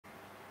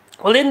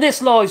Well, in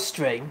this live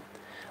stream,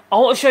 I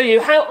want to show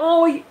you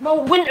how I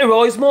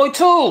winterise my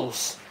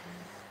tools.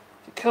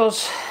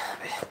 Because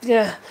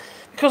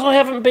I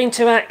haven't been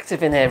too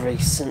active in here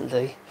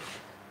recently.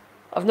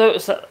 I've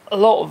noticed that a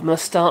lot of them have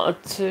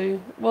started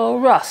to, well,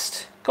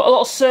 rust. Got a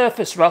lot of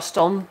surface rust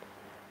on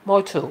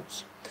my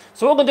tools.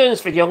 So what I'm going to do in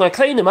this video, I'm going to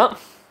clean them up.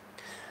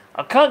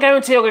 I can't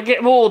guarantee I'm going to get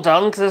them all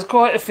done because there's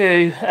quite a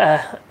few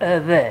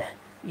there.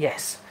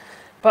 Yes.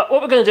 But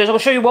what we're going to do is I'm going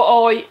to show you what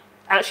I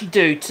actually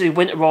do to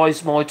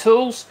winterise my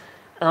tools.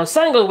 And I'm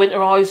saying I'm going to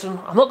winterise them.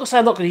 I'm not going to say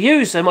I'm not going to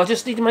use them. I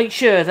just need to make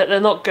sure that they're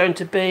not going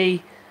to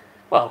be,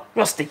 well,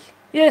 rusty.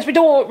 Yes, we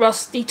don't want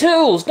rusty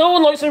tools. No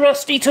one likes a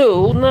rusty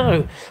tool,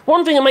 no.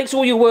 One thing that makes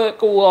all your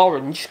work all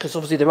orange, because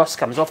obviously the rust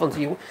comes off onto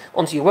your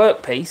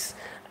workpiece,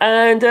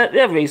 and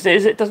the other reason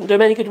is it doesn't do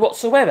them any good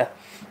whatsoever.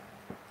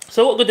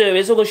 So what we're going to do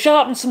is I'm going to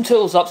sharpen some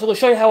tools up, so I'm going to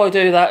show you how I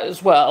do that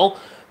as well,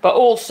 but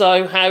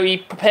also how you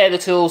prepare the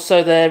tools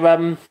so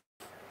they're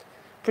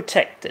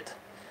protected.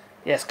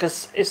 Yes,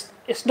 because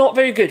it's not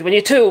very good when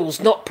your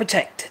tool's not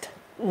protected.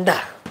 No.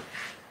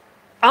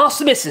 Ask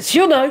the missus,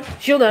 she'll know.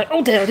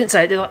 Oh dear, I didn't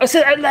say it, did I? I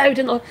said it out loud,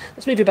 didn't I?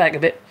 Let's move it back a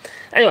bit.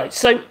 Anyway,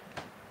 so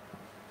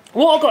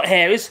what I've got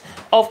here is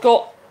I've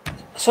got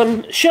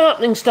some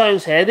sharpening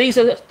stones here. These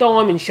are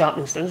diamond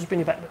sharpening stones. Just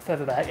bring it back a bit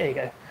further back. There you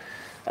go.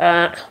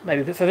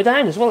 Maybe a bit further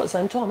down as well at the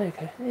same time. There you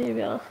go. Here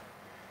we are. You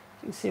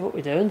can see what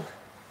we're doing.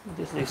 We'll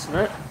just loosen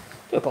that.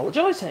 Do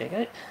apologise. There you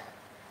go.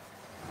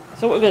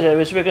 So what we're going to do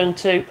is we're going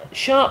to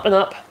sharpen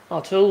up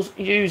our tools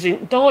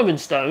using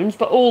diamond stones,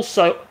 but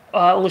also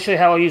I'm going to show you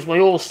how I use my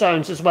ore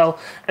stones as well,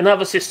 and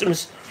other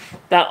systems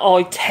that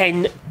I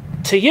tend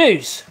to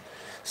use.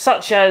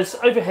 Such as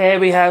over here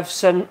we have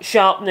some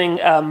sharpening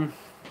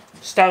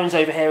stones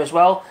over here as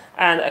well,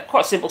 and a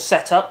quite simple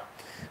setup.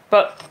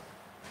 But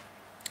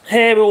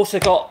here we've also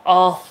got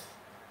our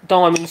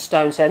diamond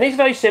stones here. And these are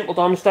very simple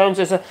diamond stones.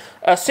 There's a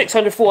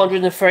 600, 400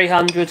 and a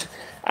 300,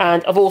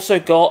 and I've also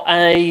got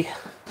a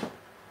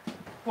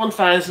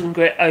 1000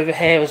 grit over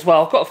here as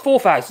well. I've got a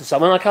 4000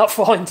 somewhere and I can't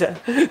find it.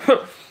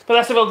 But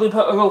that's if I'm going to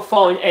put a real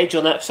fine edge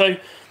on that. So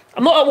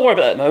I'm not that worried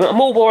about it at the moment. I'm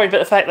more worried about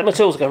the fact that my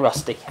tools are going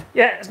rusty.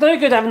 Yeah, it's no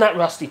good having that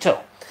rusty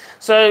tool.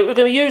 So we're going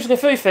to be using a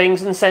few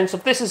things in the sense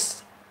of this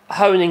is a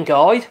honing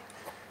guide.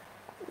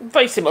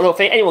 Very simple little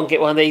thing. Anyone can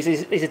get one of these.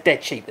 These are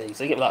dead cheap, these.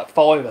 They get like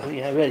 £5,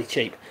 you know, really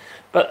cheap.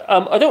 But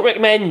I don't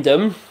recommend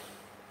them.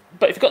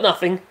 But if you've got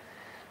nothing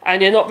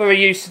and you're not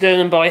very used to doing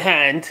them by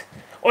hand,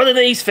 one of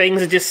these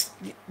things are just,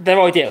 they're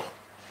ideal.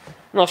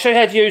 And I'll show you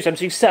how to use them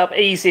so you can set up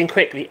easy and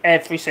quickly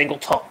every single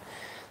time.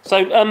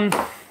 So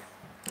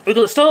we're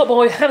going to start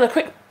by having a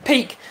quick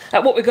peek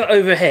at what we've got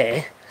over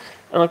here.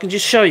 And I can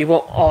just show you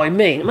what I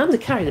mean. I'm having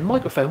to carry the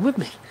microphone with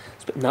me.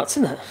 It's a bit nuts,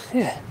 isn't it?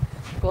 Yeah.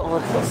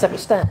 Got a separate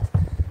stand.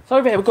 So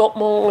over here we've got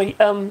my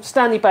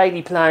Stanley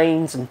Bailey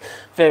planes and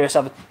various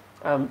other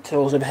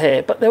tools over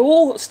here. But they're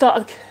all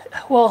starting,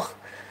 well,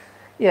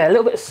 yeah, a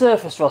little bit of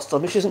surface rust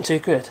on, which isn't too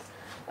good.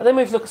 And then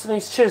we've looked at some of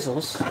these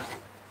chisels,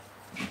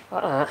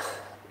 like that,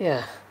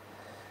 yeah.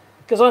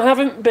 Because I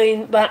haven't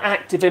been that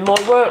active in my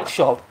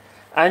workshop.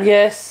 And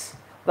yes,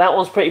 that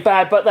one's pretty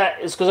bad, but that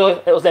is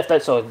because it was left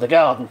outside the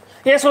garden.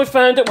 Yes, I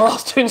found it while I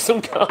was doing some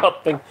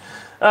gardening.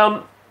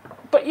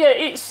 But yeah,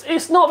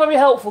 it's not very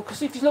helpful,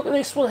 because if you look at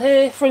this one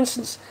here, for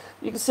instance,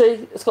 you can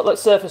see it's got like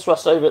surface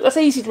rust over it. That's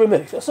easy to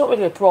remove, that's not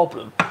really a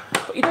problem.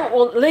 But you don't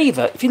want to leave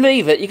it. If you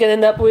leave it, you're going to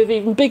end up with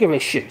even bigger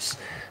issues.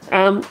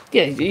 Yeah,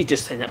 you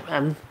just end up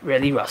having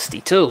really rusty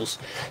tools.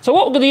 So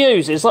what we're going to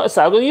use is, like I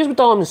said, I'm going to use my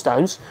diamond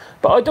stones,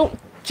 but I don't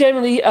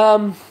generally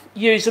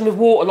use them with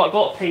water like a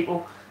lot of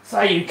people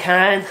say you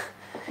can,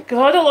 because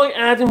I don't like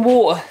adding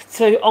water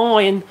to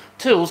iron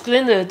tools, because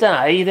at the end of the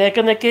day they're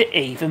going to get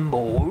even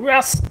more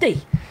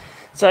rusty.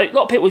 So a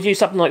lot of people use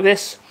something like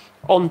this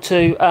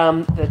onto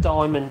the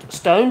diamond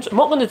stones. And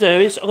what I'm going to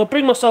do is I'm going to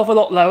bring myself a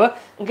lot lower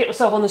and get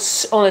myself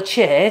on a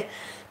chair,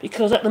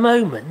 because at the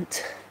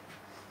moment,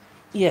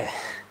 yeah,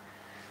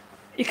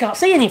 you can't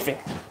see anything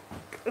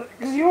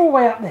because you're all the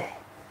way up there.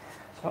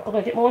 So I'm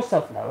going to get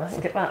myself lower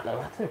and get that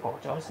lower. I do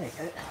apologise. There you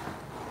go.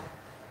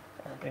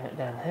 And bring it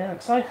down here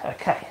like so.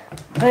 Okay,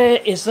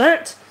 there is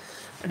that.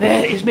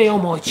 There is me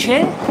on my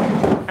chair.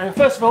 And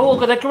first of all, I'm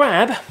going to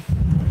grab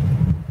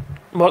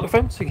the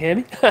microphone so you can hear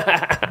me. There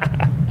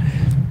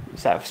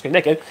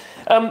you go.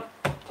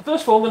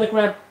 First of all, I'm going to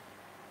grab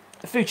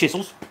a few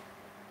chisels.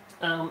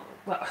 Well,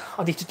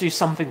 I need to do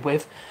something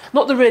with.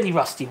 Not the really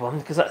rusty one,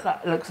 because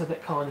that looks a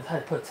bit kind of, how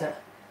to put it.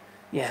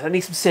 Yeah, that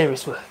needs some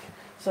serious work.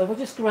 So we'll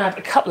just grab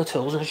a couple of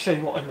tools and I'll show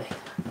you what I mean.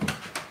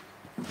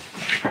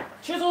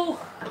 Chisel,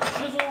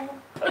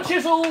 a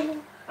chisel,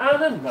 and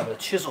another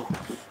chisel.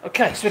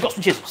 Okay, so we've got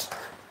some chisels.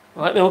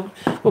 Right,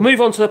 we'll move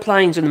on to the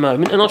planes in a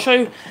moment, and I'll show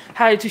you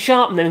how to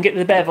sharpen them and get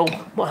the bevel,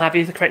 what have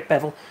you, the correct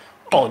bevel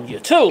on your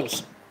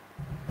tools.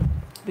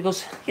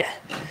 Because, yeah,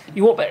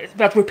 you won't be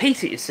able to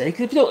repeat it, you see.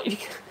 Because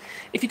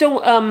if you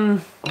don't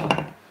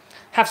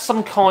have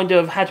some kind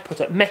of, how to put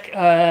it,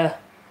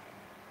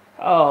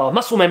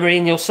 muscle memory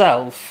in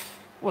yourself,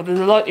 well, then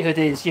the likelihood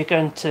is you're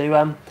going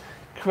to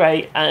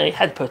create a,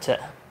 how to put it,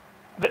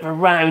 a bit of a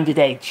rounded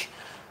edge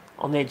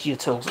on the edge of your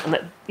tools, and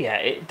that, yeah,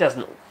 it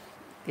doesn't,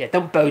 yeah,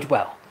 don't bode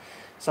well.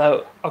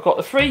 So I've got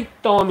the 3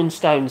 diamond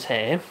stones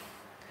here.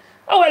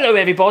 Oh, hello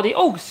everybody.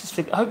 Oh,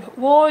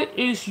 why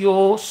is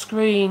your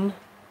screen?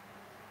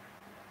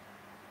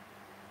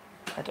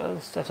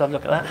 Let's have a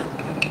look at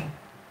that.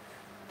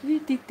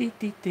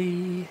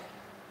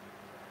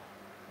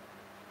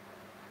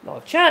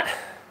 Live chat.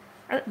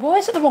 And why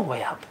is it the wrong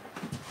way up?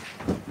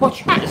 My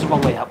chat is the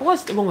wrong way up. Why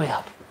is it the wrong way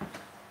up?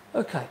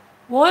 Okay.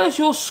 Why is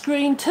your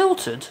screen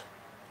tilted?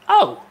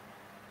 Oh.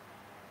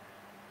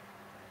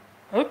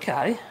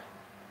 Okay.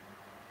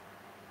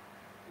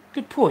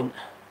 Good point.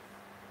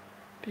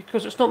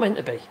 Because it's not meant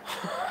to be.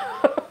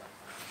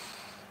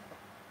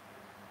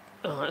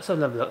 Alright, let's have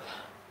another look.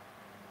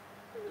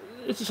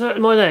 It's just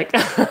hurting my neck.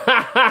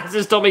 This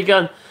is Tommy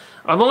Gun.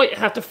 I might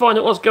have to find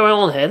out what's going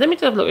on here. Let me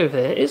have a look over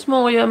here. Is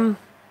my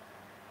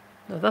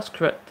no, that's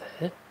correct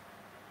there.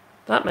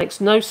 That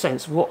makes no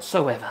sense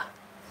whatsoever.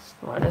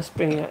 Right, let's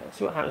bring it.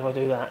 See what happens if I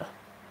do that,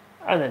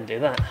 and then do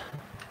that.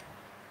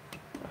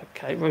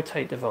 Okay,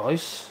 rotate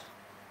device.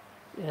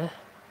 Yeah.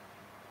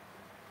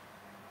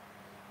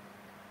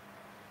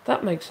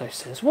 That makes no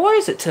sense. Why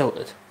is it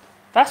tilted?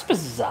 That's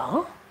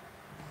bizarre.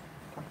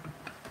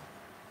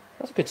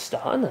 That's a good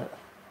start, isn't it?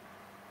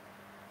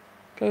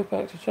 Go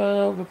back to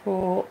channel,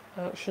 report,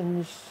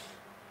 actions.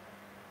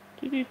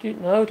 No,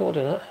 don't want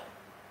to do that.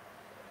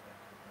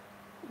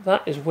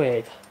 That is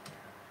weird.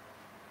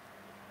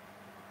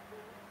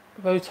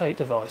 Rotate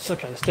device.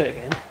 Okay, let's do it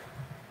again.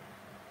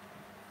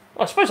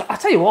 I suppose, I'll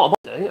tell you what I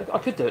might do. I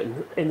could do it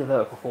in the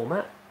vertical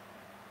format.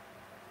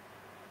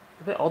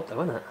 A bit odd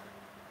though, isn't it?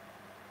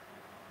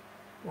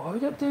 Why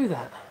would it do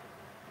that?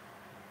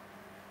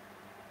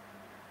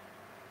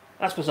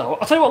 That's bizarre.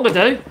 I'll tell you what I'm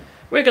going to do.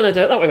 We're going to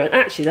do it that way around.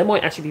 Actually, that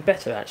might actually be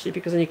better, actually,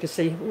 because then you can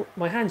see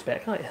my hands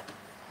better, can't you?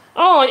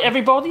 Alright,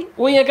 everybody.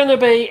 We are going to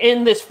be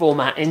in this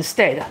format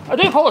instead. I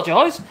do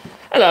apologise.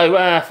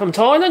 Hello, from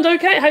Thailand,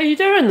 okay? How are you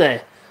doing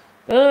there?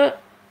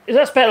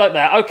 That's better like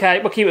that. Okay,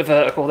 we'll keep it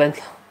vertical then.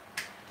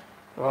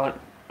 Right.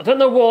 I don't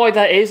know why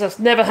that is. That's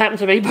never happened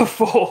to me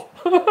before.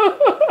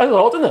 That's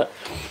odd, isn't it?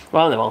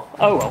 Well, no, well.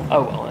 Oh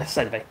well, that's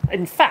anyway.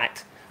 In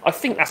fact, I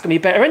think that's going to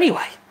be better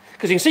anyway.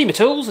 Because you can see my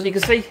tools and you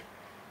can see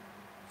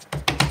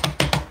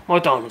my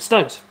diamond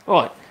stones.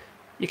 Right.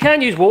 You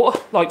can use water,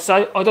 like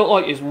so. I don't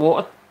like using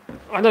water.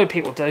 I know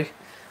people do.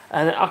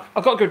 And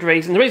I've got a good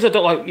reason. The reason I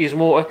don't like using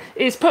water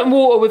is putting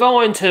water with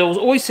iron tools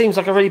always seems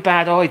like a really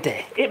bad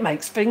idea. It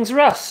makes things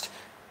rust.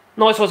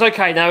 Nice one's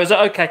okay now, is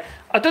that okay?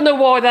 I don't know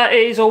why that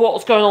is or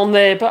what's going on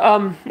there, but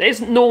it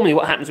isn't normally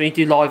what happens when you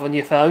do live on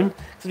your phone.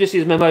 So I'm just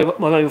using my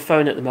mobile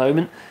phone at the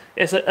moment.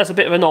 That's a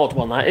bit of an odd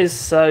one, that is.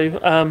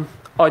 So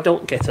I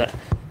don't get it.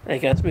 There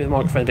you go. Let's move the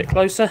microphone a bit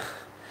closer.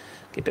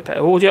 Get a bit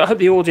better audio. I hope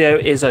the audio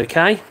is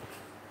okay.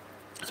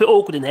 It's a bit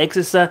awkward in there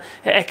because it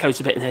echoes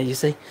a bit in there, you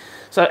see.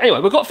 So anyway,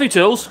 we've got a few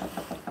tools.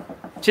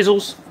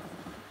 Chisels.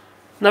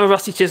 Another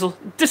rusty chisel.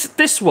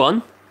 This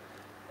one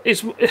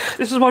is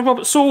my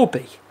Robert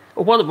Sorby.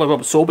 Or one of my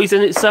Robert Sorbys,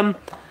 and it's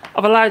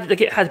I've allowed it to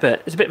get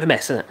it's a bit of a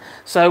mess, isn't it?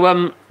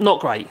 So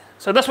not great.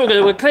 So that's what we're going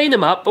to do. We're clean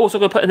them up, but also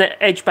going to put an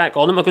edge back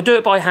on them. I'm going to do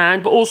it by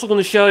hand, but also going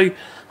to show you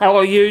how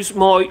I use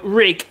my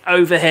rig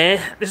over here.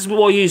 This is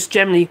what I use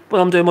generally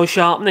when I'm doing my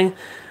sharpening,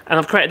 and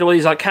I've created all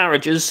these like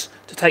carriages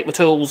to take my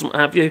tools and what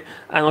have you,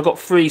 and I've got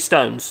 3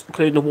 stones,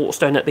 including the water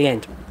stone at the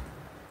end.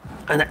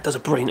 And that does a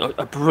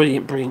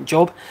brilliant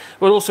job.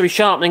 We'll also be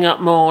sharpening up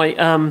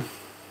my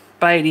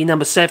Bailey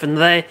number 7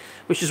 there,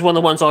 which is one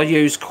of the ones I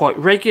use quite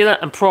regular,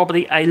 and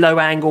probably a low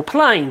angle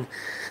plane.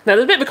 Now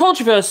there's a bit of a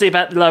controversy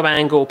about the low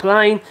angle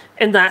plane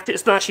in that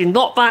it's actually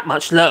not that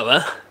much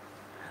lower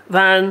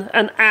than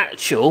an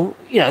actual,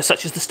 you know,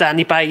 such as the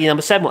Stanley Bailey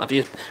number 7, whatever,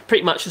 it's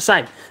pretty much the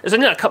same. There's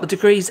only a couple of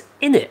degrees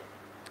in it.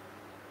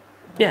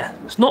 Yeah,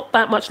 it's not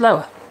that much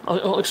lower.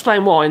 I'll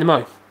explain why in a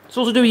moment. It's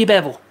also to do with your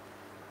bevel.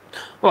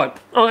 Right,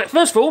 alright,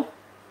 first of all,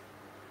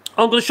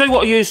 I'm going to show you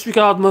what I use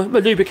regarding my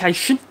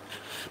lubrication.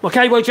 My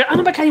KY jet,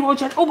 and my KY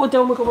jet. Oh my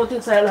God, I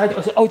didn't say it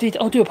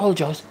loud. I do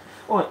apologise.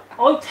 Alright,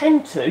 I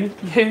tend to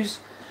use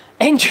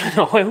engine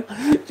oil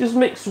just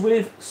mixed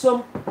with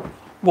some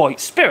white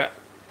spirit.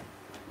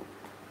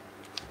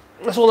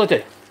 That's all I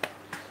do.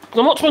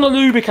 I'm not trying to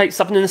lubricate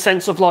something in the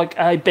sense of like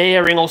a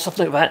bearing or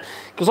something like that.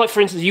 Because, like,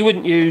 for instance, you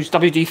wouldn't use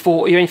WD-40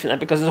 or anything like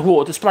that because there's a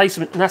water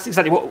displacement, and that's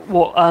exactly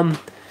what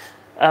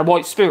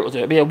white spirit will do.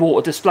 It'll be a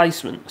water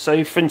displacement.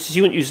 So, for instance,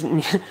 you wouldn't use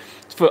it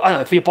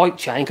for your bike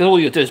chain, because all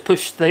you do is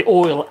push the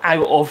oil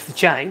out of the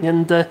chain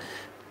and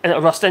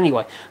it'll rust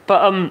anyway.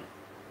 But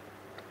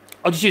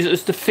I just use it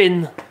as to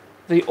thin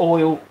the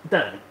oil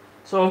down.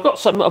 So I've got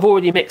something I've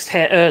already mixed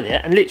here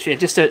earlier, and literally I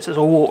just do it as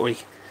a watery.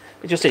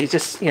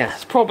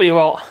 It's probably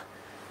about,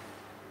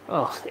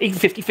 even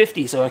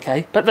 50/50s are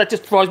okay. But that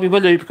just provides me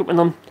with lubricant when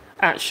I'm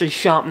actually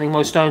sharpening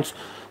my stones.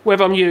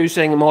 Whether I'm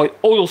using my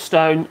oil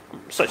stone,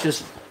 such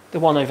as the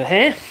one over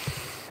here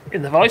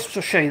in the vise, which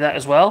I'll show you that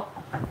as well,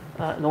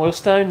 an oil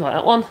stone like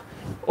that one,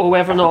 or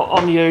whether or not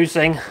I'm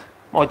using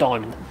my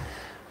diamond.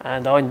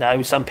 And I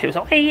know some people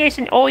say, hey, it's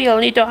an oil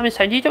on your diamond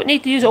stone. You don't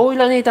need to use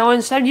oil on your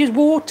diamond stone, use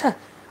water.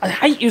 I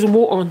hate using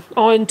water on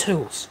iron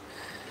tools.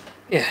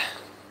 Yeah.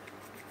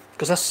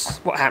 Because that's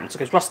what happens, it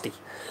goes rusty.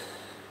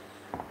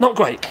 Not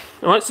great.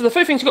 Alright, so the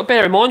three things you've got to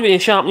bear in mind when you're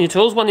sharpening your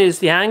tools. One is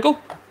the angle.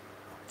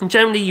 And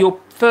generally your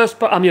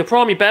your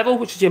primary bevel,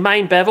 which is your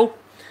main bevel,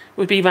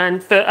 would be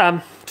around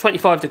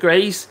 25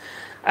 degrees.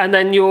 And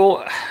then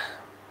your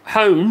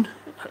hone,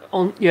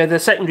 on the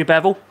secondary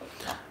bevel,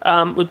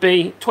 would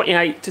be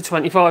 28 to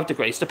 25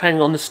 degrees,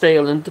 depending on the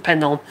steel and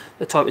depending on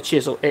the type of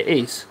chisel it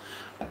is.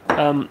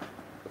 In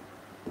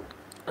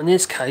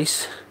this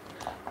case,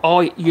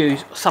 I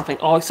use something.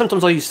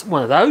 Sometimes I use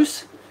one of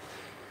those.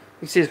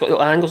 You see, it's got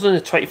little angles in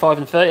it, 25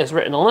 and 30 as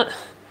written on it.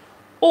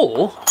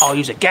 Or I'll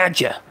use a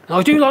gadget. And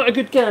I do like a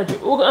good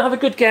gadget. We're going to have a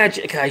good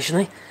gadget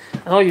occasionally,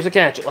 and I'll use a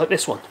gadget like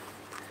this one.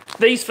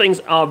 These things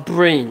are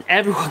brilliant.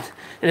 Everyone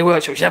in the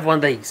workshop should have one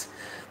of these.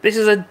 This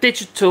is a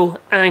digital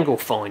angle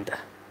finder.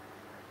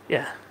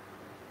 Yeah,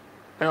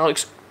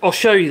 and I'll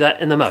show you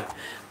that in a moment,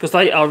 because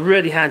they are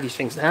really handy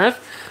things to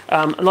have.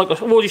 And like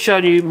I've already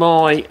shown you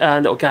my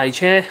little gauge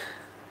here,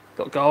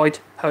 got a guide,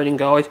 honing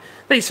guide.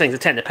 These things are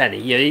 10 a penny.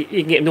 You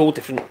can get them in all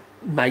different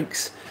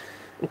makes,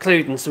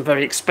 including some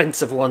very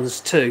expensive ones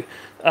too.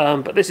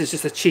 But this is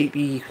just a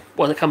cheapy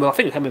one that comes with, I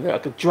think it comes with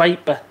like a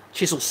draper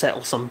chisel set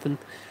or something.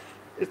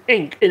 It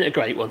ain't a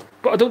great one,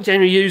 but I don't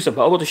generally use them,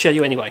 but I want to show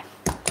you anyway.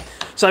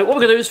 So what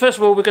we're going to do is, first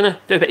of all, we're going to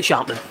do a bit of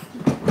sharpening.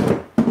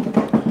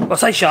 Well, I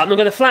say sharpen, I'm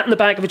going to flatten the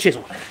back of a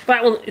chisel.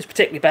 That one is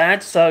particularly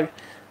bad,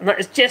 and that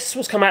is just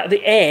what's come out of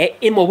the air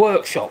in my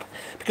workshop,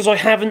 because I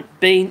haven't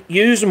been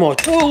using my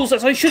tools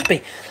as I should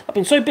be. I've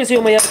been so busy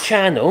on my other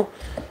channel.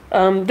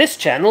 This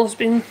channel has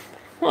been,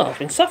 well, I've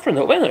been suffering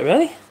a little bit, hasn't it,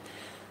 really?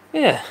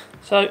 Yeah,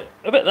 so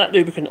a bit of that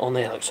lubricant on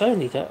there, like so. I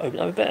need to open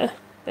it up a bit better.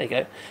 There you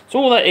go. So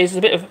all that is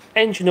a bit of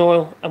engine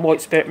oil and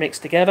white spirit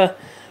mixed together.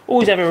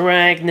 Always have a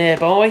rag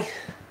nearby.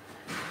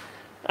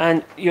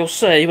 And you'll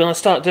see when I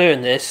start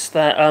doing this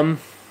that,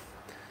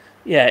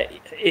 yeah,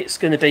 it's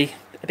going to be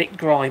a bit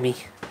grimy.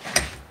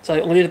 So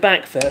I'm going to do the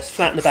back first,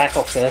 flatten the back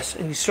off first,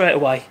 and you straight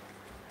away.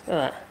 Look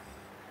at that.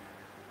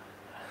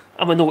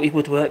 I'm a naughty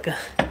woodworker.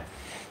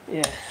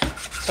 Yeah.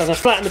 So I'm going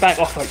to flatten the back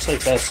off like so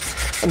first.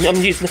 I'm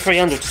using the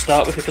 300 to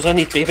start with because I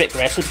need to be a bit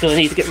aggressive, because I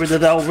need to get rid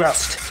of the old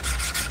rust.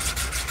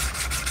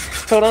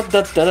 Da -da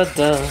 -da -da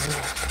 -da.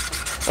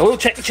 I will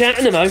check the chat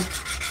in a mo.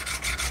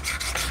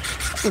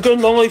 I'm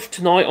going live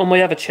tonight on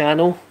my other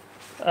channel.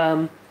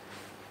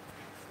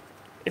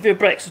 If you're a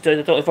Brexiter,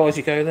 I don't advise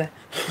you go there.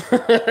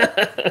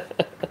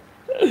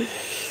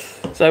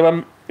 So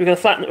we're going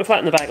to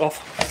flatten the back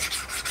off.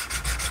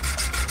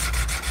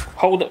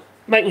 Hold it,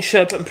 making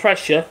sure putting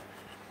pressure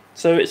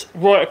so it's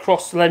right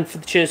across the length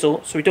of the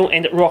chisel, so we don't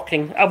end up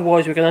rocking.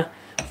 Otherwise, we're going to,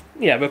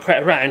 we'll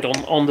create around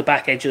on the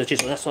back edge of the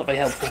chisel. That's not very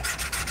helpful.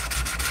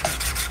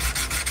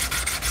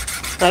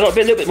 Now I've got to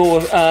be a little bit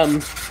more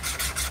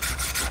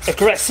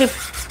aggressive,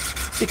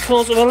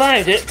 because I've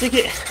allowed it to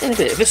get in a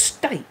bit of a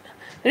state.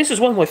 And this is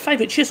one of my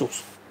favourite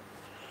chisels.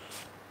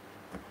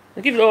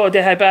 I'll give you an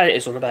idea how bad it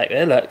is on the back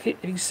there. Look, you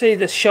can see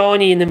the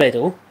shiny in the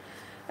middle,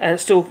 and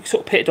it's still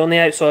sort of pitted on the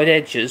outside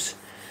edges.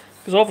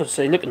 Because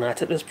obviously, looking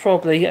at it, there's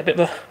probably a bit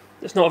of a,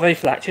 it's not a very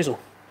flat chisel.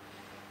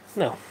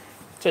 No.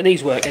 So it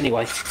needs work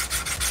anyway.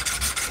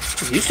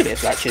 It used to be a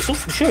flat chisel,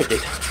 I'm sure it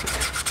did.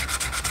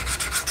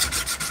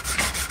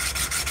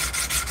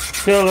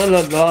 La la la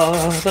la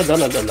la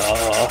la la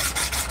la.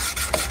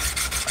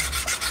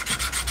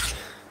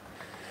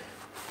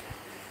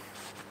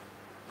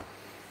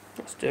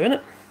 That's doing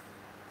it.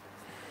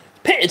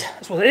 Pitted,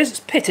 that's what it is,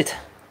 it's pitted.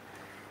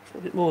 A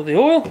bit more of the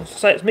oil, as I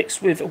say, it's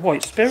mixed with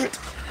white spirit.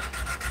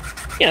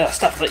 Yeah, that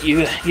stuff that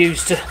you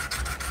use to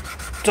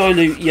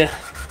dilute your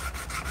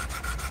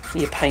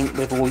paint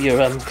with, or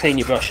your clean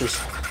your brushes.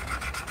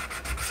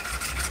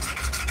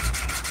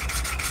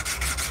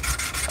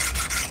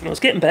 Well, it's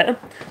getting better.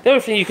 The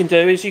other thing you can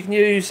do is you can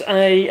use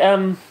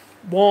a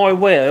wire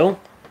wheel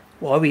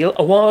in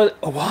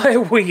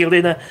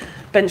a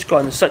bench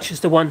grinder, such as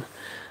the one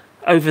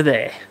over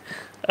there,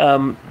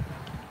 and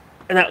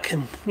that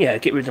can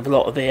get rid of a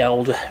lot of the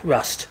old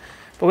rust.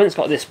 But when it's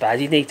got this bad,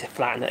 you need to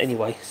flatten it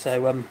anyway.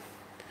 So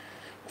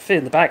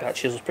feeling the back of that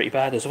chisel's pretty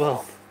bad as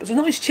well. But it's a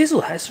nice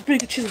chisel. It's a really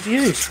good chisel to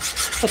use.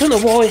 I don't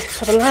know why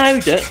I've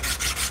allowed it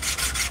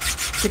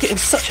to get in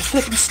such a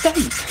flipping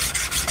state.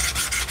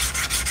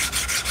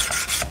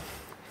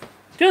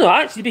 Do you know,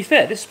 actually, to be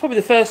fair, this is probably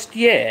the first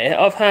year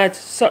I've had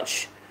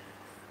such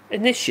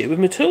an issue with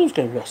my tools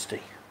going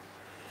rusty.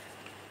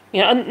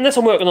 Unless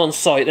I'm working on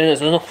site, then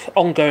there's an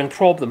ongoing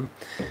problem.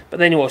 But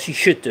then what you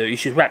should do, you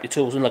should wrap your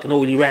tools in like an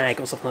oily rag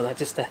or something like that,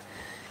 just to,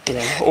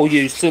 or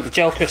use silver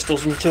gel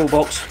crystals in your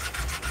toolbox.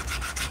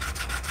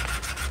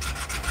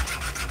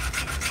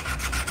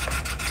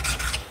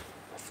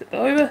 Flip that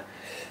over.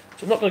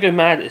 So I'm not going to go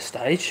mad at this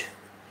stage.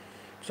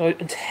 So I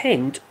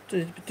intend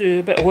to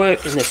do a bit of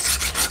work in this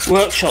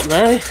workshop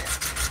now,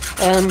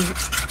 and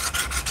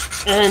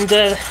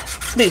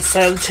these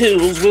sale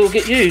tools will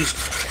get used,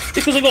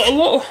 because I've got a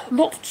lot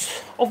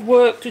of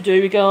work to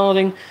do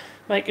regarding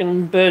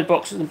making bird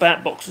boxes and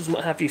bat boxes and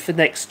what have you for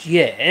next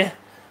year.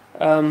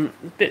 A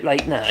bit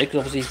late now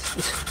because obviously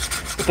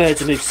the birds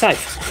have moved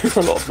south.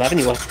 A lot of them have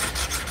anyway.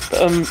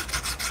 But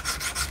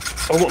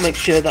I want to make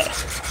sure that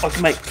I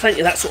can make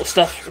plenty of that sort of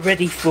stuff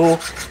ready for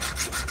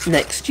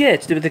next year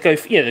to do with the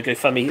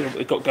GoFundMe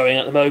we've got going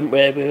at the moment,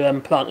 where we're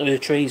planting the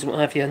trees and what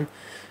have you, and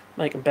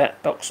making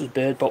bat boxes,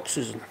 bird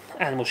boxes, and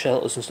animal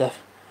shelters and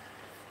stuff.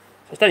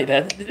 So it's don't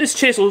better. This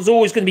chisel is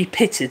always going to be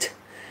pitted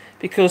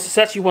because it's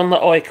actually one that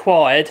I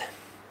acquired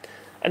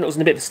and it was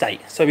in a bit of a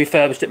state. So I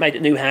refurbished it, made it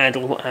a new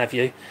handle and what have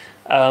you.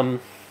 And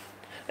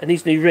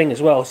these new ring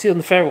as well. See on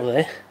the ferrule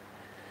there?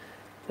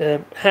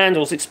 The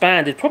handle's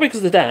expanded, probably because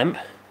of the damp,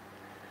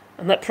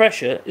 and that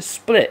pressure is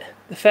split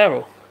the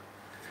ferrule.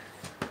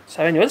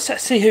 So anyway,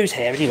 let's see who's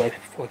here anyway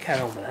before we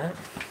carry on with that.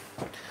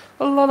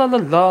 La la la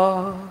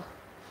la.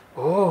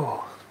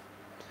 Oh.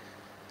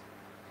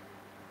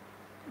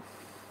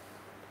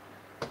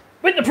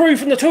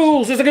 Winterproof and the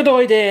tools is a good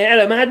idea.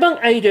 Hello, Mad Monk.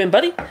 How you doing,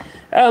 buddy?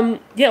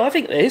 Yeah, I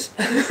think it is.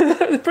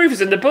 The proof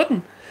is in the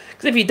pudding.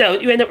 Because if you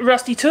don't, you end up with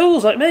rusty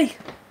tools like me.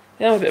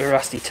 Yeah, I'm a bit of a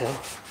rusty tool.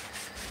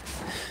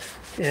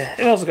 Yeah,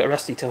 who else has got a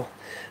rusty tool?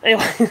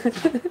 Anyway,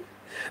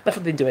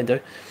 nothing to endo.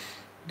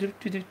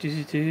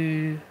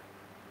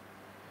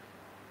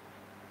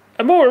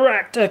 A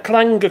Morat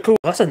Clanger Cool.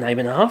 That's a name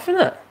and a half,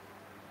 isn't it?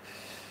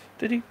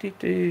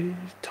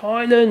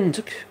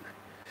 Thailand.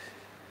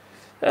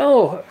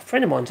 Oh, a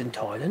friend of mine's in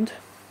Thailand.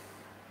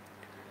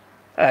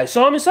 Hello,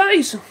 Simon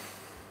Says.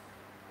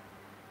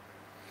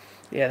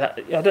 Yeah,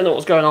 I don't know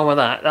what's going on with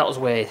that. That was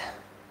weird.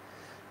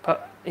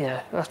 But, yeah,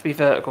 it has to be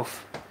vertical. To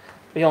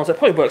be honest, it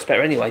probably works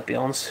better anyway, to be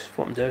honest,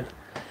 for what I'm doing.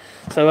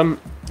 So,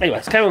 anyway,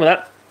 let's carry on with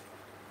that.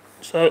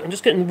 So, I'm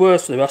just getting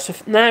worse with the rust. So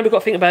now we've got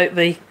to think about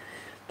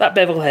that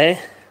bevel here,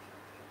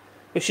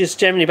 which is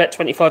generally about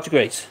 25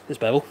 degrees, this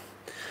bevel.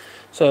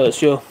 So,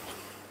 it's your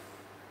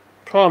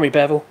primary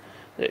bevel.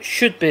 It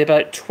should be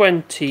about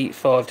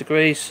 25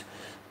 degrees,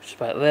 which is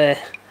about there.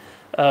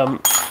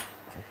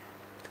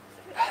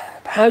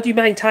 How do you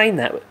maintain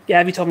that? Yeah,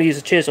 every time you use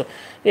a chisel.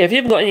 Yeah, if you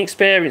haven't got any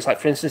experience, like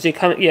for instance,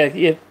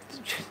 you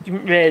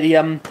really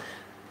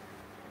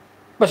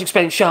much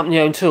experience sharpening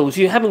your own tools,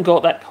 you haven't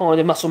got that kind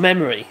of muscle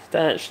memory to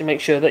actually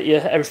make sure that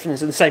everything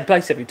is in the same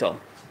place every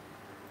time.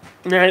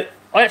 Now,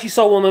 I actually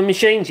sold one of my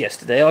machines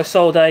yesterday. I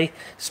sold a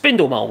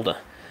spindle moulder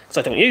because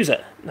I don't use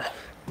it.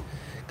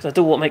 Because I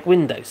do want to make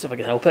windows if I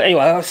can help it.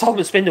 Anyway, I sold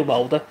a spindle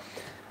moulder,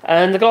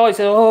 and the guy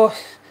said, "Oh,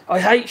 I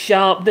hate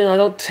sharpening. I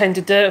don't tend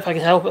to do it if I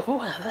can help it." Well,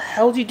 how the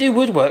hell do you do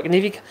woodworking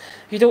if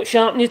you don't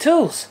sharpen your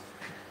tools?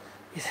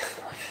 I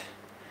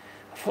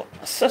thought,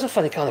 that's such a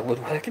funny kind of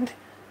woodworking.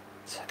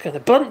 It's a kind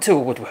of blunt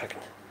tool woodworking.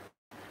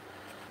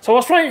 So I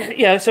was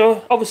trying,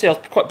 so obviously I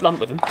was quite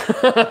blunt with him.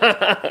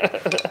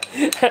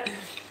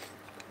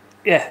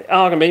 Yeah,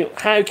 arguing me,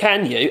 how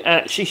can you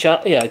actually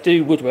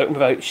do woodworking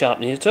without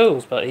sharpening your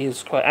tools? But he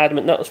was quite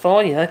adamant that was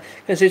fine,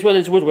 because he's one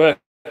of those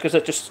woodworkers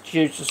that just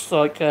uses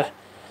like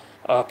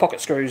pocket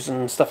screws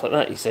and stuff like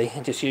that, you see,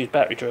 and just use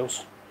battery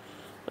drills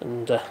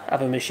and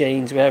other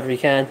machines wherever he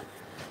can.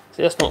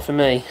 So that's not for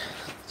me.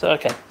 So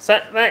okay, so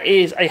that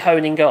is a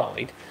honing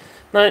guide.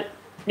 Now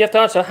you have to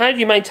answer, how do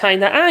you maintain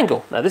that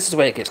angle? Now this is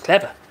where it gets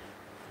clever.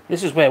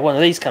 This is where one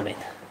of these come in.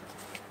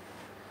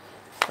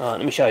 Alright,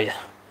 let me show you.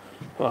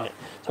 Right,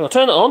 so I'll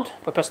turn it on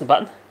by pressing the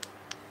button.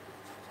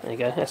 There you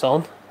go, that's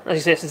on. As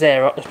you see, it says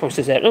error. It probably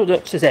says error. Oh,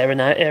 it says error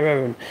now,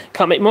 error, and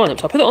can't make mine up.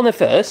 So I put it on there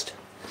first,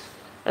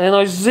 and then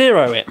I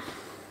zero it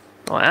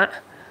like that.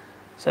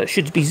 So it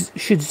should go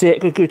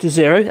to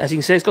 0. As you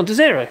can see, it's gone to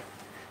 0.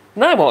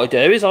 Now what I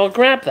do is I'll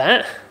grab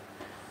that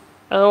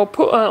and I'll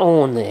put that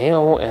on there. I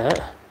want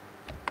that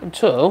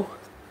until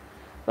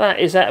that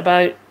is at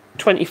about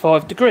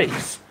 25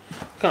 degrees.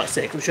 Can't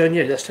see it 'cause I'm showing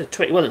you. That's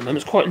 21 at the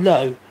moment. It's quite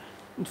low.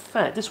 In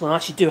fact, this one I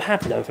actually do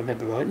have low, if I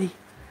remember rightly.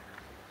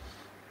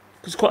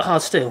 Because it's quite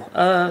hard still.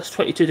 It's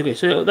 22 degrees.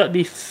 So that'd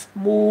be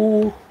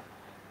more.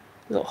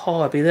 A lot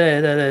higher, be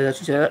there.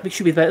 That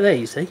should be about there,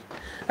 you see.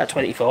 At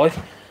 25.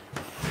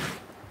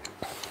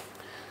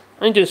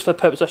 I only do this for the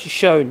purpose of actually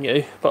showing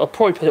you, but I'll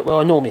probably put it where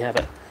I normally have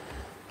it.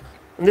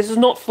 And this is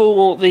not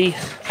for the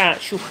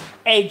actual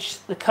edge,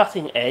 the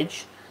cutting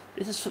edge.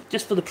 This is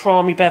just for the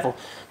primary bevel.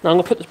 Now I'm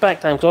going to put this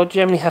back down because I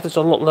generally have this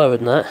on a lot lower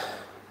than that.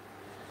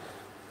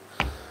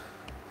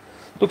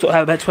 Looks like I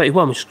have about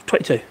 21, which is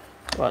 22.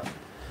 Right.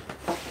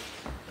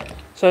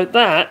 So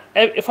that,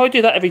 if I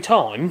do that every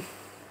time,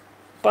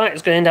 that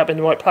is going to end up in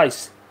the right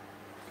place.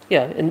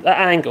 Yeah, and that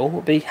angle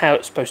will be how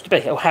it's supposed to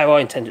be, or how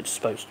I intend it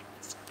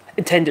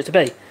to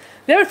be.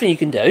 The other thing you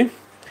can do,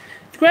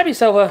 if you grab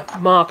yourself a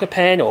marker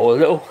pen or a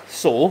little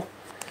saw,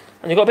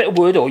 and you've got a bit of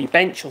wood or your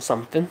bench or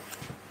something,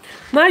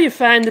 now you've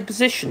found the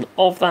position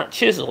of that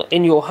chisel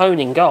in your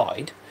honing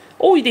guide,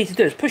 all you need to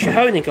do is push your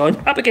honing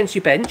guide up against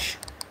your bench,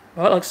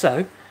 right, like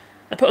so,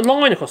 and put a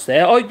line across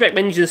there. I'd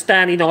recommend using a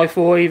Stanley knife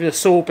or even a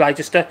saw blade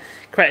just to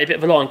create a bit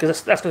of a line,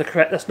 because that's not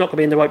going to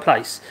be in the right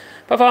place.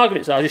 But for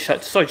argument's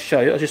sake, sorry to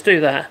show you, I'll just do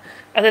that.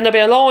 And then there'll be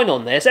a line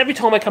on there, so every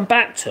time I come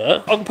back to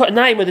it, I can put a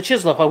name with a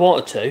chisel if I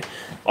wanted to.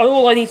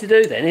 All I need to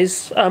do then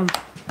is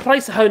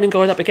place the honing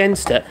guide up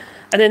against it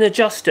and then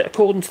adjust it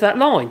according to that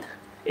line,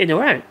 in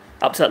or out,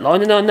 up to that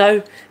line, and I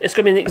know it's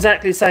going to be in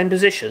exactly the same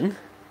position.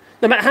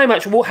 No matter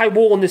how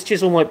worn this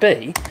chisel might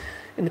be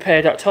in the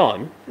period of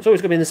time, it's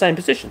always going to be in the same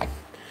position.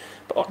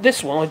 But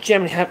this one, I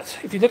generally have,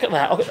 if you look at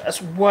that,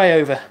 that's way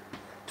over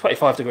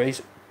 25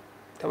 degrees.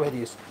 That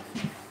really is.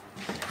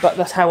 But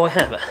that's how I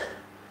have it.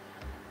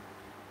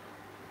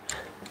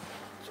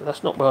 So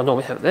that's not where I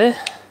normally have it there.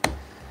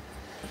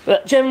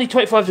 But generally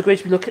 25 degrees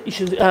you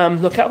should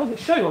look at. I'll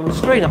show you on the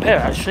screen up here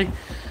actually.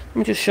 Let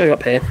me just show you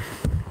up here.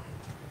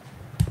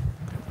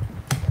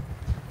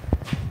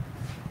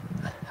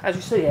 As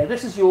you see here,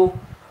 this is your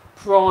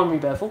primary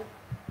bevel.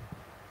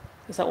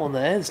 There's that one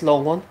there, this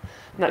long one.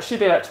 And that should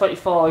be about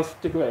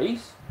 25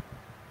 degrees.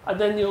 And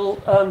then your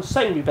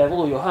secondary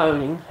bevel, or your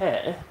honing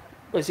here,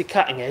 where's your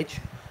cutting edge,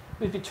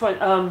 would be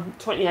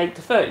 28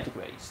 to 30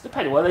 degrees.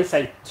 Depending, well, they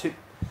say 2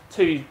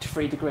 to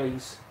 3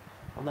 degrees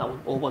on that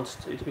one, or 1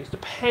 to 2 degrees,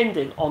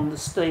 depending on the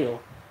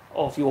steel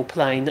of your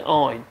plain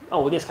iron.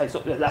 Oh, in this case,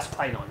 that's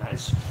plain iron, that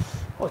is.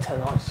 Oh, tell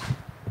lies.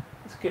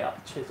 Let's get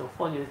up the chisel,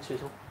 find you the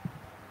chisel.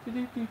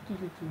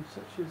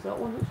 Such as that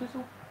one, the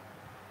chisel.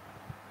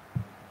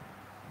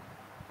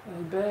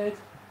 Plain bed.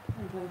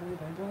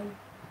 Plain.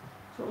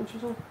 That one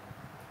chisel.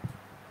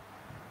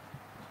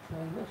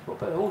 Plain, that's got a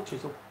better old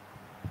chisel.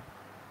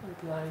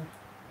 Plain.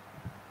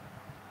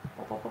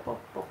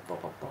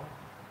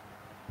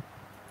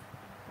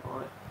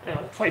 Right.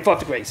 Anyway, 25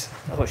 degrees.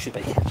 That's what it should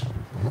be.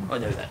 I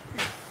know that.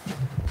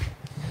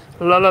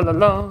 La la la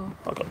la.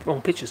 I've got the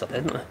wrong pictures up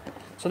there, haven't I?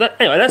 So that,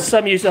 anyway, let's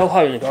use the old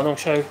honing guide and I'll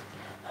show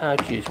how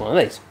to use one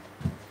of these.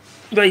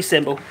 Very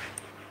simple.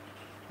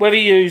 Whether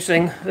you're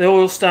using the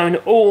oil stone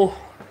or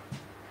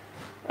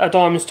a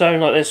diamond stone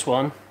like this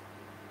one,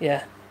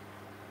 yeah,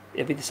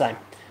 it'll be the same.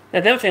 Now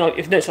the other thing,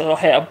 if you notice on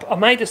here, I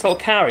made this little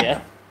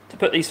carrier to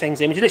put these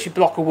things in, which is literally a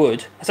block of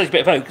wood. It's actually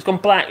a bit of oak. It's gone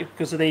black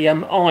because of the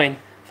iron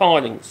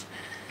filings.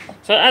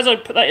 So as I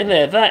put that in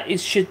there, that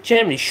is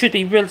generally should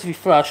be relatively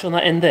flush on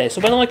that end there. So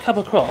when I come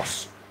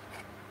across,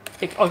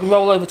 I can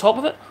roll over the top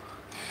of it.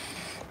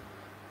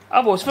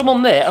 Otherwise, if I'm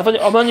on there,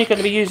 I'm only going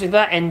to be using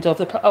that end of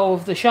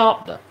the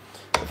sharpener.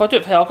 If I do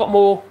it here, I've got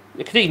more.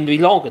 It could even be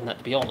longer than that,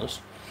 to be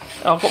honest.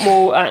 I've got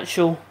more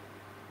actual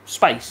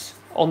space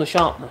on the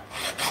sharpener.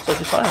 So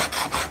just like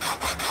that.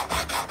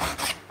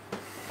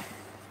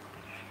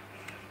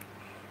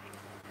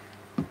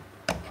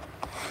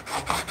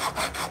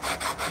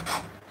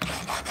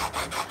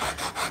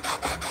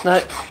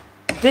 Now,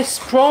 this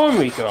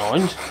primary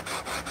grind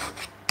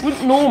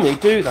wouldn't normally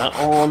do that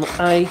on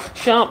a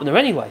sharpener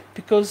anyway,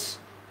 because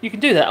you can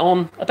do that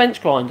on a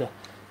bench grinder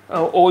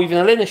or even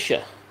a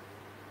linisher.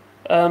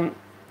 I'm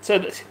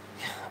just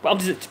for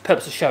the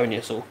purpose of showing you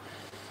this all.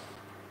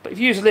 But if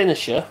you use a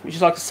linisher, which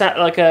is like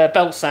a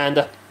belt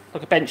sander,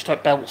 like a bench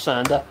type belt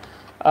sander,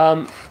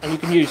 and you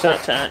can use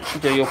that to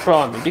actually do your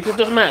primary, because it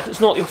doesn't matter if it's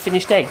not your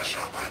finished edge.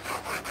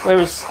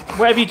 Whereas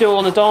whatever you do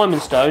on a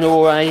diamond stone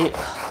or a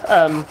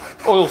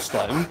oil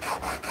stone,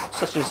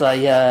 such as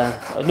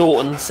a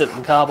Norton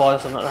silicon carbide or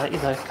something like that, you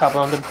know,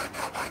 carbon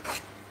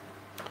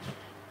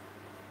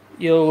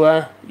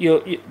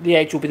the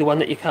edge will be the one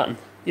that you're cutting.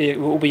 It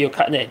will be your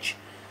cutting edge.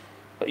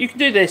 But you can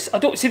do this.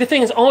 The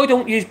thing is, I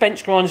don't use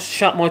bench grinders to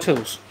sharpen my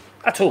tools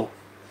at all.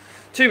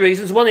 2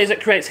 reasons. One is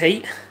it creates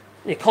heat.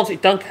 You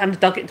constantly dunk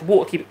it into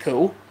water to keep it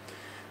cool.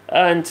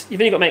 And you've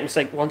only got to make a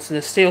mistake once, and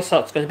the steel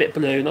starts going a bit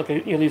blue,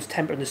 and you'll lose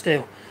temper in the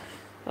steel.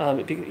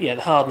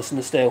 The hardness in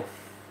the steel.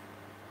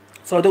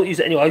 So I don't use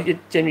it anyway. I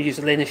generally use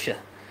a linisher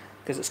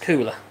because it's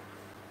cooler.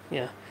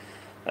 Yeah.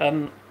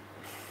 And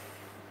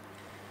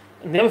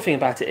the other thing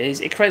about it is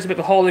it creates a bit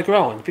of a hollow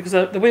grind because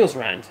the wheel's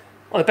round.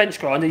 On a bench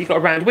grinder, you've got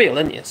a round wheel,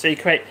 haven't you? So you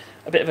create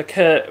a bit of a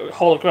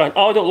hollow grind.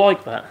 I don't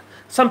like that.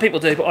 Some people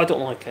do, but I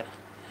don't like it.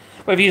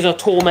 Whether you're using a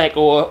Tormek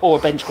or a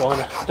bench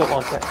grinder, I don't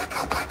like it.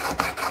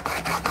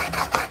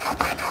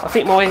 I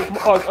think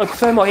I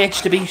prefer my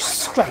edge to be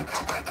straight.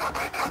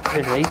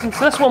 Really. So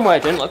that's one way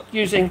of doing it, like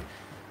using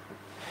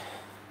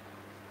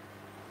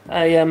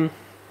a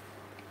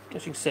as you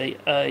can see,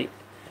 a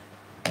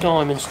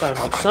diamond stone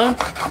like so. And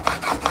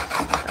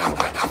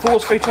we'll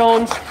force 3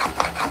 times.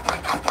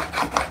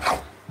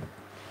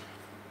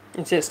 You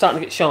can see it's starting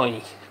to get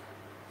shiny.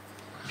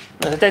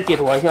 Now the dead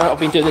giveaway, I've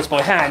been doing this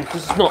by hand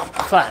because it's not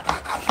flat.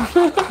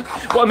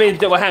 What I mean to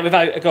do it by hand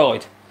without a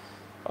guide.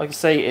 I can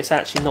see it's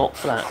actually not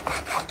flat.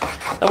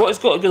 Now what has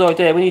got a good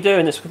idea when you're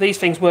doing this, because these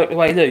things work their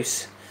way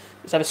loose,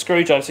 is have a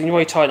screwdriver so you can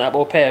really tighten up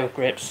or a pair of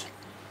grips.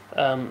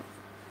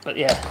 But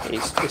yeah,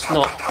 it's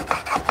not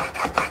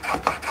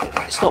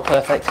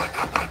perfect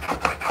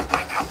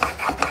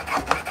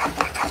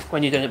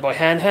when you're doing it by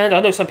hand. I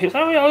know some people say,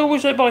 oh yeah, I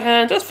always do it by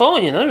hand. That's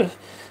fine, you know,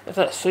 if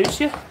that suits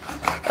you.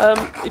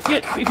 If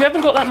you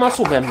haven't got that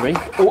muscle memory,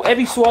 or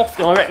every so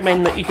often, I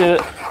recommend that you do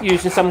it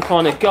using some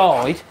kind of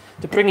guide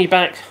to bring you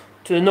back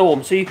to the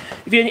norm. So if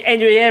any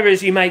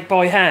errors you make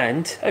by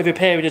hand over a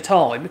period of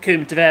time, a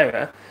cumulative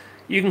error,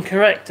 you can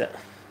correct it,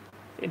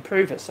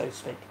 improve it, so to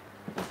speak.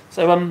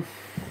 So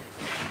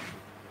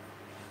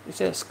It's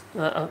just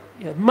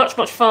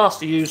much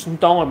faster using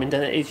diamond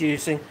than it is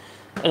using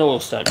an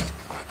oilstone.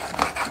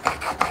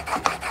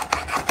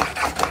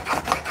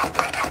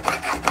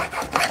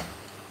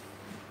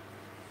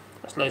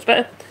 That's loads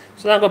better.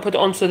 So now I'm going to put it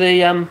onto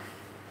the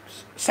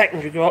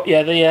secondary grind,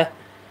 the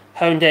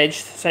honed edge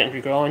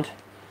secondary grind,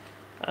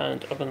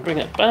 and I'm going to bring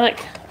it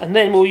back, and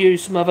then we'll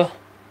use some other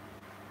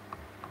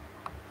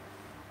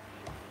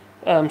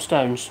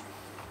stones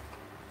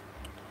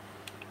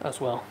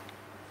as well.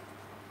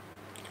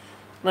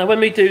 Now,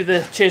 when we do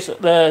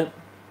the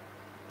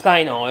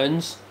plane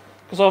irons,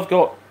 because I've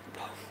got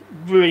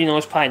really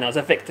nice plane irons,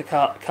 they're Victor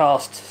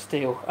cast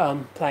steel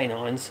plane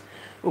irons.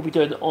 We'll be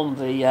doing it on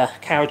the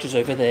carriages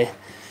over there,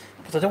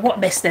 because I don't want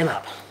to mess them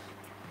up.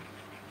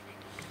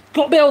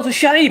 Got to be able to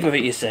shave with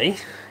it, you see.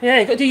 Yeah,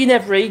 you've got to do your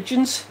nether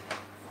regions.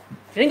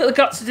 If you ain't got the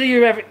guts to do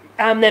your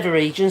nether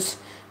regions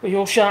with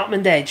your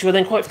sharpened edge, well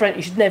then, quite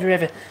frankly, you should never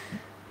ever,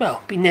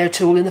 well, be near a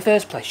tool in the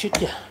first place, should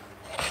you?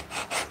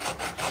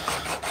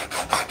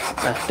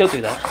 No, don't do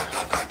that.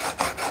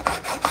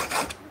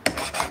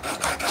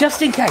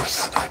 Just in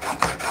case.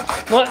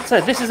 Like I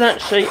said, this is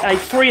actually a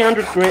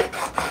 300 grit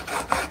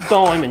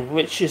diamond,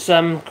 which is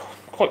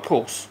quite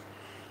coarse.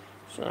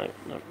 So,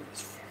 no,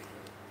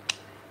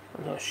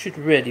 I should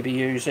really be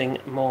using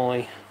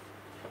my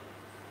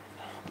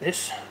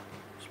this.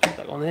 Let's put it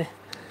back on there.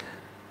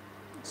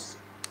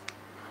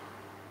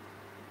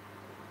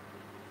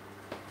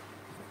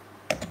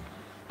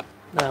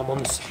 Now I'm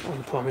on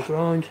the primary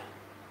grind.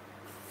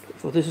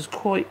 So this is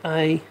quite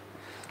a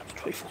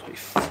 24,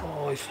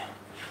 25.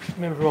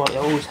 Remember right, I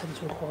always had this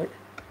one quite.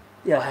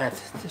 Yeah, I have.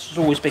 This has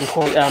always been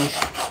quite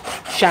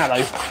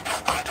shallow.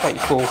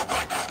 24.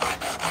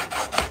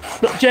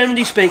 But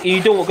generally speaking,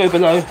 you don't want to go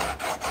below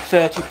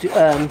 30,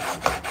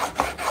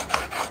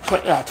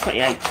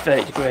 28 to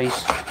 30 degrees.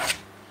 So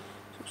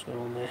what's going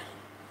on there?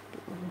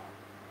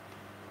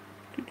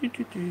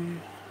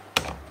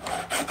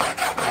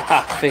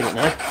 Aha, feel it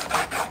now.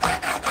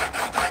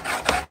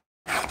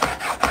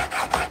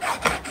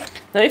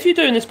 Now, if you're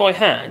doing this by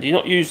hand, you're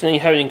not using any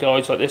honing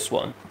guides like this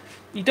one,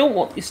 you don't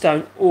want your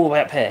stone all the way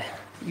up here.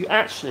 You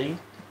actually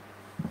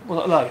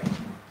want it low.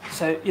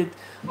 So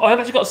I've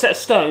actually got a set of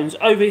stones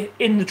over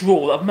in the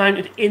drawer that I've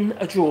mounted in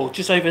a drawer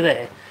just over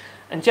there.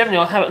 And generally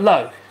I'll have it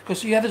low,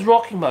 because you have this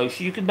rocking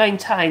motion, you can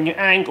maintain your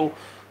angle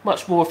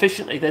much more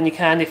efficiently than you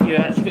can if you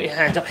actually got your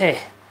hand up here.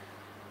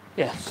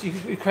 Yeah, so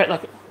you create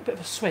like a bit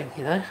of a swing,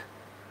 you know?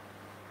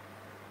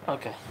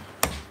 Okay.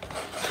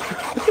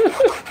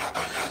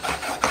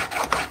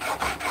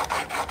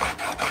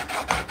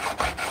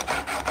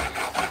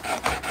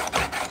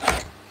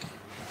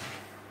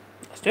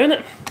 Doing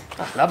it.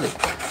 Ah, lovely.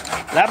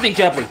 Lovely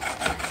jubbly.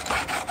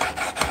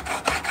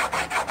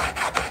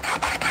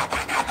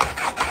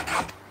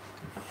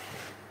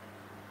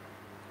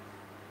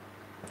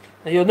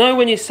 Now you'll know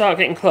when you start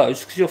getting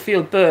close, because you'll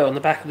feel burr on the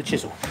back of the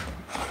chisel.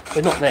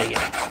 We're not there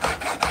yet.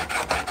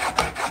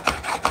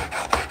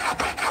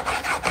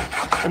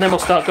 And then we'll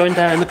start going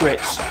down the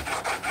grits.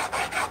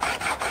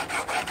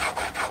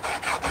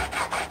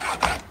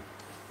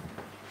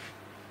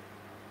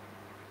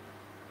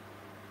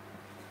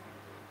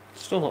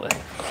 Still not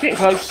there. Getting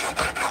close.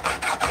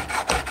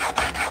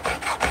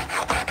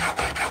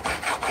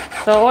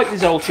 Now, I like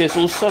these old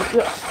chisels, so I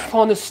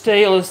find the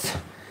steel is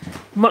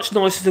much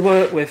nicer to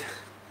work with.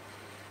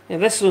 Yeah,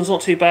 this one's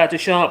not too bad to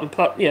sharpen,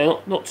 plus,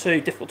 not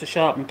too difficult to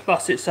sharpen,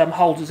 plus it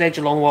holds its edge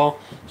a long while.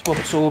 It's more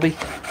absorby.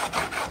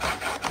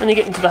 When you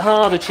get into the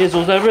harder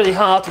chisels, they're really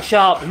hard to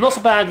sharpen. Not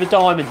so bad with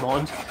diamond,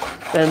 mind,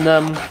 than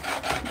an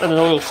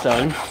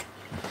oilstone.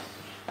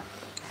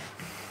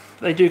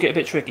 They do get a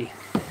bit tricky.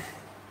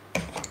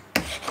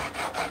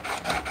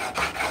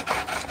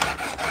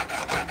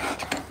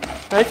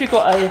 Now, if you've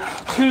got a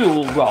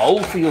tool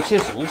roll for your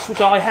chisels, which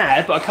I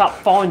have, but I can't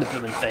find the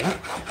blooming thing,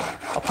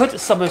 I'll put it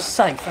somewhere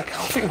safe. I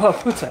can't think where I'll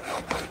put it.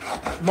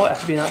 It might have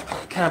to be in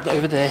that cabinet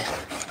over there.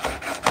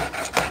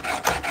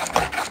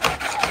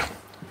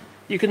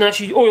 You can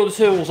actually oil the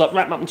tools up,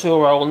 wrap them up in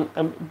tool roll,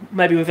 and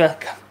maybe with a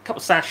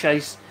couple of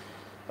sachets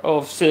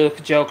of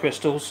silica gel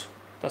crystals.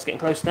 That's getting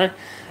close now.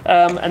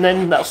 And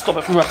then that'll stop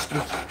it from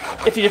rusting.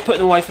 If you're just putting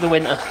them away for the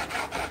winter.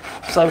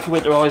 Same for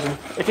winterizing.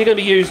 If you're going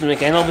to be using them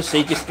again, obviously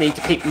you just need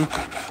to keep them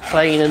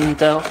clean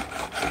and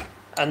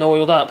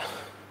oiled up.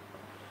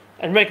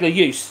 And regular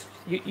use,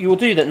 you will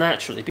do that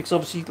naturally, because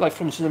obviously, like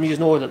for instance, I'm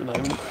using oil at the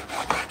moment,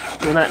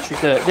 you'll naturally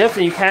do it. The other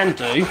thing you can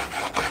do,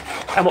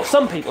 and what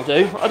some people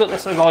do, I don't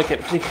necessarily like it,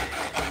 but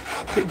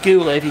put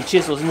ghoul over your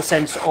chisels in the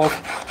sense of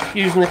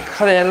using a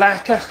clear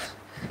lacquer,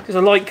 because I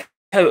like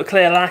coat of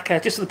clear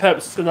lacquer just for the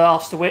purpose it's going to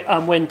last the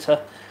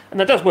winter, and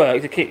that does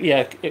work to keep,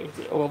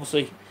 it will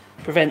obviously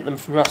prevent them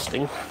from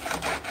rusting.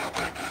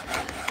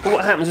 But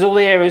what happens is all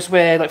the areas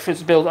where, like for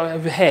instance, build up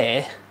over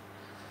here,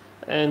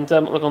 and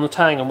like on the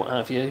tang and what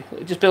have you,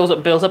 it just builds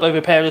up over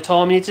a period of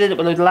time, and you did it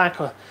with a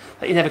lacquer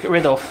that you never get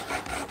rid of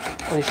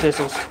on your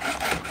chisels.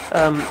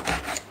 And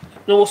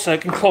also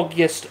it can clog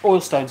your oil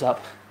stones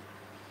up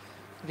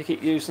if you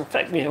keep using. In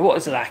fact, what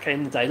is a lacquer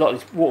in the day? A lot of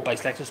these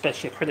water-based lacquers,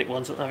 especially acrylic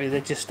ones, what have you,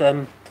 they just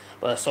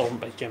well, they're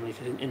solvent based generally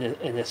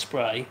in a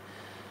spray,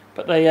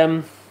 but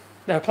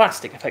they're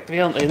plastic effectively,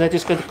 aren't they? And they're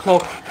just going to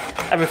clog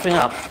everything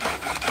up.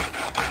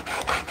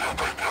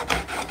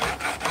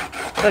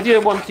 So if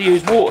you want to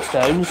use water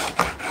stones,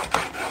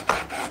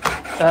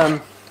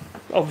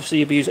 obviously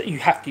you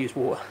have to use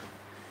water.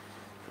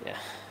 Yeah.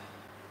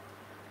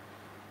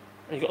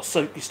 And you've got to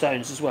soak your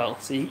stones as well.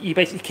 So you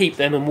basically keep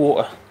them in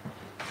water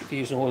if you're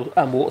using oil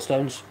and water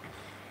stones.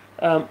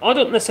 I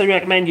don't necessarily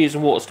recommend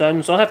using water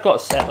stones. I have got a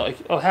set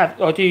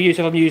that I do use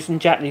if I'm using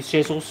Japanese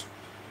chisels,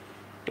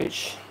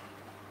 which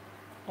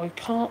I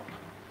can't.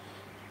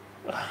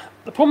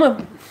 The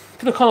problem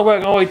for the kind of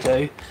work I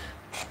do,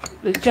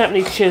 the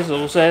Japanese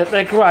chisels,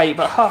 they're great,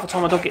 but half the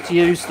time I don't get to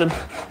use them,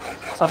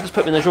 so I've just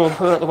put them in the drawer and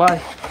put them out the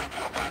way.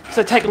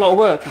 So they take a lot of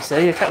work, you see.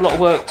 They take a lot of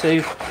work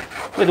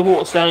with the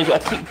water stones. You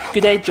have to keep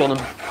good edge on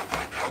them,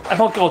 and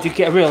my God, you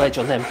get a real edge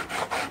on them.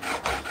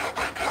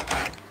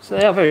 So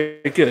they are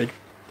very good,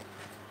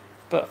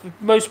 but for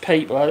most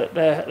people,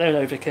 they're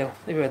an overkill.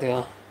 They really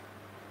are.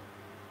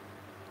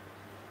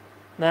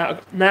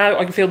 Now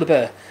I can feel the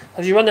burr.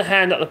 As you run the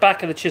hand up the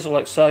back of the chisel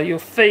like so, you'll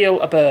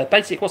feel a burr.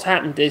 Basically what's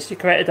happened is you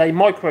created a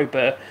micro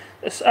burr.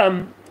 It's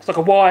like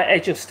a wire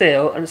edge of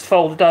steel and it's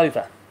folded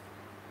over.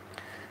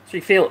 So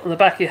you feel it on the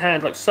back of your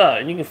hand like so,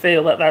 and you can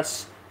feel that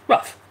that's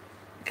rough.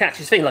 It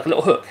catches feet like a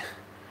little hook.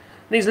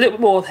 It needs a little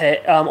bit more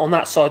hit on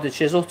that side of the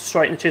chisel to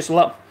straighten the chisel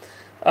up.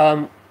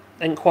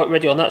 Ain't quite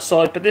ready on that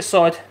side, but this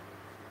side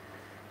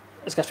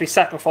has got to be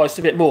sacrificed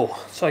a bit more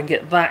so I can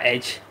get that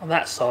edge on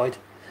that side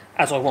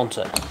as I want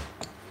it.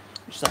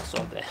 Which is that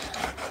side there.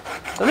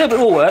 So a little bit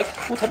more work,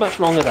 won't take much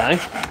longer though.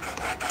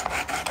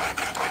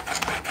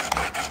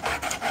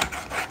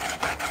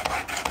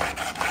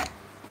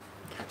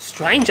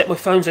 Strange that my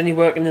phone's only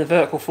working in the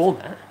vertical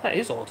format. That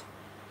is odd.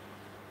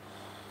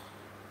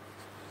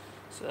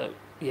 So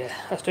yeah,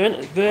 that's doing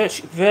it.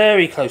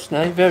 Very close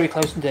now, very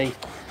close indeed.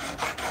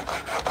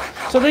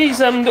 So these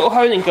little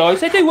honing guys,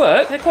 they do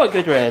work. They're quite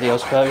good really, I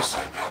suppose.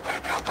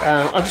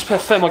 I just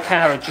prefer my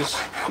carriages,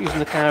 using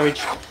the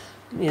carriage.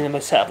 You know, my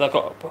setup that I've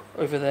got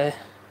over there.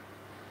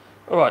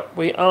 Alright,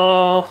 we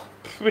are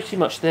pretty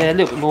much there, a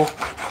little bit more.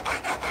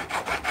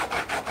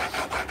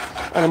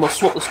 And then we'll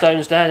swap the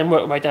stones down and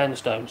work our way down the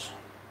stones.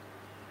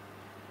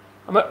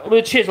 With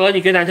a chisel, I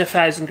only go down to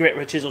 1000 grit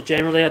with a chisel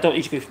generally. I don't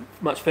usually go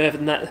much further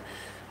than that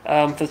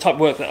for the type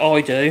of work that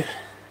I do.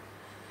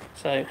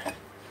 So,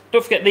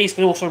 don't forget these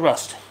can also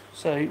rust.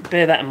 So,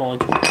 bear that in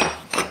mind.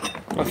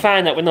 I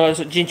found that when I was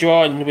at Ginger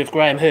Island with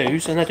Graham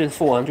Hughes, and they're doing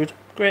 400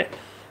 grit.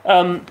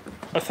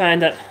 I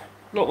found that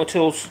a lot of my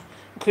tools,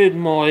 including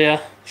my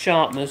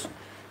sharpeners,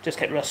 just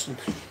kept rusting.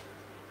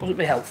 Wasn't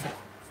very helpful.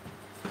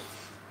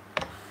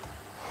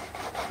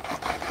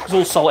 It's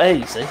all salt air,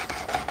 you see.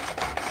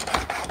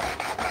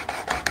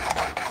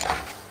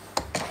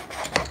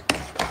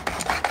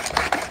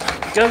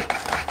 There we go.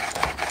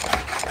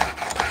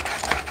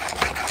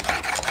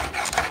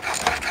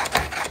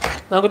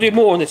 Now I'm going to do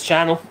more on this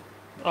channel.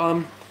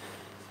 Over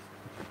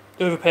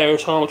a period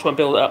of time, I'll try and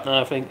build it up now,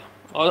 I think.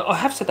 I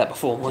have said that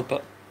before,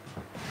 but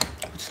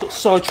I just got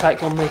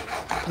sidetracked on the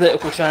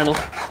political channel.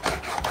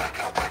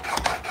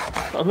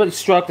 I'm really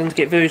struggling to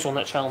get views on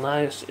that channel now.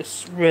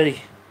 It's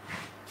really,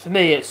 for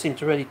me, it seemed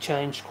to really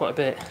change quite a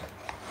bit.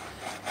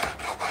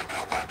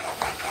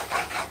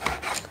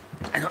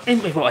 And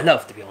it's what I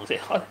love, to be honest.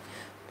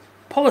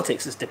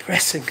 Politics is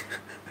depressing.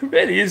 It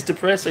really is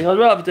depressing. I'd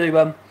rather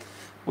do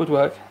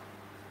woodwork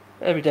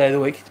every day of the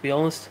week, to be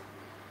honest.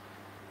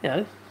 You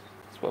know.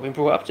 What I've been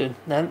brought up to.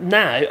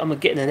 Now I'm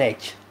getting an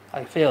edge.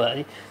 I feel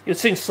that. You'll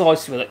soon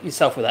slice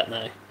yourself with that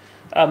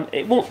now.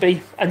 It won't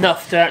be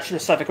enough to actually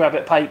just have a grab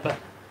at paper.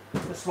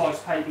 The slice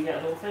paper yet,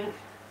 I don't think.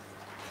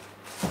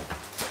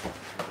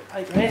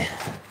 Paper here.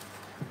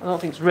 I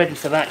don't think it's ready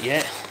for that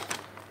yet.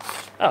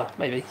 Oh,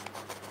 maybe.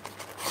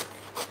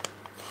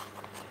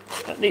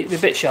 That needs to be a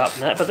bit sharp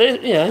than that, but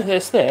you know,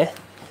 it's there.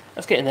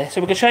 That's getting there.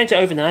 So we're going to change it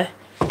over now.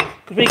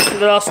 Because we get to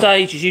the last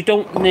stages, you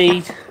don't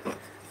need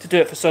to do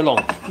it for so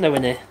long. Nowhere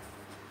near.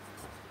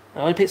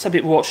 Now, some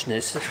people watching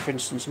this, for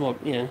instance,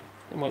 they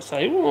might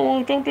say,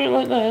 "Oh, don't do it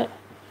like that."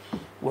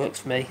 Works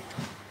for me.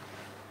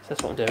 So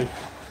that's what I'm doing.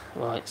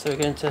 Right, so we're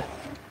going to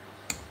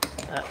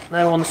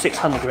now we're on the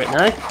 600 grit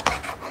now,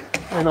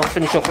 and I'll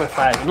finish off with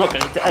 1000. I'm not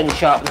going to do any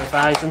sharper than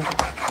 1000,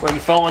 or any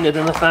finer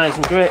than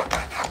 1000 grit.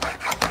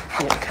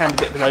 It can be a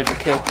bit of an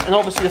overkill. And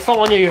obviously, the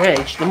finer your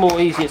edge, the more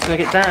easy it's going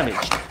to get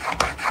damaged.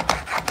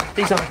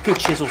 These are good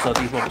chisels, though,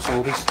 these Robert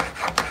Sorbies.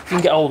 You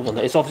can get old on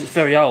it. It's obviously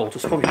very old.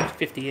 It's probably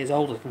 50 years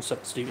older than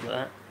something stupid like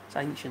that. It's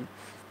ancient.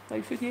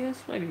 Maybe 50 years?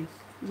 Maybe.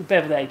 It's a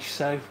beveled edge,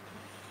 so...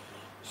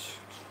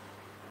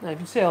 Now you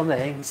can see on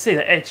there, you can see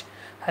the edge,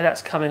 how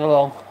that's coming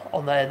along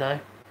on there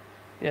now.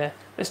 Yeah.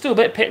 There's still a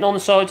bit of pitting on the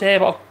sides here,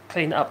 but I'll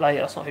clean it up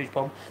later. That's not a huge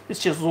problem. This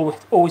chisel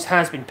always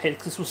has been pitted,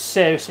 because this was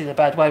seriously in a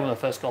bad way when I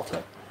first got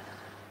it.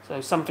 So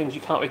some things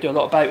you can't really do a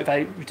lot about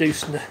without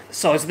reducing the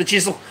size of the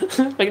chisel,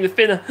 making it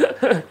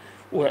thinner.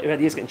 Well, it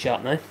really is getting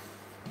sharp now.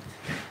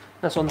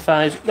 That's on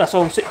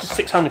the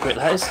 600 grit,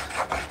 that is.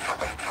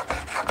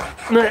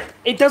 Now,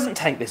 it doesn't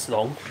take this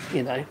long,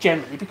 you know,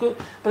 generally,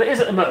 but it is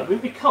at the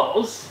moment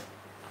because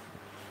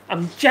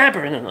I'm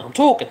jabbering and I'm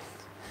talking.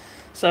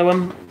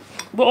 So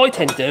what I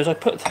tend to do is I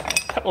put a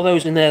couple of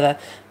those in there.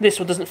 This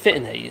one doesn't fit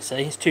in there, you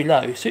see, it's too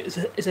low. So it's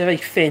a very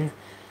thin.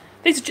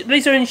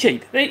 These are only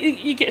cheap.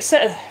 You get a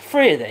set of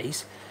 3 of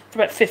these for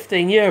about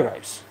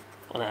 €15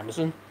 on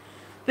Amazon.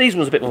 These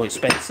ones are a bit more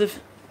expensive,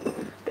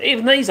 but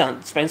even these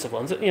aren't expensive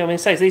ones. You know, I mean,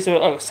 it says these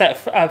are a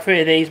set of 3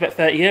 of these about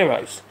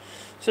 €30,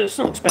 so it's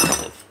not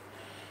expensive.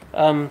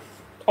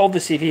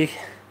 Obviously, if you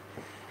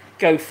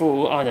go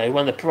for, I don't know,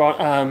 one of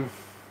the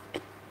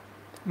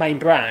main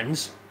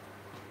brands,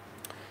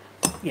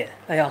 yeah,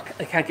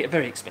 they can get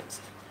very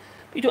expensive.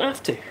 But you don't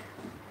have to.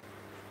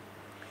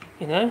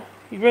 You know,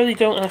 you really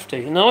don't have to.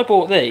 You know, I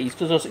bought these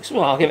because I was like,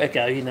 well, I'll give it a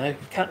go. You know,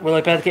 will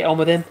I better get on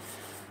with them?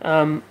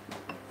 And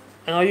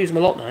I use them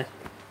a lot now.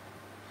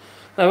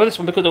 Now, with this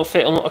one, because it'll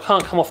fit on, I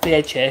can't come off the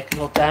edge here because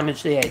I'll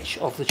damage the edge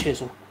of the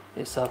chisel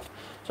itself.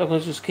 So I'm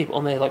going to just keep it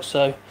on there like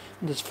so,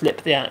 and just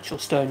flip the actual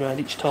stone around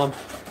each time.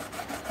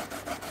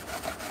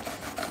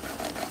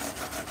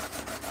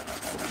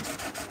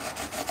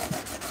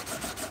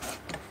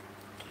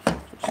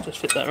 Just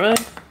fit that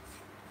around.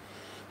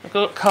 I've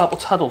got carpal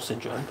tunnel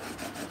syndrome.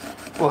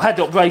 Well, I had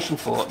the operation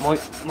for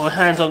it. My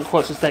hands aren't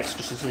quite as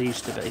dexterous as they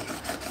used to be,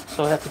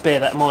 so I have to bear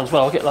that in mind as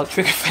well. I get like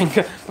trigger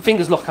finger, my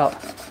fingers lock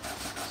up.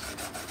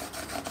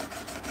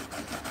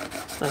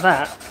 Now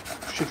that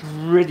should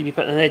really be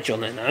putting an edge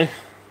on there now.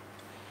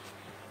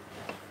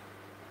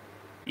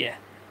 Yeah,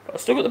 but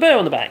I've still got the burr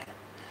on the back.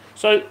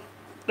 So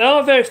there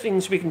are various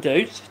things we can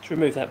do to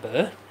remove that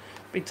burr.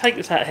 We take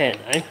this out here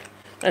now.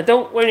 Now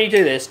don't, when you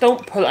do this,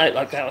 don't pull it out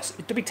like that.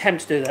 Don't be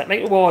tempted to do that.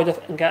 Make it wider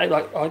and get it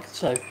like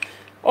so.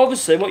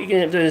 Obviously what you're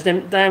going to do is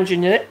then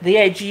damaging the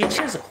edge of your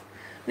chisel.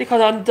 You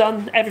kind of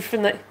undone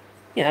everything that,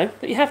 you know,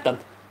 that you have done.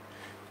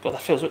 God,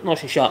 that feels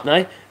nice and sharp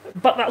now.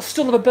 But that'll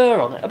still have a burr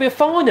on it. It'll be a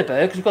finer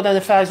burr because we've got down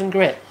 1,000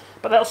 grit.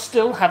 But that'll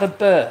still have a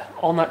burr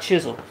on that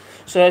chisel.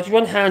 So as you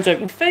run hands over,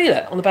 you can feel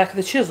it on the back of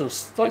the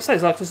chisels. Like I say,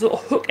 it's like this little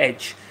hook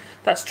edge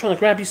that's trying to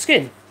grab your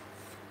skin.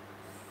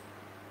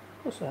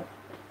 What's that?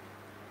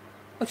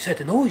 I just heard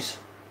the noise.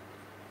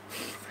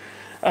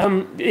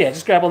 Yeah,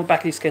 just grab on the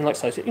back of your skin like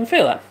so. So you can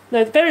feel that.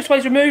 Now, the various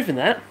ways of removing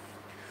that.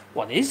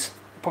 One is,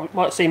 you probably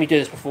might have seen me do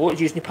this before, is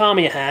using your palm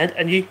of your hand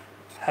and you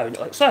hone it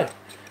like so.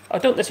 I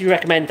don't necessarily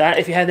recommend that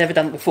if you have never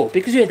done it before,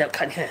 because you end up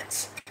cutting your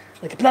hands.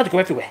 Like the blood will go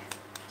everywhere.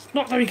 It's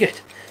not very good.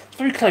 It's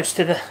very close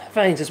to the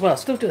veins as well,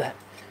 so don't do that.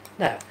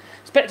 Now,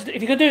 it's better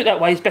if you're going to do it that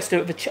way, it's best to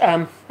do it with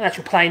an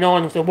actual plain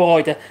iron. With the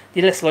wider,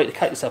 you're less likely to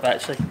cut yourself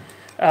actually.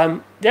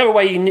 The other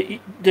way you can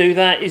do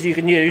that is you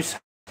can use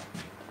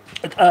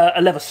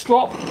a leather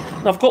strop.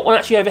 And I've got one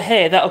actually over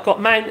here that I've got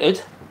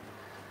mounted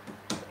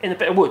in a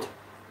bit of wood.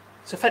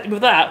 So effectively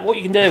with that, what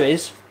you can do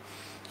is,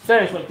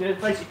 various ways to do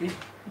it, basically, you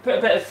put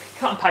a bit of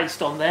cut and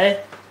paste on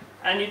there,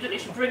 and you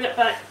literally bring it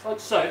back like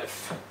so,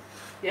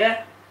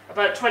 yeah,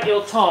 about 20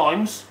 odd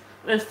times,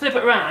 and then flip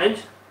it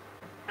around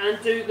and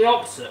do the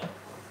opposite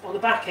on the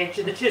back edge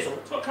of the chisel.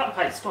 It's got cut and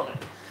paste on it.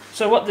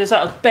 So what does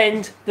that? Will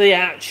bend the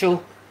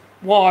actual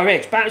wire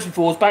edge, backwards and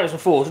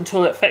forwards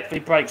until it effectively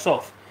breaks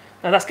off.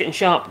 Now that's getting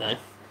sharp now.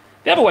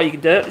 The other way you can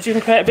do it is you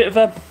can create a bit of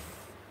a,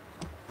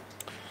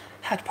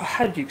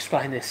 how do you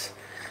explain this?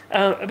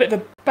 A bit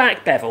of a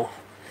back bevel.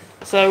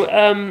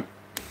 So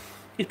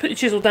you put your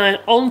chisel down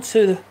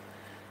onto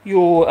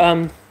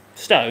your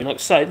stone, like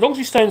so, as long as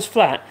your stone's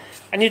flat,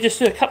 and you just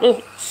do a couple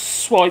of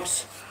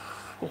swipes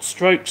or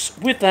strokes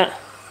with that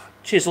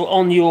chisel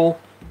on your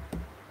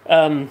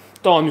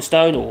diamond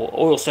stone or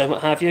oil stone,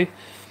 what have you.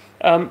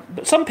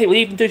 But some people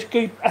even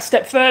go a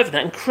step further than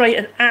that and create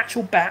an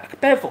actual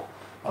back bevel.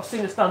 I've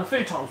seen this done a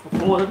few times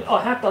before, and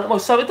I have done it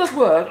myself. So it does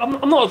work.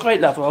 I'm not a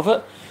great lover of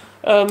it,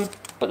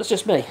 but it's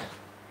just me.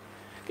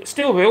 Get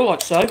steel reel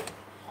like so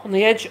on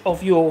the edge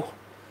of your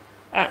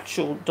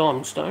actual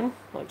diamond stone,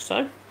 like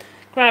so.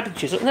 Grab the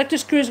chisel, and that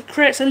just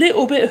creates a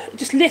little bit,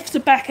 just lifts the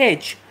back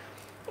edge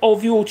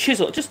of your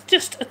chisel,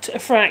 just a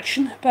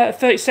fraction, about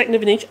 1/32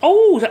 of an inch.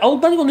 Oh, is that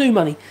old money or new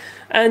money?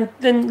 And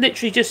then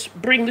literally just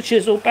bring the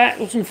chisel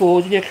backwards and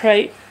forwards, and you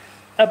create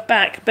a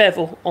back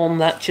bevel on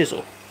that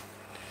chisel.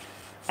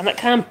 And that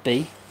can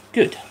be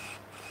good.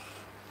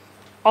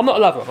 I'm not a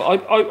lover of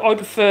it. I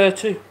prefer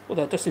to,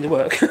 although it does seem to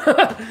work.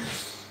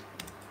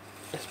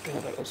 Let's bring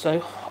it back on.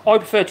 So I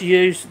prefer to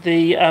use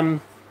the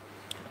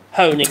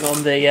honing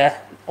on the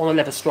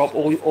leather strop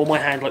or my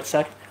hand like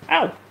so.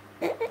 Ow!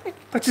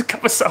 I just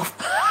cut myself.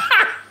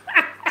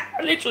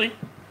 Literally.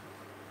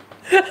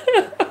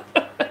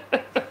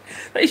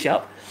 That is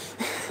sharp.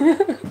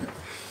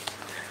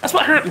 That's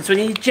what happens when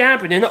you're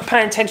jabbering and not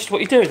paying attention to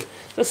what you're doing.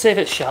 Let's see if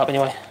it's sharp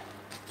anyway.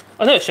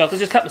 I know it's sharp, I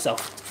just cut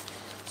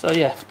myself. So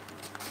yeah.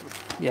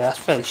 Yeah, that's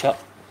fairly sharp.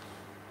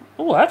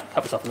 Oh, I have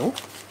cut myself and all.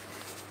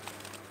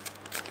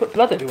 Put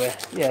blood everywhere.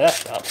 Yeah,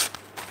 that's sharp.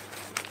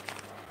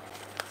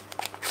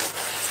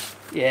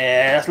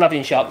 Yeah, that's lovely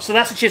and sharp. So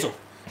that's a chisel.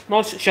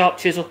 Nice sharp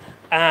chisel.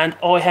 And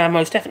I have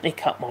most definitely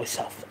cut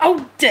myself.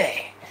 Oh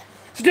dear!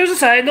 So do as I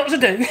say, not as I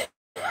do.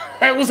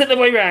 That was it the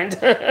way round.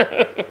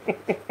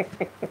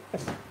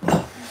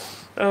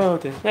 Oh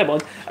dear, never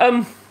mind.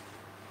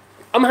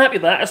 I'm happy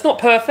with that. It's not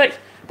perfect,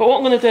 but what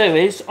I'm going to do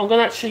is I'm going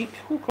to actually.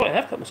 Oh, quite, I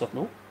have cut myself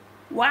now.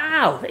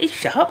 Wow, it's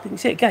sharp. You can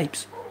see it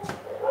gapes.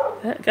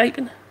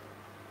 Gaping.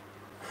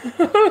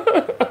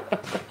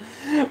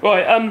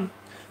 Right.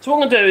 So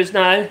what I'm going to do is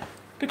now,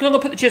 because I'm going to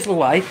put the chisel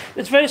away,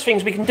 there's various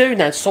things we can do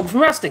now to stop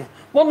from rusting.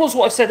 One was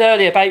what I said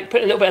earlier about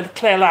putting a little bit of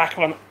clear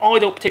lacquer on. I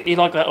don't particularly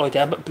like that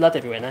idea, but blood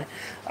everywhere now.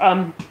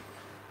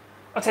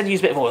 I tend to use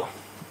a bit of oil.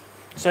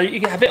 So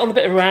you can have it on a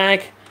bit of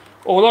rag,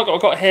 or like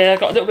I've got here, I've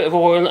got a little bit of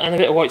oil and a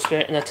bit of white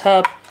spirit in a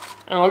tub,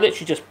 and I'll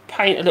literally just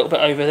paint a little bit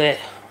over there.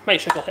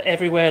 Make sure I've got it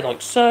everywhere,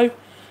 like so.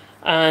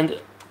 And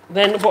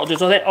then what I'll do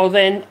is I'll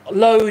then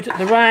load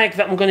the rag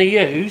that I'm going to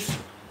use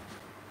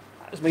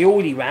as my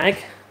oily rag,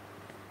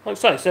 like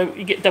so. So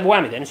you get double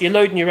whammy then. So you're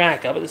loading your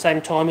rag up at the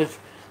same time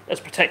as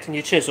protecting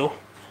your chisel.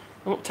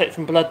 I'm not protected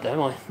from blood though,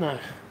 am I? No.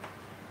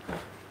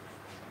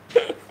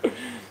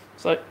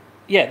 So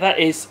yeah, that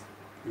is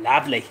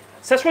lovely.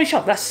 So that's very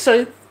sharp. That's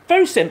so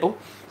very simple.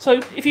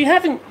 So if you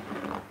haven't,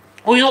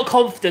 or you're not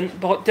confident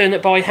about doing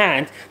it by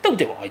hand, don't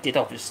do what I did,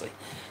 obviously.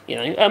 You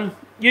know,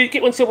 you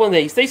get one of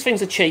these. These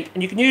things are cheap,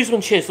 and you can use them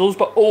on chisels,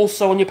 but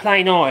also on your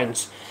plain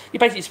irons. You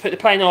basically just put the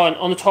plain iron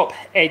on the top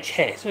edge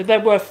here, so they're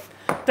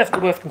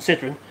definitely worth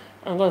considering.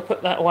 I'm going to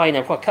put that away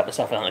now before I cut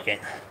myself out again.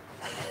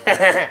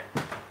 Back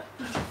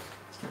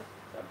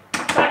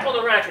on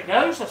the rack it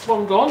goes. That's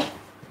one gone.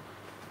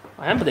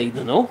 I am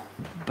bleeding and all.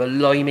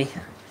 Blimey.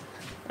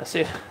 That's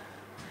it.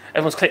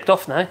 Everyone's clicked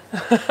off now.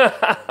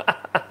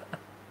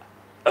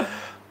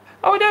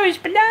 Oh no, it's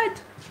blood!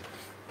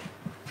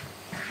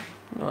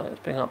 Right, let's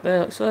bring up there,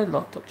 like so,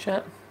 locked up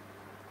chat.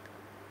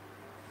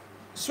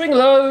 Swing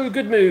low,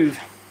 good move.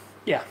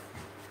 Yeah.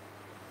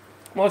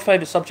 My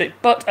favourite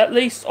subject, but at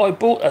least I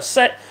bought a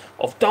set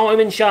of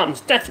diamond sharpens.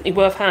 Definitely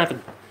worth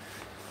having.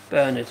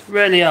 Bernard,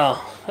 really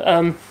are.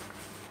 I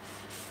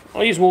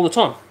use them all the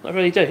time, I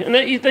really do. And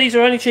these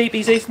are only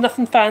cheapies, these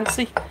nothing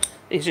fancy.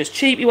 These are just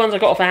cheapy ones I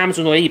got off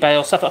Amazon or eBay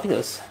or stuff. I think it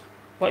was,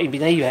 might even be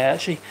eBay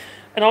actually.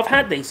 And I've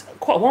had these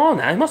quite a while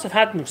now. I must have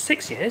had them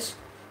 6 years,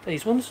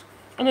 these ones.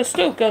 And they're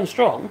still going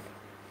strong.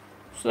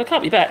 So they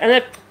can't be bad.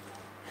 And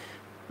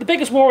the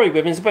biggest worry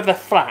with them is whether they're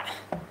flat.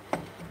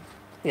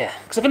 Yeah,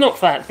 because if they're not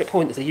flat, it's a bit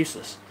pointless, they're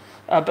useless.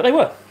 But they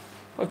were.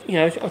 You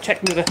know, I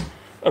checked them with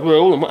a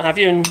rule and what have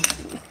you, and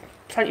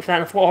plenty flat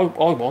enough what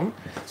I want.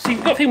 So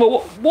you've got to think, well,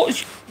 what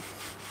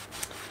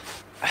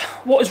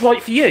is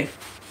right for you?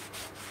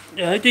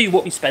 You know, do you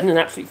want me to spend an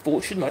absolute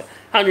fortune, like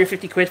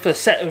 150 quid for a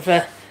set of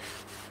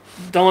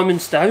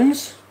diamond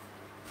stones?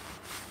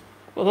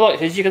 Well, the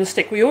likelihood is you're going to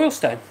stick with your oil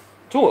stone.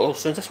 To oil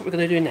stones, that's what we're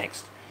going to do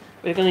next.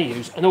 We're going to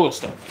use an oil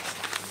stone.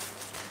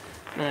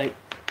 Now,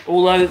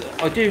 although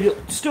I do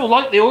still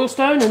like the oil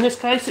stone, in this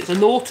case it's a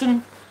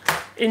Norton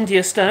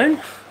India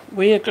stone,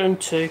 we are going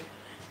to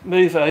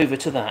move over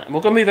to that. And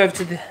we're going to move over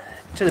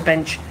to the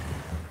bench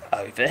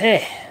over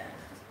here.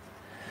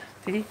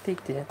 I'll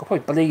probably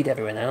bleed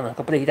everywhere now, and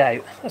I'll bleed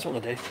out. That's what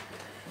I'm going to do.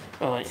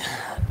 Right,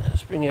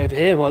 let's bring you over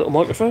here, my little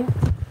microphone.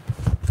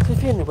 So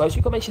if you're in the road,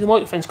 you've got to make sure the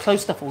microphone's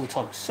close enough all the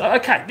time. So,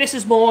 okay, this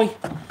is my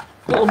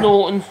little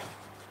Norton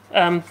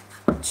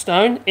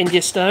stone,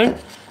 India stone.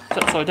 It's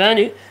upside down.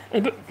 If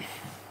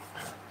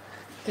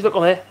you look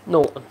on there,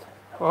 Norton.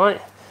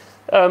 Right.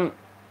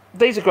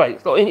 These are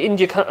great. Like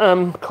India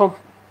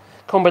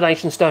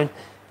combination stone.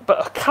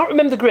 But I can't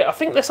remember the grit. I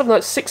think they're something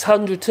like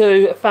 600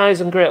 to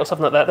 1,000 grit or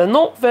something like that. They're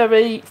not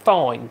very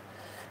fine.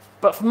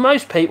 But for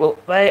most people,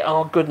 they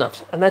are good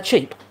enough. And they're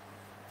cheap.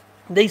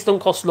 These don't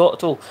cost a lot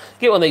at all.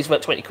 Get one of these for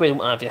about 20 quid,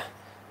 what have you.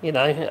 You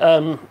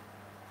know.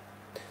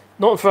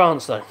 Not in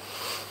France, though.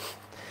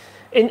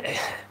 In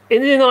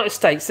the United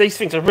States, these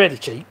things are really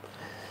cheap.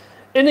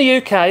 In the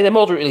UK, they're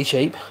moderately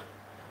cheap.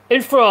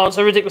 In France,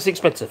 they're ridiculously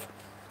expensive.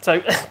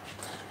 So,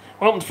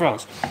 welcome to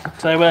France.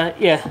 So,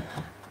 yeah.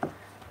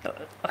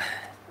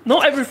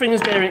 Not everything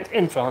is there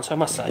in France, I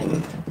must say.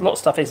 A lot of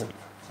stuff isn't.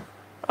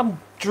 I'm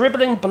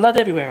dribbling blood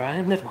everywhere, I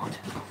am. Never mind.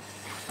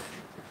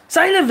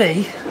 C'est la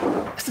vie.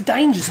 It's the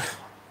dangers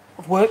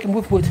of working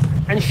with wood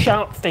and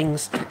sharp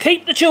things.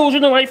 Keep the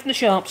children away from the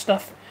sharp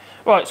stuff.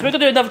 Right, so we're going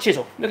to do another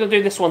chisel. We're going to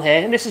do this one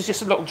here. And this is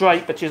just a little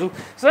draper chisel.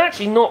 It's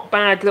actually not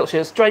bad little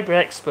chisel. Draper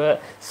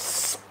expert.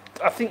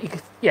 I think you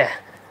could, yeah.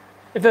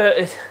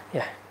 Inverted,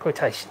 yeah,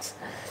 quotations.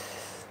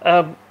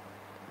 But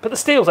the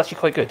steel's actually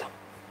quite good.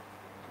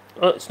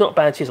 It's not a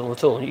bad chisel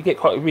at all. You get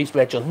quite a reasonable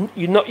edge on.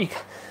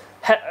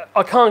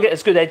 I can't get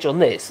as good edge on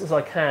this as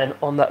I can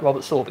on that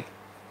Robert Sorby.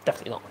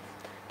 Definitely not.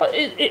 But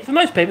for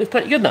most people, it's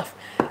plenty good enough.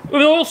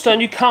 With an oil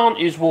stone, you can't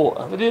use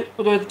water. With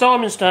the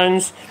diamond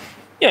stones,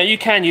 you know, you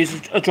can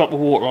use a drop of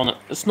water on it.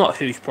 It's not a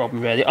huge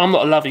problem, really. I'm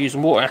not a lover of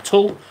using water at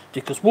all,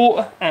 because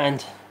water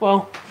and,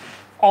 well,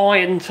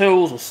 iron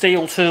tools or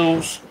steel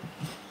tools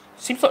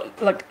seems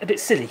like a bit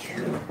silly.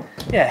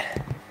 Yeah,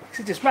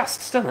 because it just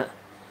rusts, doesn't it?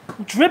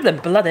 I'm dribbling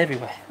blood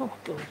everywhere. Oh my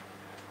god.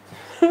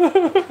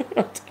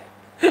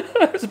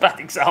 That's a bad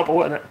example,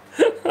 wasn't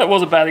it? That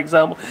was a bad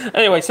example.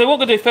 Anyway, so what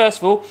we're going to do first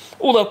of all,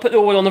 although I'll put the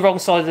oil on the wrong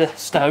side of the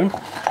stone,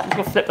 I'm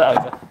going to flip that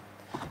over.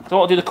 So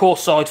I'll do the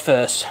coarse side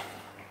first.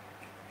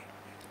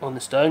 on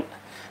the stone.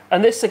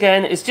 And this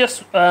again is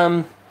just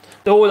the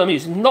oil I'm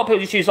using. A lot of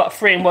people just use like a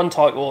 3-in-1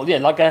 type oil, yeah,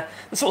 like the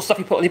sort of stuff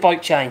you put on your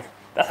bike chain.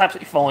 That's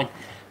absolutely fine.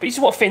 But you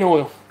just want thin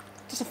oil,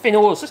 just a thin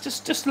oil. So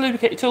just to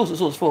lubricate your tools.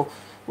 That's all it's for.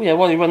 Well, you know,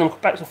 while you run them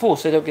back and forth,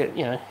 so they don't get,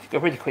 you know, if you go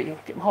really quick, you'll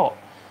get them hot.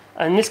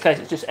 And in this case,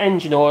 it's just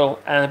engine oil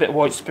and a bit of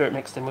white spirit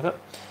mixed in with it.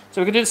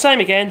 So we're going to do the same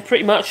again,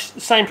 pretty much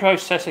the same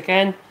process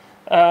again.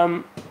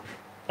 And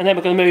then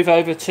we're going to move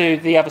over to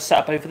the other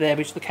setup over there,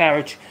 which is the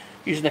carriage,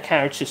 using the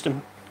carriage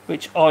system,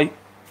 which I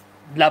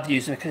love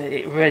using because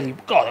it really,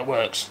 God, it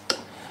works.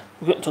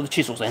 We've got onto the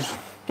chisels then,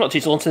 not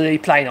chisels, onto the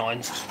plane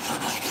irons.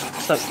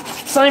 So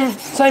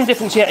same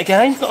difference yet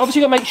again. But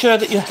obviously, you've got to make sure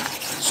that your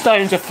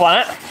stones are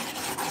flat,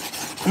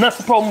 and that's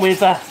the problem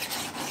with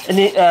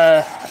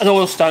an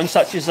oil stone,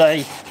 such as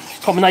a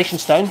combination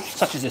stone,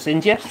 such as this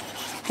India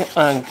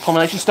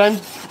combination stone,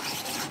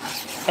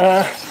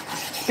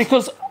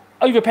 because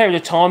over a period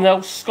of time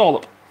they'll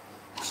scallop.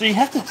 So you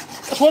have to.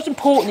 That's why it's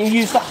important you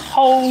use the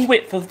whole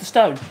width of the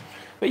stone.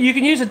 But you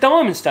can use a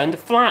diamond stone to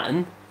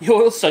flatten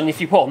your oil stone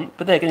if you want.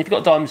 But then again, if you've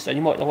got a diamond stone,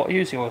 you might not want to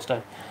use your oil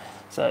stone.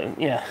 So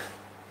yeah,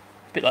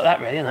 a bit like that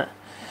really, isn't it?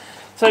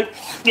 So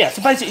yeah,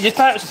 so basically just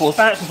bounce and forth,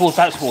 bounce and forth,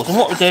 bounce and forth. And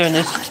what we're doing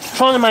is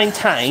trying to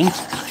maintain,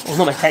 or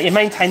not maintain, you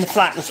maintain the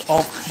flatness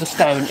of the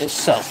stone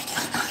itself.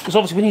 Because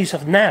obviously when you use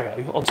something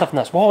narrow on something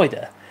that's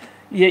wider,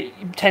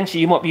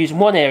 potentially you might be using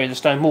one area of the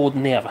stone more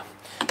than the other.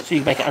 So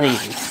you can make it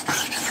uneven.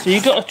 So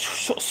you've got to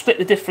sort of split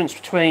the difference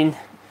between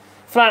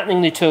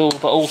flattening the tool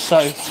but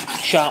also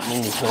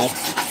sharpening the tool.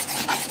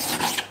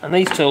 And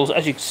these tools,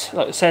 as you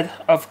like I said,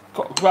 I've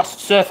got rust,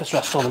 surface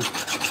rust on them.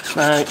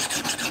 Now,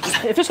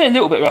 if it's a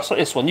little bit of rust like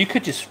this one, you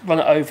could just run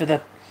it over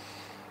the,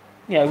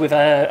 you know, with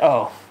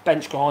a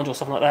bench grind or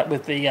something like that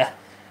with the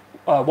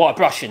wire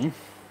brushing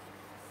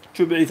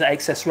to remove the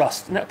excess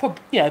rust, and that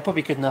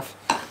probably good enough.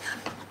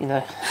 You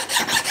know,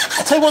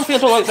 I'll tell you one thing I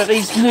don't like about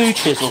these new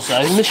chisels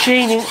though. The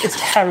machining is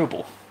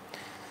terrible.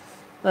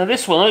 Now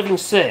this one, I don't even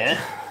see it.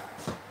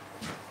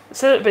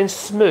 Instead of it being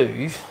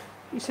smooth,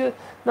 you see it?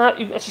 Now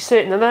you actually see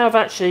it. Now I've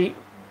actually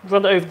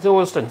run it over the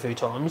oil stone a few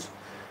times.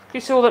 Can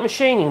you see all that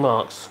machining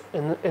marks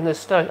in the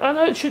stone? I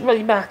know it shouldn't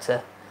really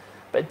matter,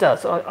 but it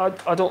does.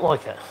 I don't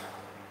like it.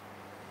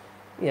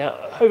 Yeah,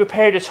 over a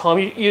period of time,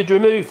 you'd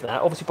remove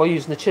that obviously by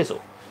using the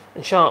chisel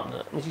and sharpen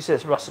it. As you see,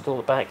 it's rusted all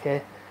the back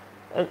here.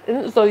 And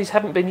it's as though these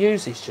haven't been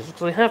used, these chisels,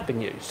 they have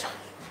been used.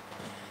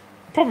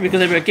 Probably because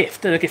they were a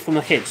gift. They're a gift from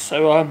the kids,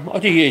 so I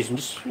do use them,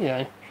 just, you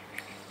know.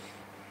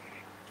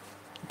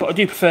 But I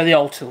do prefer the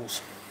old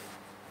tools.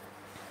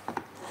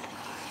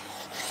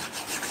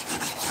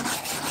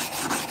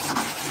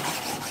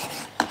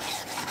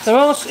 There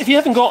are, if you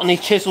haven't got any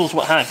chisels,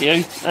 what have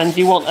you, and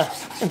you want to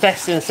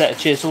invest in a set of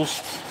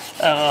chisels,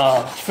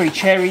 Three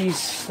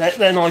Cherries,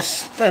 they're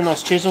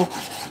nice chisel.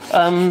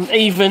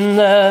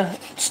 Even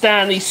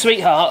Stanley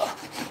Sweetheart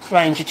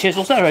range of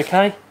chisels, they're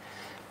okay.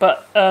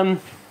 But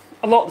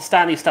a lot of the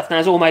Stanley stuff now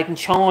is all made in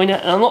China,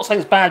 and I'm not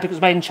saying it's bad because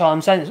it's made in China.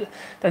 I'm saying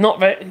they're not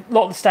very. A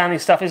lot of the Stanley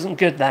stuff isn't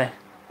good now.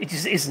 It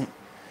just isn't.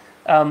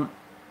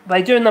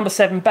 They do a number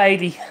 7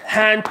 Bailey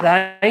hand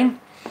plane,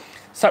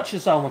 such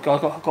as, oh my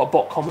god, I've got a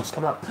bot comments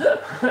coming up.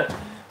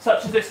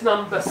 Such as this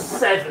number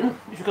 7,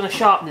 which we're going to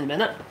sharpen in a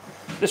minute.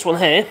 This one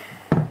here.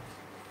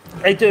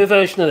 They do a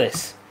version of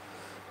this.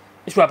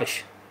 It's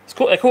rubbish.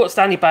 They call it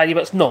Stanley Bailey,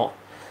 but it's not.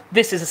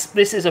 This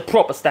is a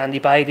proper Stanley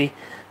Bailey,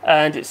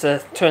 and it's a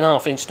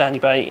 2.5-inch Stanley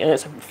Bailey, and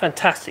it's a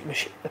fantastic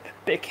machine, a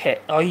bit of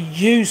kit. I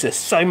use this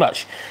so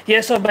much.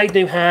 Yes, I've made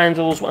new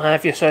handles, what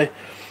have you, so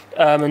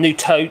a new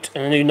tote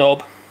and a new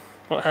knob,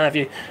 what have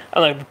you,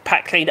 and I've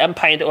pack cleaned it and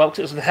painted it well because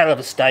it was in a hell of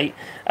a state.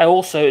 And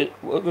also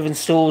we've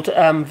installed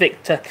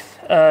Victor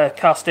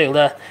cast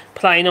steel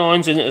plain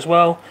irons in it as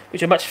well,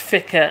 which are much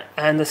thicker,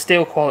 and the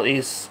steel quality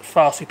is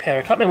far superior.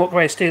 I can't remember what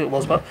grade of steel it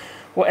was, but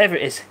whatever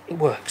it is, it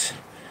works.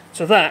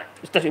 So that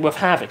is definitely worth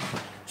having.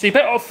 So you're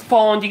better off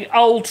finding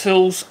old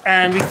tools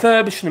and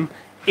refurbishing them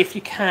if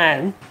you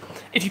can.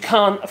 If you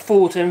can't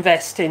afford to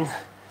invest in,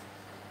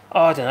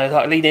 I don't know,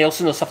 like Lee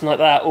Nielsen or something like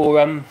that,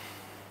 or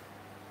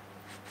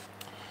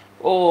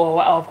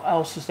what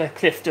else is there?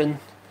 Clifton.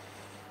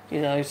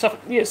 You know,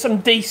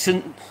 some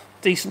decent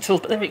tools,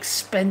 but they're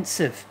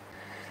expensive.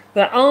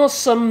 There are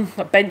some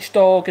like Bench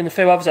Dog and a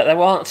few others out there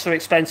that aren't so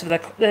expensive.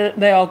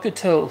 They are good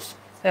tools.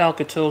 They are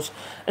good tools,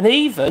 and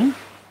even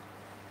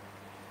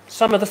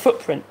some of the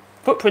Footprint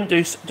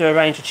do a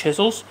range of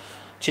chisels,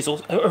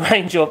 a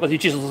range of, well, they do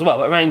chisels as well,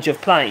 but a range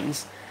of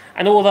planes.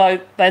 And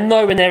although they're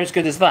nowhere near as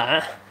good as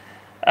that,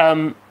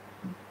 for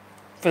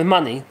the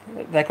money,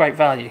 they're great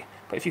value.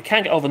 But if you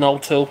can get hold of an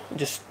old tool and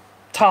just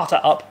tart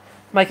it up,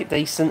 make it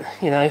decent,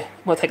 you know,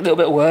 might take a little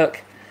bit of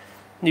work,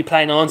 new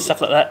plane irons,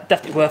 stuff like that,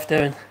 definitely worth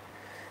doing.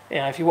 You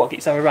know, if you want to get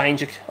yourself a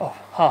range of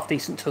half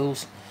decent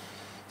tools.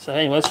 So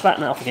anyway, let's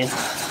flatten that up again.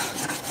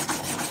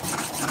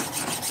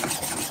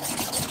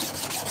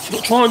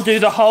 But try and do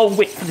the whole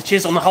width of the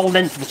chisel and the whole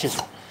length of the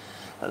chisel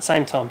at the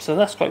same time. So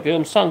that's quite good.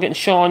 I'm starting getting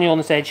shiny on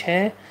this edge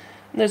here.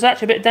 And there's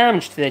actually a bit of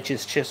damage to the edge of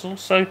this chisel.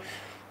 So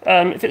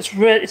If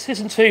it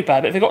isn't too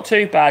bad, but if it got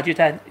too bad,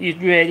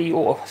 you'd really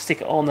ought to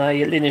stick it on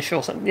a lineage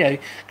or something. You know,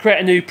 create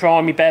a new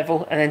primary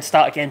bevel and then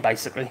start again,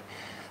 basically.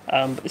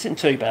 But this isn't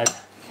too bad.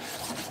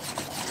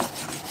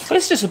 So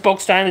it's just a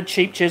bog standard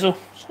cheap chisel.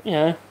 You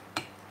know,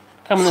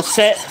 come in a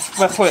set.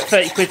 Well, I put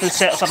 30 quid for the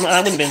set or something like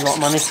that. Wouldn't have been a lot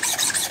of money.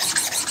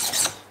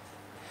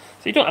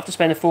 So you don't have to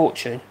spend a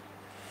fortune.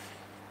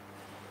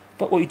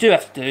 But what you do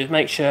have to do is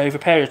make sure over a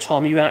period of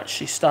time you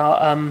actually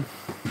start,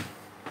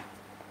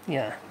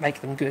 yeah,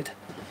 make them good.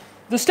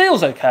 The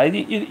steel's okay,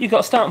 you've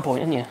got a starting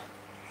point, haven't you?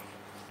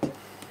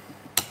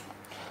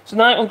 So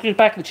now I'm going to do the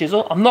back of the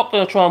chisel. I'm not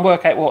going to try and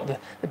work out what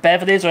the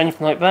bevel is or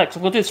anything like that, because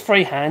I'm going to do this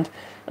freehand,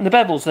 and the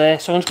bevel's there,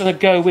 so I'm just going to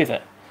go with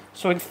it.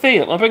 So I can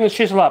feel it. When I bring the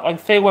chisel up, I can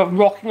feel whether I'm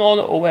rocking on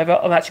it or whether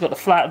I've actually got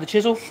the flat of the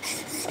chisel.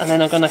 And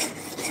then I'm going to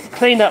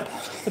clean up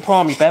the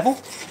primary bevel,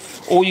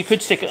 or you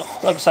could stick it,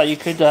 like I say, you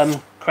could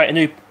create a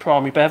new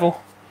primary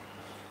bevel,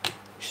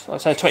 like I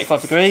say,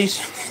 25 degrees.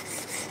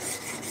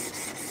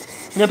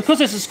 Now, because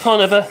this is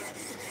kind of a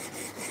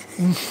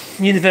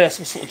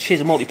universal sort of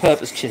chisel,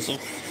 multi-purpose chisel,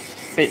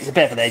 but it's a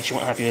bevel edge you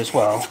want to have here as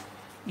well.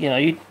 You know,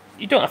 you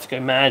don't have to go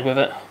mad with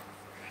it.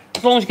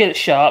 As long as you get it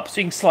sharp, so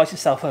you can slice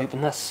yourself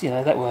open. That's, you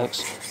know, that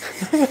works.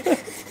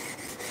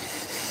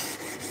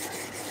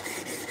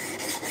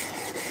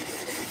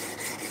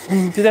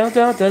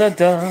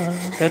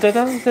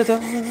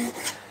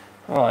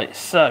 Right,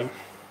 so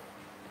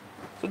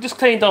just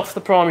cleaned off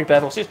the primary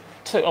bevel. So just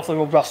took off the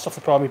real rust off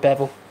the primary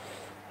bevel,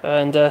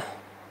 and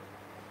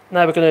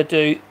now we're going to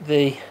do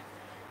the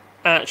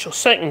actual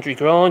secondary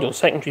grind or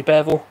secondary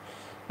bevel,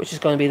 which is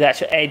going to be the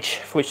actual edge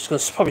for which is going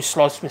to probably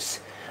slice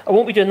this. I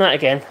won't be doing that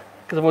again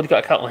because I've already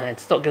got a cut on my hand.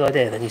 It's not a good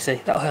idea then, you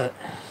see. That'll hurt.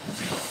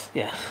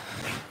 Yeah.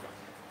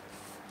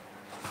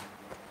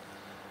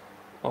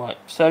 Alright,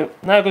 so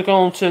now we're going to go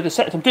on to the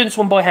second. I'm doing this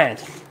one by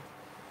hand.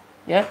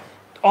 Yeah?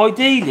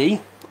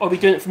 Ideally, I'll be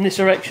doing it from this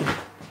direction,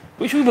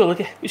 which we will,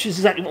 which is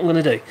exactly what I'm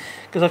going to do.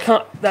 Because I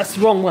can't, that's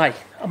the wrong way.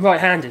 I'm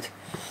right-handed.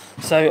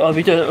 So I'll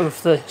be doing it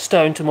with the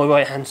stone to my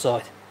right-hand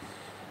side.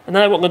 And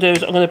now what I'm going to do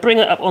is I'm going to bring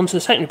it up onto the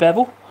secondary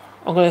bevel.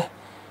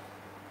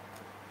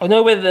 I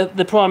know where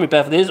the primary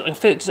bevel is. I can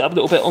fix it up a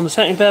little bit on the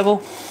secondary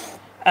bevel,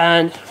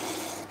 and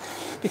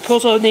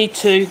because I need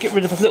to get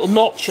rid of a little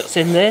notch that's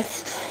in there,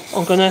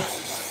 I'm going to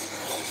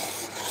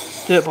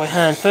do it by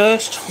hand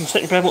first on the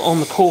secondary bevel on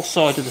the coarse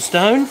side of the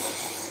stone.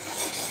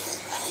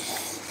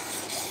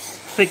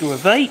 Figure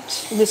of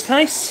 8 in this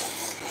case.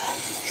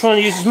 Trying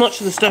to use as much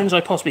of the stone as I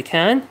possibly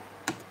can.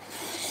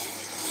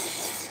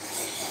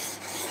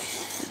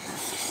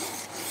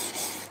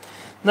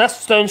 And that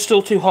stone's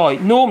still too high.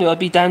 Normally I'd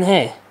be down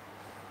here.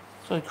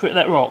 So I create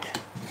that rock.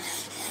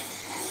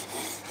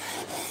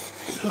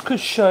 I could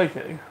show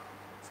you.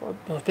 A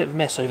bit of a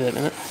mess over there a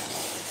minute.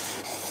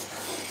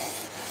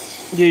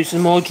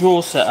 Using my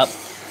drawer setup.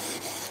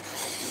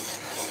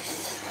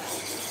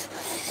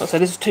 Like I say,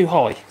 this is too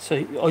high. So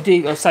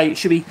ideally I'd say it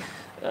should be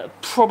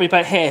probably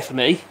about here for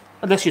me,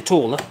 unless you're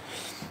taller.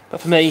 But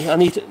for me, I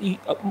need to,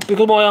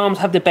 because my arms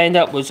have to bend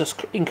upwards, that's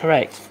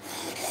incorrect.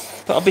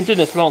 But I've been doing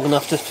this long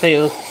enough to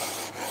feel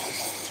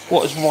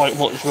what is right and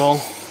what is wrong.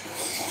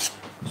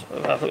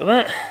 So have a look at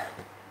that.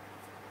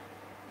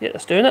 Yeah,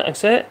 that's doing it, I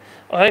see it.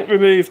 I ain't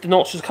removed the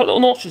notches, a couple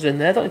of little notches in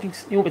there, I don't think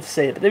you want me to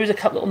see it, but there is a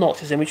couple of little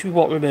notches in which we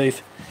won't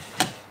remove.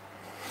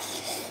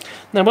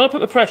 Now when I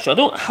put the pressure, I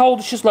don't hold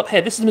the chisel up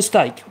here, this is a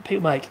mistake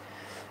people make.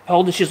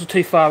 Hold the chisel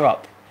too far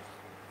up.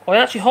 I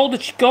actually hold the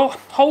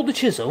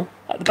chisel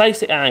at the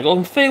basic angle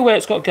and feel where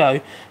it's got to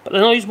go, but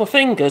then I use my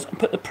fingers and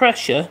put the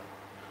pressure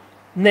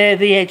near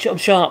the edge I'm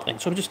sharpening.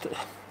 So I'm just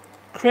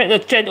creating a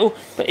gentle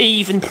but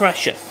even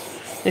pressure.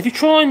 Now if you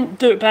try and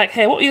do it back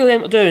here, what you'll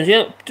end up doing is you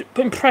end up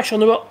putting pressure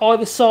on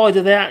either side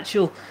of the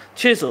actual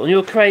chisel, and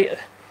you'll create,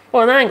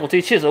 well, an angle to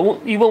your chisel.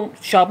 You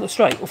won't sharpen it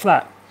straight or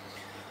flat.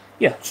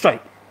 Yeah,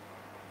 straight.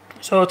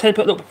 So I'll tend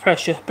to put a little bit of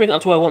pressure, bring it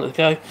up to where I want it to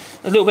go,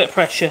 a little bit of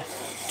pressure,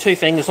 2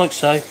 fingers like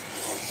so,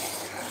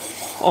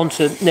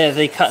 onto near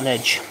the cutting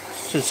edge,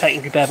 to the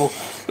secondary bevel,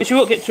 which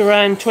will get to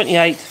around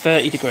 28 to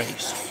 30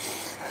 degrees.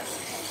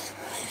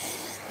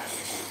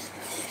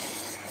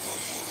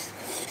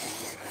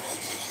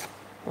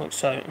 Like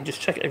so, and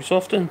just check it every so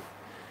often,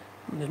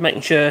 and just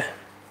making sure,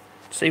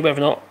 see whether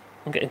or not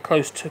I'm getting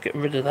close to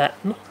getting rid of that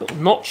little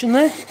notch in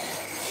there.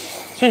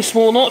 It's only a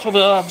small notch, I'll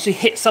obviously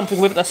hit something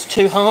with it that's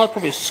too hard,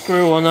 probably a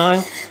screw or a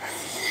nail.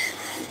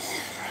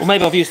 Or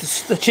maybe I've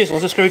used the chisel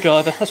as a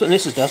screwdriver, that's what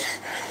this does.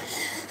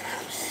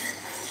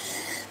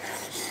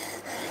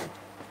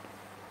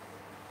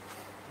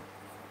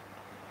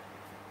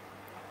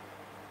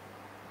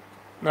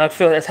 Now I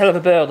feel there's a hell of a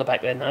burr on the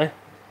back there now.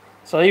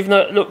 So even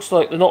though it looks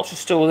like the notch is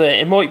still there,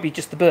 it might be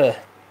just the burr,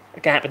 a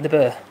gap in the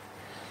burr.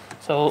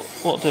 So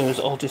what I'll do is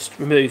I'll just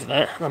remove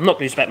that. And I'm not going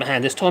to use back my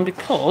hand this time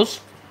because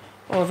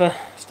I've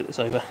stick this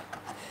over.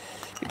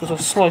 Because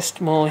I've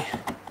sliced my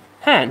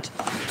hand.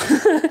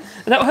 And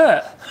that'll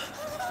hurt.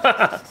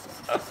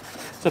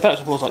 So backwards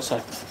and forwards like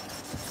so.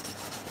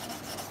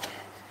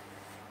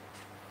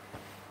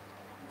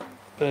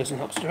 Burrs in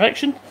the opposite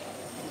direction.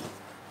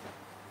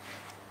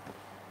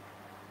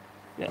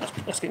 Yeah,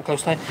 that's getting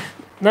close now.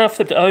 Now I've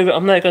flipped it over,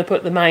 I'm now going to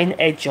put the main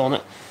edge on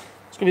it.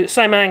 It's going to be the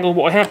same angle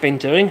what I have been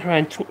doing,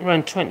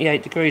 around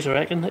 28 degrees I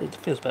reckon. It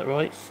feels about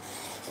right.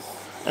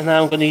 And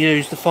now I'm going to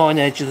use the fine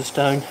edge of the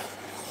stone.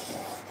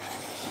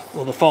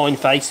 Or the fine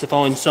face, the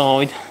fine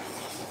side.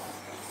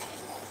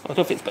 I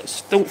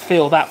don't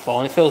feel that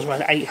fine. It feels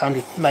around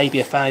 800, maybe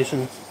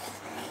 1000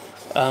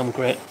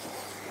 grit.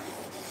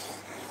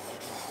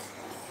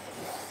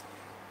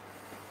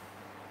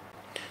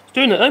 It's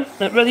doing it though.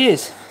 It really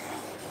is.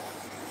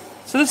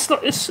 So this is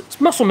like, it's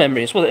muscle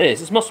memory. Is what it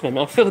is. It's muscle memory.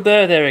 I'll feel the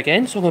burr there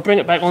again. So I'm going to bring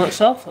it back on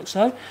itself, like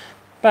so.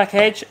 Back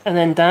edge and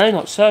then down,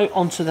 like so,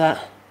 onto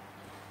that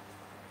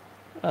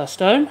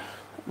stone.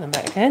 And then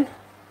back again.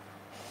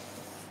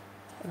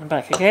 And then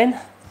back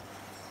again.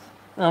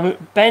 What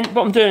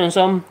I'm doing is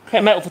I'm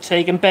creating metal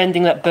fatigue and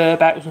bending that burr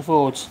backwards and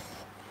forwards.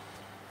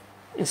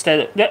 Instead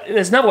of,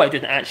 there's another way of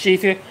doing it actually.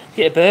 If you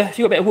get a burr, if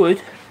you've got a bit of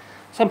wood,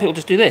 some people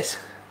just do this.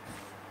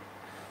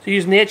 So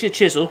using the edge of the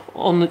chisel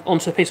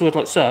onto a piece of wood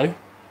like so,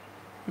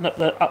 and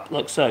up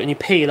like so, and you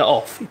peel it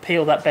off. You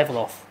peel that bevel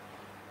off.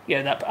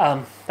 Yeah,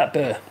 that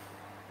burr.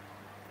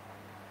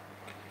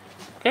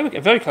 Okay, we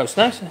get very close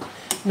now. So,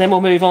 and then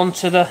we'll move on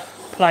to the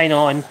plain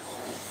iron.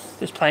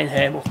 This plain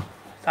here,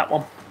 that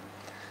one.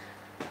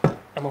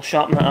 And we'll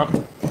sharpen that up.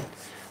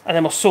 And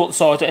then we'll sort the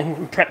sides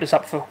and prep this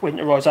up for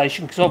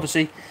winterization, because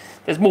obviously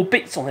there's more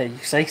bits on here, you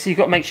see, so you've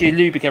got to make sure you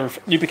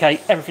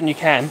lubricate everything you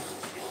can.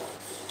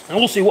 And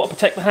also you want to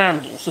protect the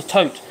handles, the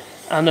tote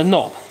and the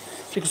knob,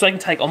 because they can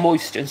take on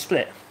moisture and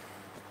split.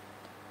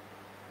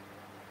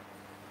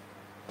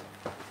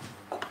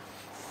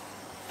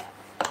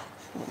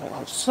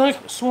 So,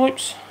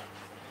 swipes.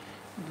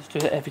 Let's do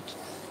it every.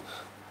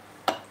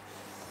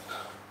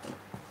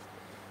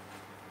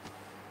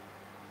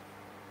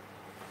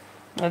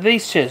 Now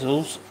these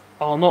chisels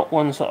are not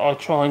ones that I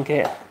try and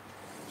get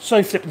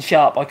so flipping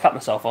sharp I cut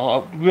myself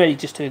on. I really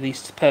just do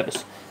these to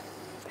purpose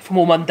for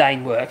more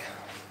mundane work.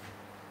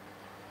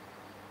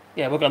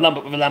 Yeah, we're going to lump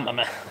it with a lump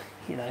hammer.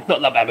 You know,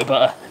 not lump hammer,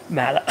 but a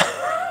mallet.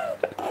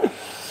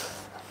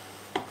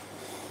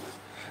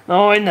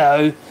 Now I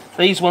know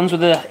these ones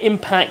with the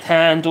impact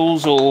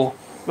handles or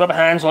rubber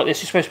hands like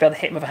this, you're supposed to be able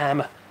to hit them with a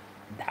hammer.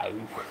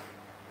 No,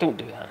 don't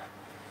do that.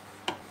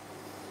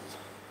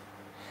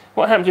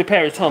 What happens with a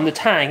pair of time, the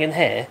tang in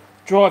here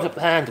drives up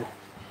the handle.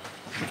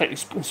 In fact, you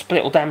can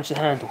split or damage the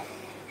handle.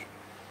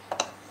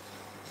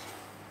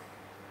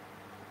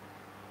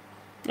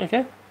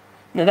 Okay.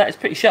 Now that is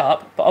pretty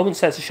sharp, but I wouldn't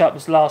say it's as sharp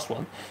as the last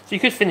one. So you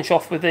could finish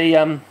off with the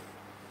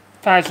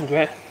 1000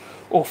 grit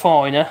or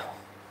finer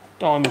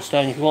diamond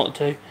stone if you wanted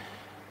to.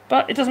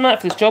 But it doesn't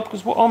matter for this job,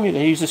 because what I'm going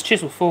to use this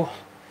chisel for,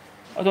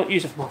 I don't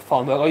use it for my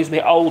fine work, I use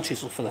my old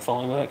chisel for the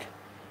fine work.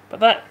 But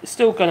that is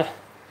still going to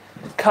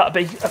cut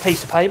a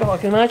piece of paper, I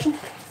can imagine.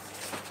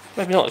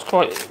 Maybe not as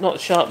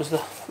sharp as a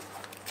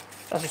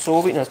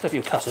saw, but no, it's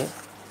definitely cut it.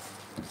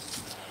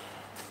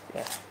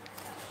 Yeah.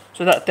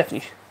 So that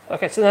definitely.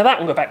 Okay, so now that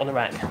one go back on the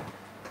rack.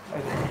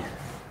 Over here.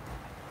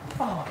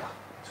 Oh,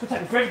 it's going to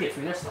take me forever to get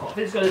through this lot.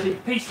 This is going to be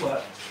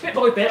piecework. Bit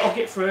by bit, I'll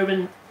get through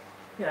and,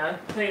 you know,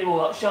 clean them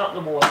all up, sharpen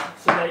them all up,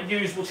 so they're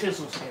usable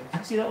chisels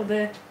again. See that one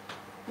there?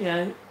 You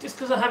know, just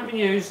because I haven't been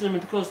using them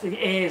and because the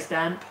air is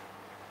damp,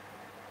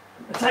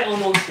 I take on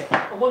moisture.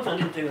 One thing I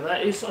didn't do with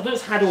that is I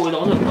just had oil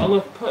on it, but I'm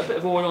going to put a bit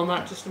of oil on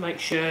that just to make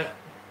sure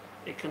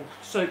it can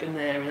soak in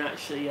there and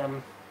actually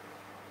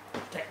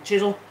take the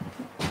chisel.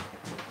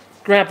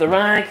 Grab the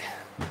rag,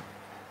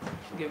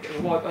 give it a bit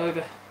of a wipe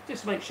over,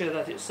 just to make sure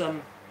that it's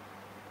you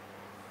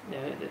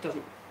know, it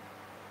doesn't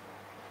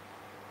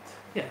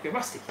go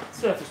rusty,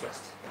 surface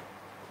rust.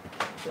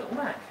 Little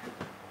rag.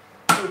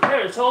 For a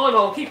period of time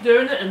I'll keep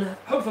doing it and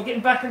hopefully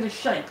getting back into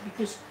shape,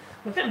 because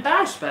I'm a bit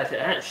embarrassed about it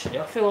actually.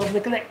 I feel I've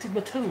neglected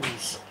my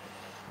tools.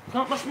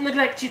 Mustn't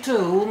neglect your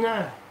tool,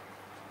 no.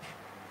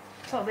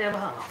 It's like the other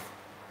half.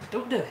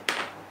 Don't do it.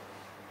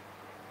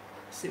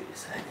 Let's see what you're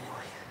saying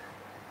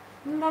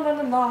anyway. La la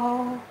la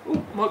la.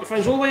 Ooh,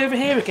 microphone's all the way over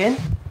here again.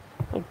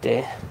 Oh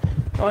dear.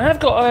 I have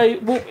got a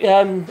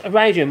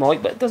radio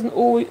mic, but it doesn't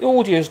always,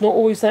 audio is not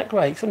always that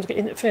great. Sometimes get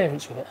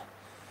interference with it,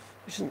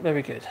 which isn't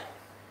very good.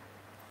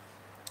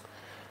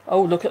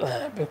 Oh, look at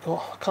that. I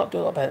can't do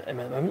a lot about it at the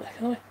moment,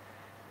 can I?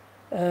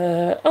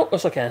 Oh,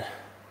 yes I can.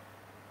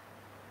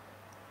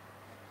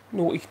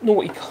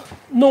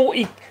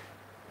 Naughty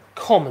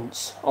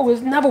comments. Oh,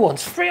 there's another one.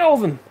 3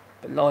 of them.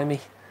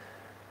 Blimey.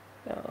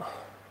 Oh.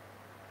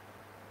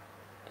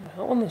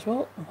 That one as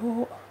well.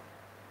 Report.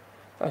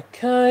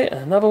 Okay,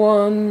 another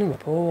one.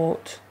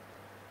 Report.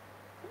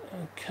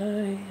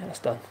 Okay, that's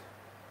done.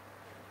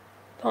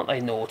 Aren't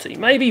they naughty?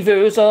 Maybe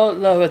viewers are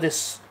lower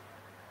this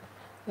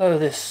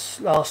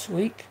last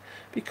week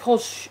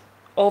because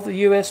of the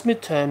US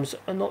midterms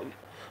and not.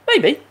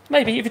 Maybe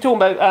if you're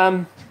talking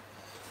about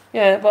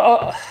yeah,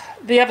 but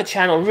the other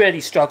channel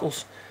really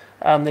struggles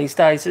these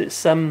days.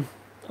 It's I'm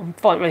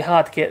finding it really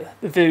hard to get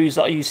the views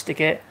that I used to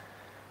get,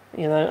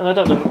 you know, and I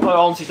don't know. I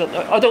honestly don't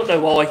know. I don't know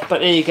why,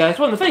 but there you go. It's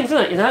one of the things,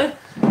 isn't it? You know,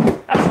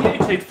 that's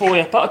YouTube for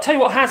you. But I'll tell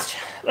you what,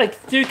 they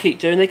do keep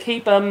doing. They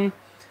keep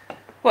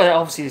Well,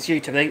 obviously it's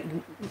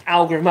YouTube.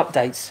 Algorithm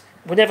updates.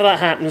 Whenever that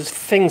happens,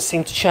 things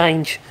seem to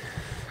change.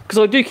 Because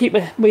I do keep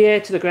my ear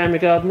to the ground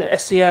regarding the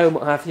SEO and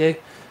what have you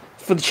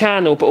for the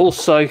channel, but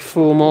also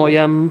for my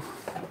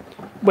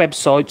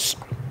websites.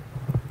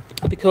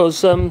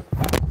 Because I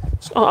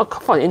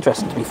find it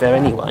interesting, to be fair,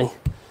 anyway.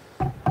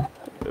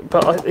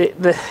 But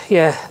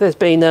there's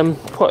been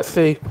quite a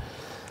few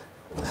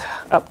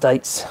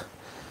updates,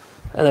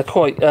 and they're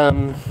quite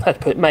how to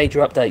put it, major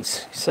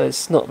updates. So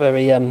it's not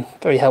very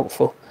very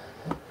helpful.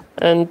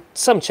 And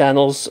some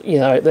channels, you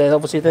know, they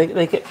obviously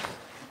they get.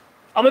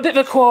 I'm a bit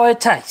of acquired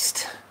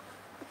taste.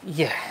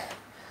 Yeah,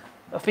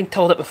 I've been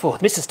told that before.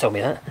 Mrs. told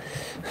me that.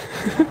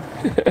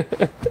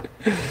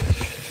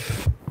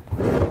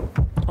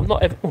 I'm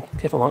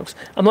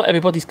not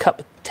everybody's cup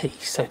of tea,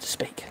 so to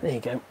speak. There you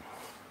go.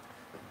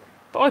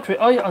 But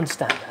I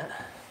understand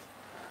that.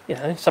 You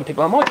know, some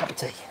people are my cup of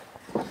tea.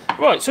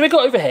 Right, so we've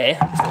got over here.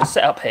 Let's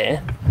set up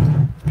here.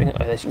 Bring it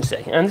over, as you can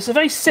see. And it's a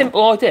very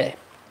simple idea.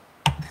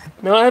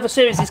 Now I have a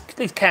series of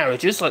these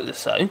carriages, like this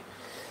so,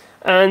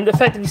 and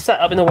effectively set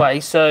up in a way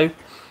so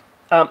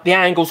the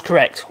angle's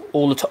correct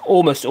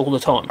almost all the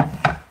time.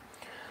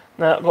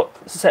 Now I've got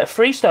a set of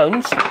 3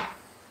 stones.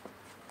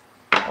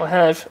 I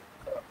have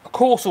a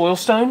coarse oil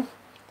stone,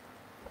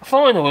 a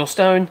fine oil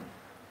stone,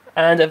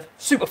 and a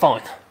super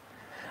fine.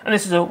 And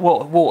this is a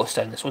water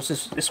stone. This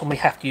one we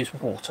have to use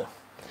with water.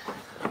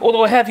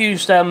 Although I have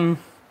used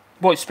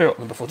white spirit on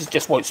them before,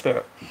 just white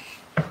spirit,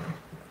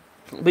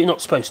 but you're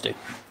not supposed to.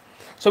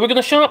 So we're going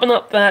to sharpen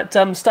up that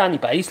Stanley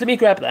base. Let me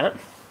grab that.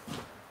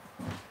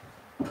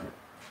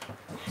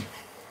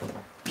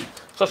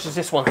 Such as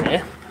this one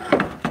here.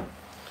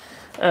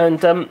 And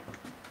the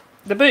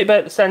beauty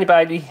about the Stanley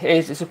Bailey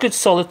is it's a good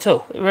solid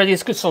tool. It really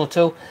is a good solid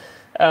tool.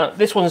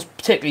 This one is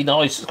particularly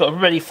nice. It's got a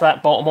really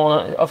flat bottom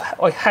on it.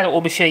 I had it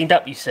all machined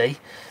up, you see.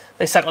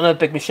 They stuck on a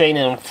big machine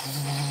and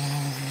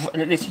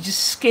it literally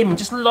just skimmed,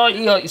 just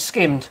lightly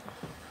skimmed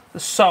the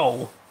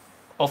sole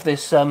of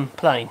this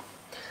plane.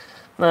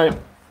 Now,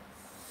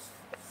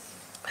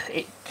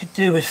 it could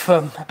do with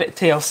a bit of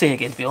TLC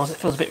again, to be honest. It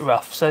feels a bit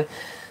rough. So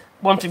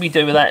one thing we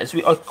do with that is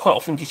I quite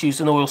often just use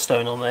an oil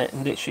stone on there,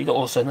 and literally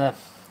also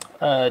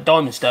a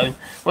diamond stone.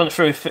 Run it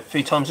through a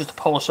few times just to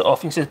polish it off.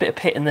 You can see there's a bit of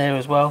pit in there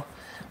as well.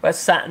 But it's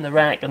sat in the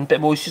rack and a bit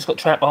of moisture's got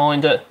trapped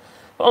behind it.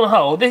 But on the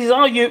whole, these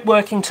are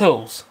working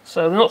tools.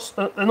 So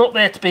they're not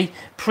there to be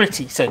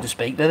pretty, so to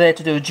speak. They're there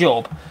to do a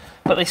job.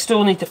 But they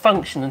still need to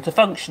function, and to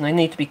function they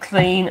need to be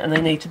clean and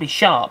they need to be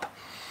sharp.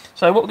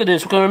 So what we're going to do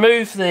is we're going to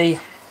remove the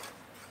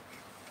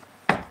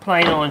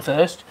plain iron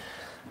first,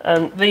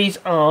 and these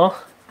are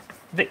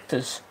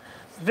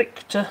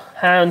Victor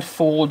hand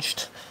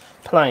forged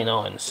plain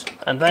irons,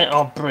 and they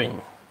are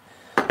brilliant.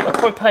 I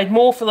probably paid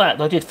more for that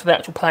than I did for the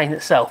actual plane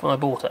itself when I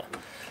bought it.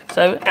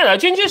 So hello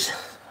gingers,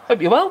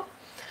 hope you're well.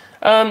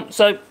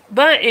 So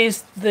that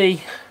is the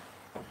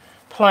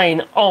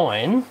plain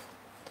iron,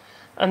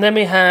 and then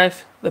we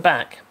have the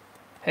back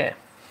here.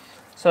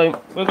 So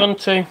we're going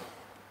to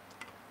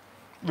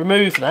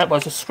remove that by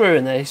just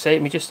screwing there. You see,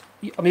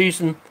 I'm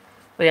using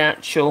the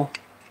actual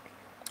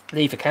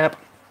lever cap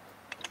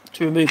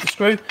to remove the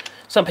screw.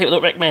 Some people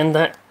don't recommend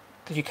that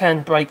because you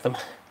can break them.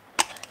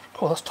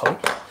 Oh, that's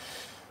tight.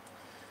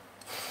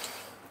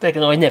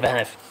 I never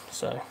have.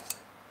 So,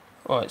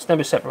 right, so now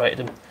we've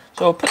separated them.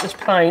 So I'll put this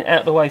plane out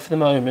of the way for the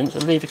moment.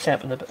 The lever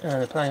cap and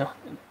the plane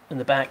in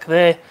the back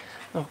there.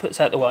 I'll put this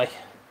out of the way.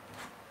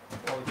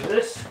 While we do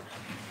this.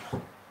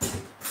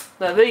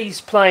 Now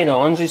these plane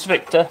irons, these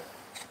Victor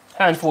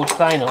hand forged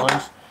plane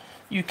irons,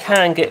 you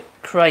can get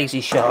crazy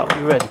sharp,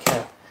 you really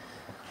can.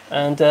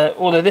 And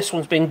although this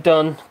one's been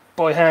done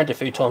by hand a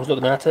few times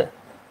looking at it,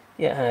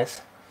 yeah, it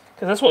has.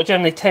 Because that's what I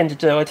generally tend to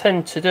do. I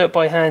tend to do it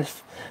by hand,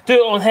 do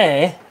it on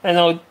here,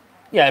 and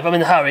if I'm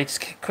in a hurry,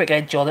 just quick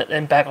edge on it,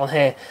 then back on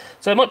here.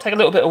 So it might take a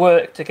little bit of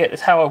work to get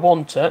this how I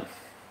want it.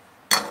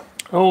 I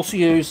also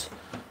use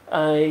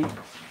one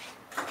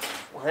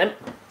of them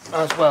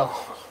as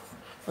well.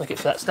 I'll get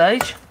to that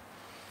stage.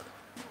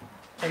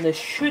 And there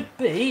should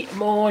be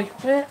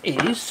where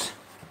is...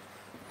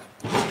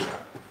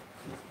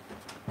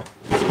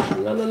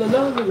 La la la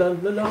la la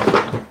la la.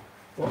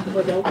 What have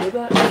I done with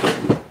that?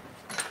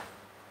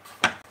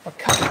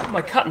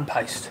 My cut and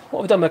paste.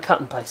 What have I done with my cut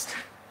and paste?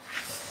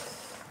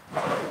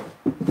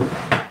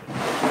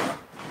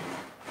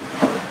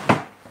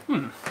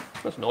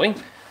 That's annoying.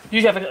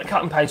 Usually I have a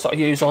cut and paste that I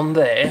use on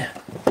there,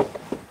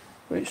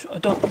 which I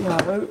don't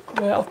know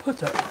where I've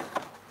put it.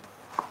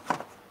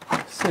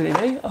 Silly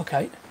me.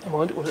 Okay, never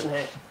mind, it wasn't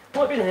here.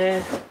 Might be in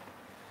here.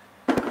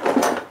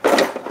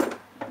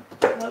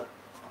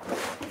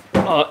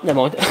 Oh, never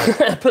mind.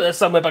 I put that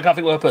somewhere, but I can't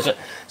think where I put it.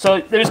 So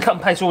there is cut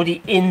and paste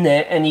already in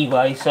there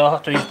anyway, so I'll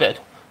have to use a bit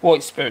of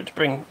white spirit to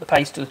bring the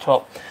paste to the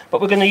top.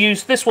 But we're going to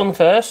use this one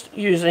first,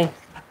 using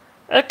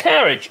a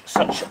carriage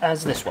such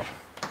as this one.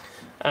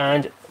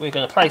 And we're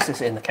going to place this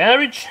in the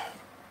carriage.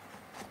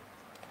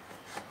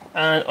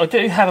 And I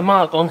do have a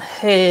mark on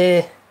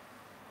here.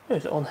 Where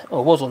is it on?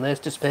 Oh, it was on there,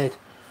 it's disappeared.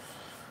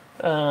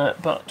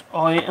 But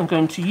I am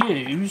going to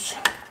use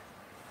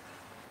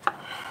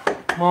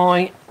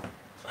my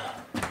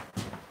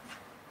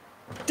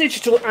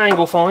digital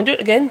angle finder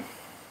again,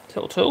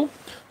 little tool.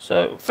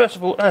 So first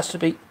of all, it has to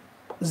be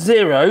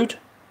zeroed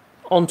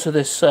onto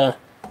this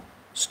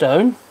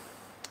stone.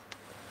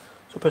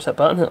 So press that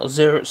button, it'll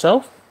zero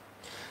itself.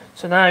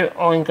 So now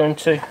I'm going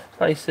to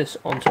place this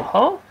onto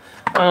hole,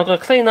 and I'm going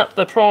to clean up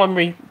the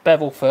primary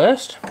bevel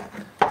first.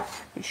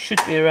 It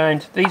should be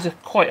around, these are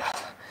quite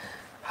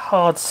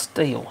hard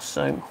steel,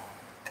 so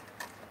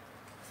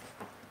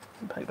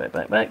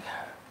back.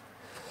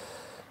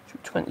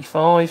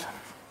 25.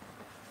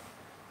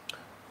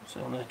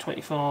 So on there,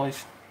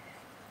 25.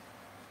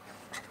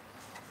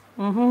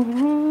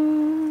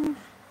 So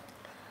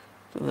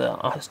there,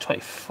 that's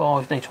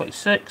 25, then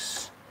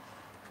 26.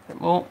 A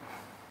bit more.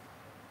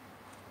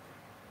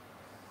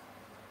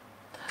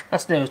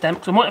 That's near as damp,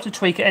 because I might have to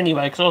tweak it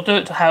anyway, because I'll do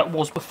it to how it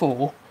was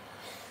before,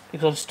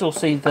 because I still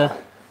see the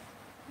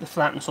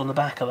flatness on the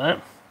back of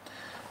that.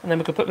 And then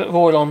we can put a bit of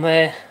oil on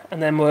there,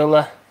 and then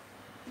we'll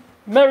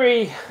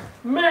merrily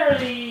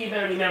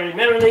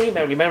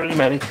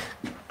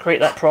create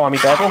that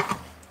primary bevel.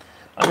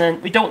 And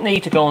then we don't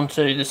need to go on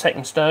to the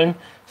second stone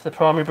for the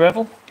primary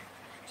bevel.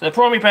 So the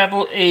primary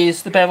bevel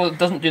is the bevel that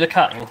doesn't do the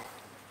cutting.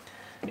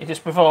 It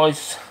just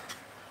provides,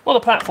 well,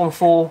 the platform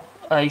for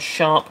a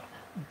sharp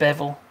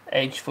bevel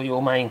edge for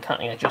your main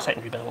cutting edge, your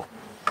secondary bevel.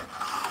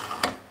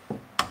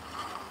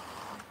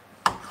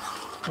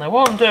 Now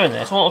while I'm doing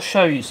this, I want to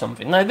show you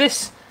something. Now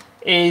this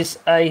is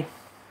a...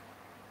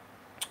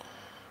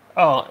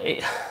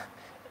 the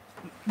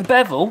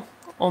bevel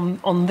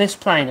on this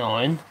plane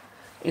iron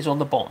is on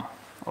the bottom,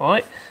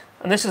 alright?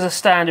 And this is a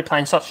standard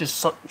plane such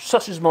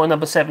as my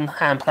number 7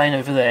 hand plane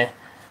over there.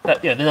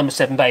 The number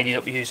 7 Bailey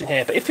that we're using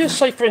here. But if you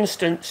say, for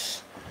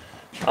instance,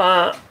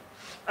 a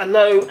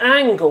low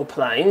angle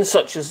plane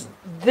such as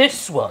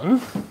this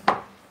one,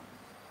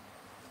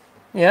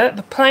 yeah,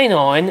 the plane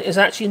iron is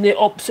actually in the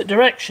opposite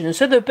direction.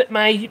 Instead of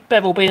the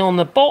bevel being on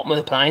the bottom of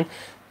the plane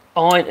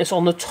iron, it's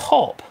on the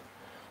top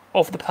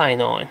of the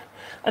plane iron.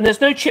 And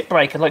there's no chip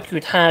breaker like you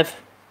would have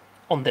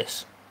on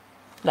this.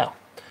 No.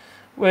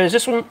 Whereas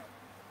this one,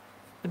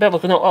 the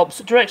bevel's going in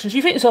opposite directions.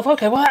 You think to yourself,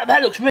 okay, well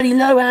that looks really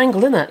low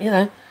angle, isn't it? You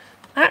know,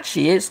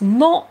 actually it's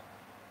not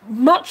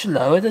much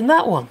lower than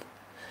that one,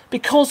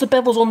 because the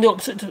bevel's on the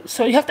opposite.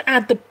 So you have to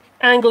add the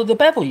angle of the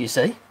bevel, you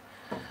see,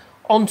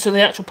 onto the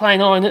actual plane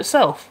iron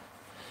itself.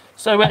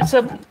 So it's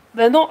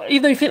they're not,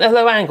 even though you think they're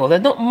low angle, they're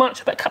not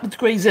much, about a couple of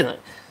degrees in it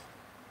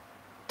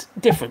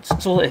difference.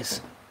 That's all it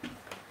is.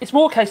 It's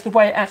more a case of the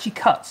way it actually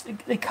cuts.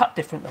 They cut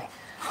differently.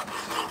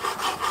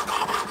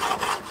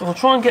 So I'll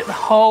try and get the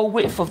whole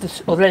width of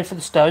the, or the length of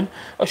the stone.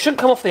 I shouldn't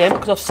come off the end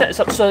because I've set this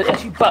up so it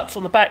actually butts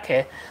on the back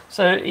here.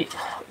 So it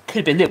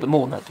could be a little bit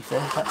more than that, to be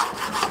fair. But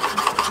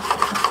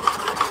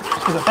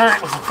give it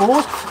backwards and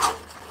forwards.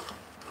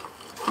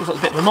 There's got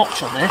a bit of a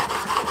notch on there.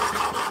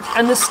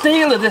 And the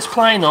steel of this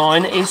plane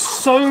iron is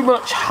so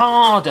much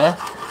harder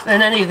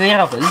than any of the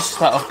others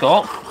that I've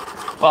got.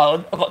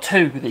 Well, I've got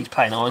 2 with these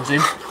plane irons in.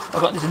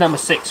 I've got this number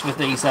 6 with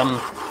these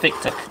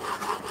Victor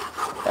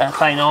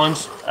plane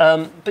irons.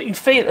 But you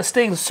feel the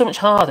steel is so much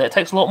harder. It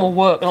takes a lot more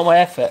work, a lot more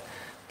effort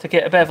to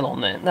get a bevel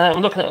on there. Now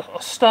I'm looking at, I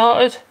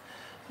started,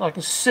 I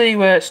can see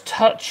where it's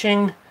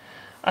touching,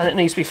 and it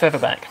needs to be further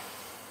back.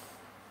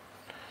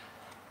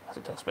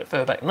 It does a bit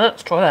further back than that.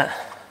 Let's try that.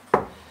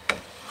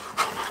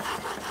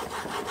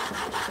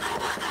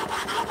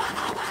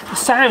 The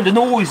sound and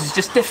noise is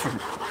just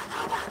different.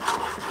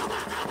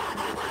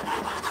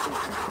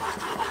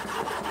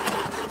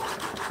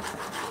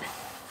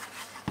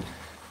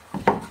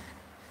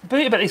 The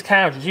beauty about these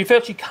carriages, you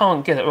virtually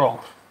can't get it wrong.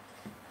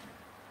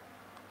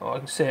 Oh, I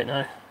can see it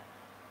now.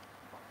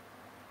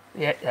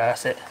 Yeah,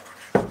 that's it.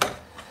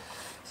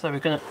 So we're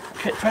going to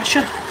get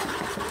pressure,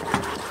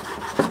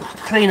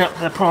 clean up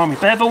the primary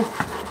bevel.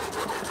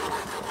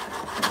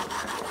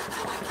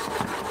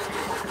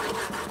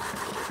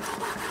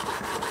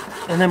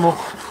 And then we'll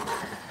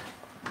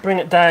bring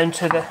it down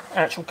to the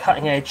actual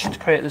cutting edge to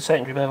create the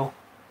secondary bevel.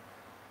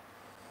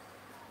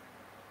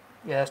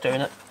 Yeah, that's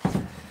doing it.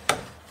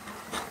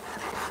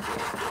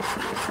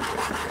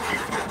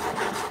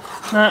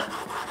 Now,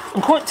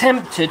 I'm quite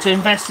tempted to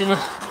invest in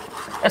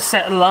a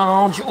set of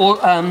large or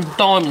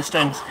diamond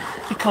stones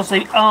because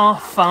they are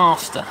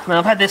faster. Now,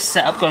 I've had this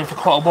setup going for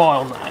quite a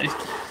while now,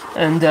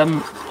 and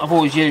I've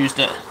always used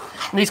it.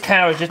 And these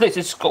carriages, look,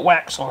 it's got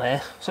wax on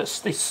here, so it's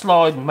this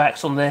sliding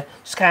wax on there,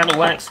 scandal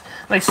wax.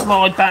 They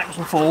slide backwards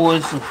and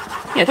forwards, and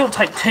yeah, it don't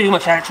take too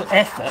much actual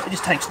effort, it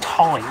just takes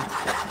time.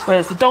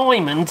 Whereas the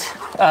diamond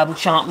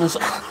sharpeners,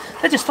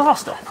 they're just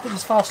faster. They're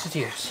just faster to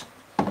use.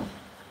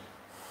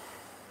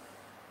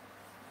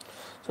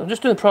 So I'm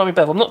just doing the primary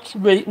bevel. I'm not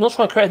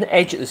trying to create an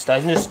edge at this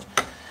stage. I'm just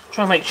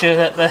trying to make sure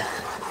that the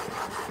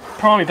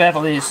primary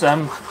bevel is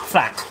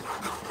flat.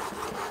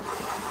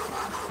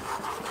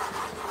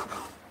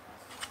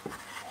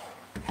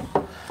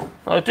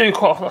 I do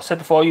quite often, like I said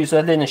before, I use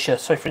a linisher.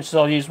 So for instance,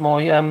 I'll use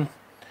my, I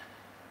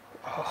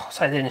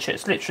say linisher,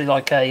 it's literally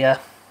like a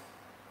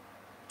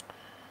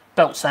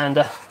belt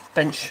sander,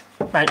 bench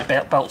mounted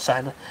belt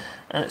sander.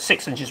 and it's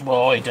 6 inches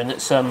wide, and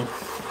it's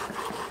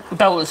the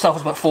belt itself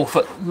is about 4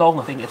 foot long.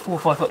 I think it's 4 or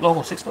 5 foot long,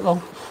 or 6 foot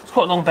long. It's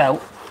quite a long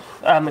belt.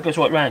 It goes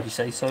right round, you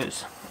see, so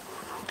it's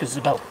because it's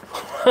a belt.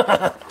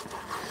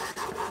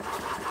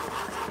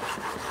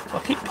 I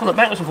keep pulling it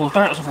backwards and forwards,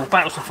 backwards and forwards,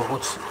 backwards and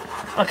forwards.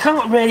 I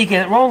can't really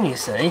get it wrong, you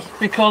see,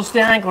 because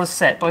the angle is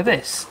set by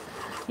this.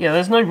 Yeah,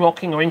 there's no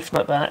rocking or anything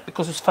like that,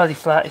 because it's fairly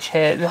flattish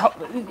here.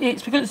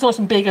 It's because it's nice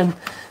and big and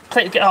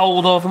plenty to get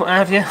hold of and what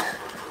have you.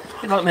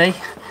 A bit like me.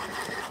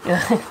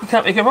 Yeah, you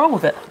can't really go wrong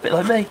with it. A bit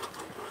like me.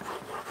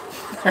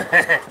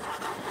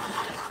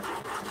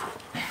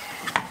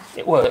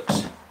 It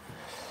works.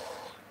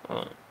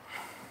 Right.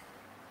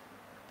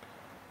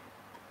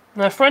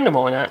 Now, a friend of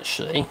mine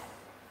actually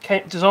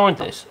designed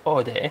this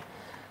idea,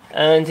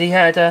 and he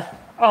had an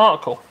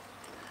article.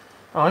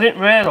 I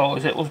didn't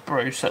realise it was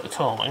Bruce at the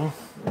time,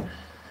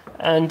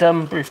 and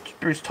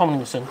Bruce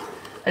Tomlinson.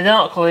 An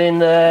article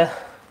in it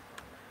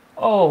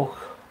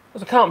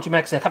was a carpentry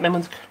magazine. I can't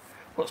remember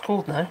what it's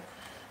called now.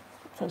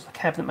 It was a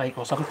cabinet maker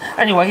or something.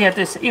 Anyway, he had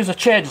this. He was a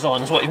chair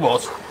designer, is what he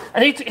was,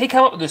 and he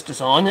came up with this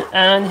design,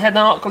 and he had an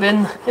article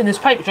in this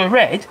paper which I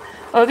read.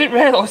 And I didn't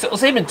realise it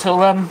was him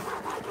until I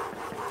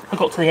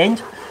got to the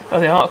end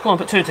of the article and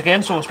put two together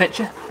and saw his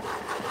picture.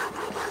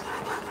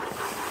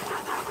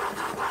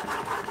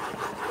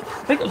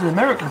 I think it was an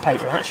American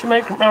paper, actually,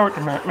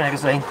 American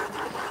magazine.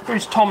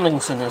 Bruce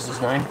Tomlinson is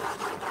his name.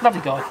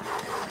 Lovely guy.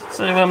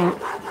 So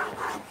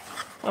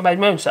I made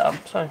my own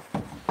setup, so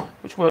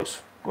which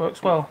works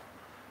well.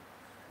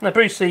 Now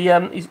Bruce,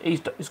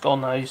 he's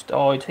gone now. He's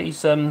died. He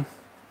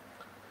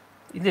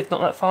lived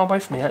not that far away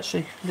from me,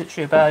 actually.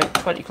 Literally about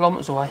 20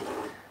 kilometres away.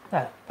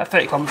 No, about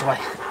 30 kilometres away.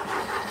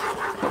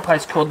 Got a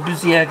place called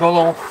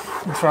Buzières-Golan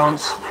in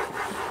France.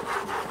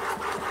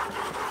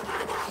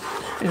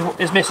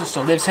 His missus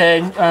still lives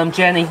here,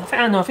 Jenny.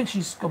 I think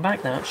she's gone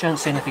back now. She hasn't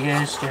seen her for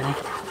years, Jenny.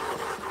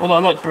 Although I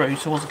like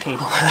Bruce, I wasn't keen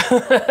on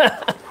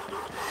her.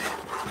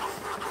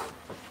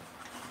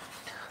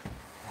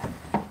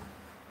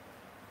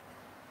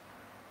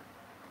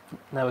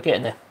 Now we're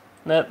getting there.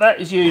 Now that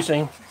is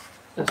using,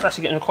 it's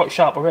actually getting quite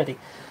sharp already.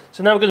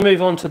 So now we're going to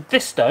move on to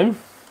this stone,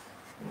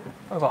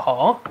 over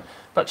har,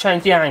 but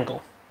change the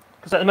angle.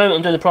 Because at the moment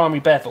I'm doing the primary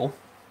bevel,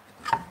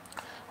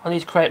 I need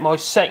to create my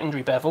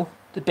secondary bevel,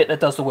 the bit that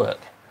does the work.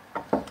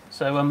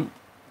 So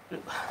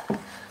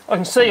I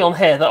can see on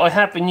here that I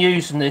have been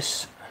using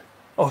this,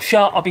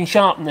 I've been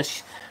sharpening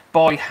this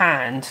by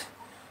hand,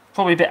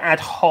 probably a bit ad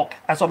hoc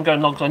as I'm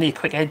going along because I need a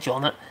quick edge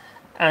on it,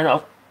 and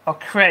I've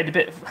created a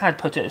bit of, had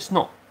put it, it's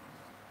not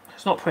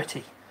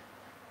pretty.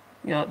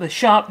 You know,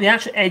 the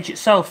actual edge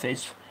itself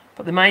is,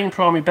 but the main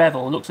primary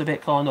bevel looks a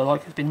bit kind of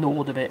like it's been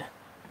gnawed a bit.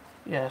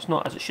 Yeah, it's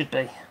not as it should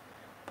be.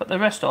 But the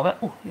rest of it,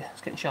 oh yeah,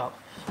 it's getting sharp.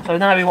 So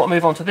now we want to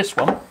move on to this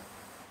one.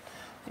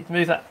 Need to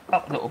move that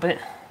up a little bit.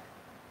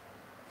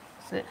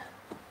 That's it.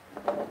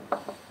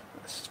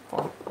 Let's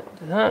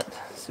do that.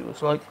 See what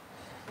it's like.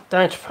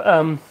 Down to, I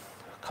can't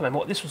remember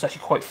what, this was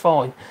actually quite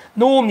fine.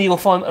 Normally you'll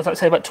find, as I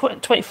say, about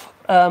 28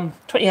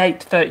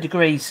 to 30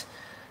 degrees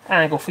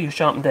angle for your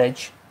sharpened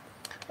edge.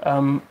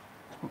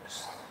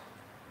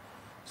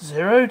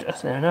 Zeroed,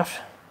 that's near enough.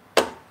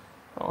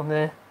 On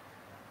there.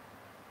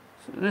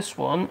 So this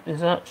one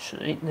is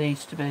actually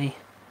needs to be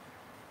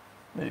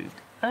moved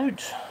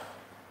out.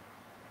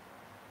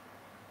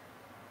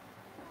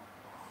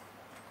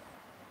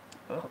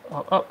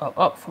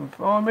 Up from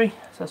primary. So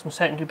that's my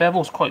secondary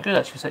bevel. It's quite good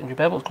actually. Secondary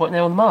bevel is quite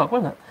near on the mark,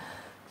 wasn't it?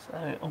 So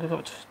I'm going to go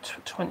up to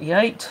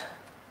 28,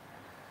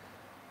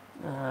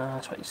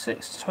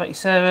 26,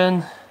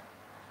 27,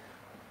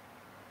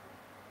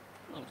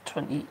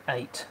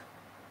 28.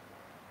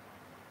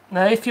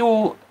 Now, if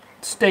your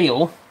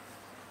steel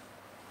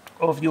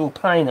of your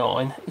plane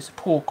iron is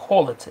poor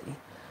quality,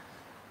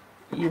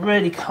 you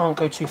really can't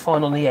go too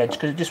fine on the edge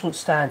because it just won't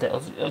stand it.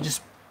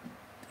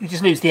 You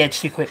just lose the edge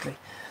too quickly.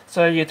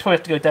 So you probably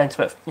have to go down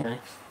to about, you know,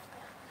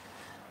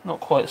 not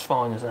quite as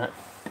fine as that.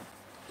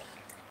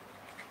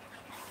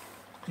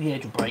 The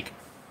edge will break.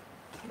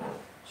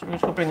 So I'm just going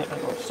to bring it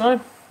back like so.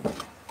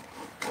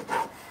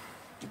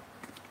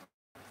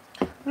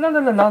 La la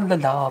la la la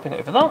la. Bring it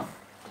over there.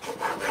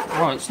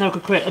 Right, so now we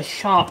can create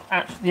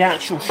the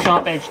actual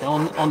sharp edge now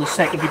on the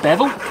secondary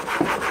bevel. I've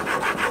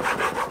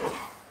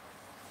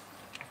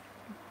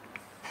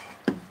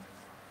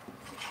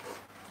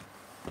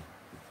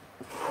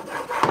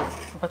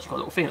actually got a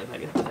little thing that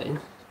maybe I have to put in.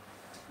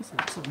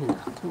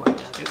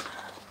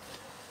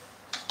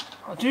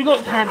 I do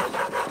like to have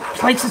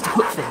places to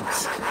put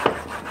things.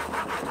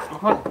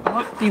 I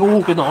like to be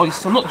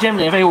organised. I'm not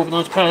generally a very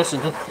organised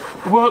person. The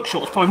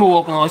workshop's probably more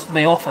organised than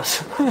the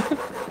office.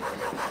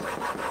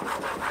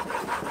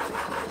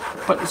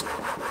 But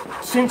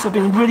since I've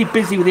been really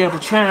busy with the other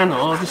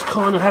channel, I just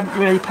kind of haven't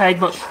really paid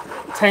much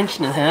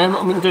attention in here. I'm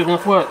not been doing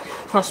enough work.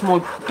 Plus my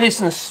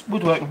business,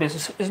 woodworking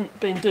business, hasn't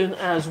been doing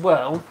as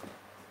well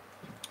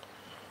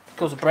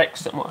because of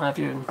Brexit and what have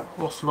you, and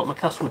lost a lot of my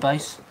customer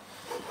base.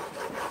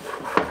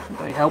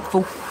 Very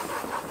helpful.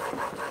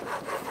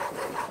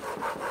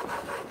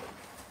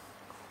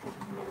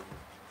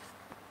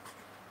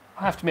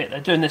 I have to admit, they're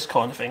doing this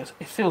kind of thing.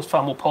 It feels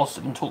far more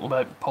positive than talking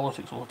about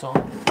politics all the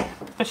time.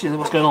 Especially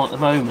what's going on at the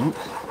moment.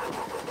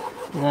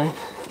 You know,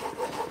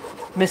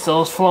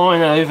 missiles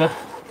flying over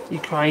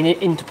Ukraine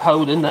into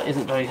Poland. That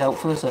isn't very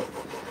helpful, is it?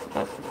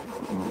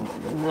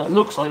 It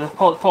looks like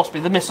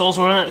possibly the missiles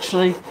were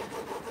actually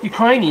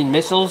Ukrainian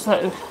missiles.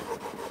 That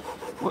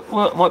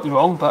might be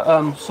wrong, but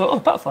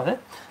butterfly there.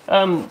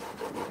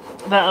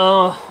 That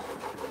are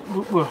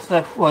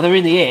they're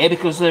in the air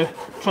because they're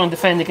trying to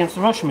defend against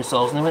the Russian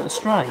missiles and they went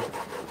astray.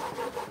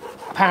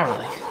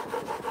 Apparently. I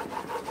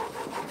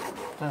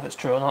don't know if it's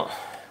true or not.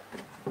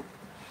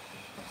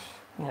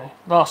 You know,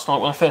 last night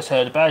when I first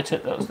heard about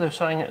it, they were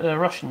saying they're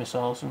Russian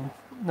missiles, and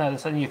now they're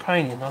saying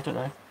Ukrainian. I don't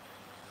know.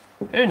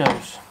 Who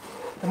knows?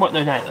 They might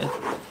know now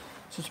though.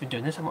 Since we've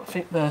been doing this, I might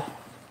think the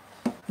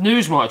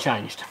news might have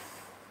changed.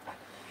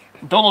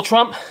 Donald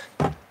Trump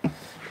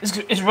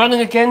is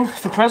running again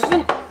for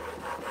president.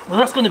 Well,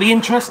 that's going to be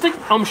interesting,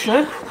 I'm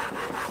sure.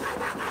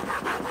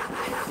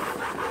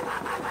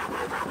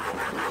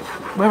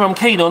 Whether I'm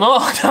keen or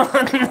not,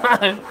 I don't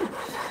know.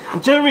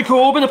 And Jeremy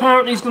Corbyn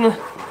apparently is going to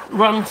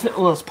run,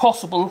 well, it's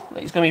possible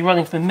that he's going to be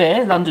running for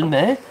mayor, London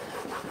mayor.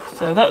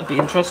 So that would be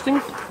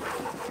interesting.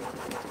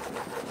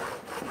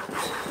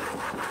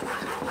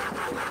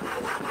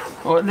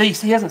 Or at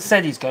least he hasn't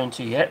said he's going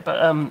to yet,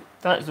 but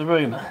that is the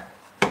rumour.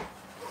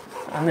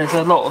 And there's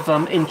a lot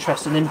of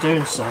interest in him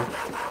doing so.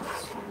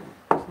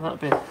 So that would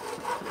be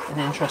an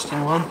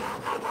interesting one.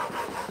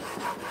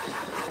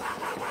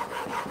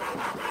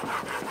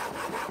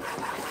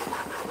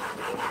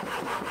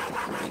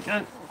 There we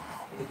go.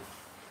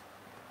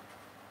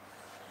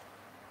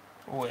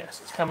 Oh yes,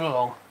 it's coming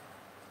along.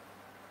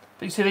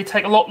 But you see, they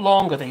take a lot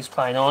longer, these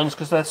plain irons,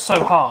 because they're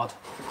so hard.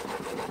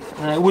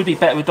 It would be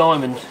better with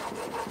diamond,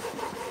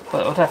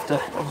 but I'd have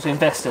to obviously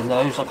invest in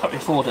those. I can't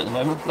afford it at the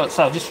moment. Like I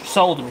say, I just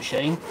sold the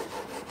machine,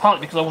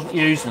 partly because I wasn't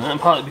using it, and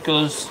partly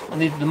because I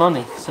needed the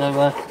money.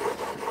 So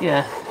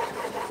yeah,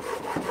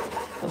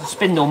 there's a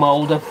spindle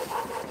moulder.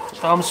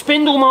 So I'm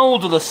spindle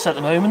moulderless at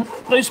the moment.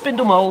 No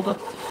spindle moulder.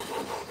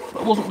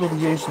 But I wasn't really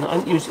using it. I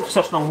hadn't used it for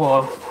such a long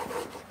while.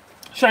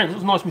 Shame, it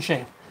was a nice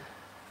machine.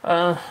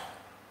 Yeah,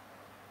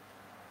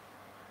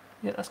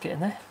 that's getting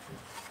there.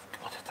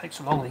 God, it takes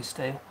so long, these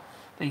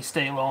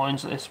steel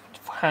irons, this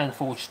hand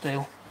forged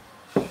steel.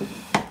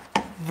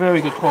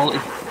 Very good quality.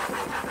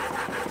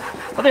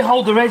 But they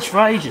hold their edge for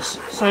ages.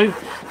 So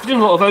if you're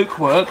doing a lot of oak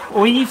work,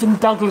 or even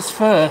Douglas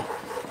fir.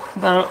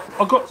 Now,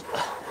 I've got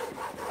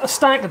a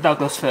stack of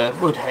Douglas fir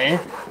wood here,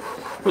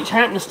 which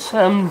happens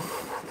to,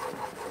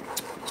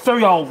 it's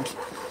very old.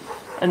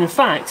 And in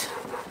fact,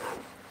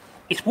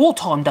 it's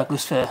wartime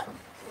Douglas fir.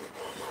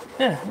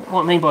 Yeah,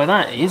 what I mean by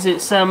that is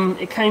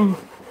it came,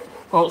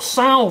 well,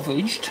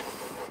 salvaged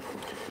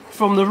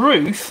from the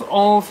roof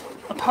of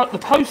the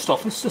post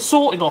office, the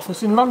sorting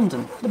office in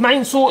London, the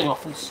main sorting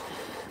office,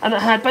 and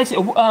it had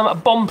basically a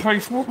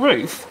bomb-proof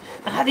roof,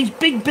 and had these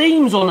big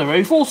beams on the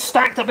roof, all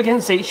stacked up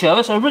against each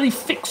other, so a really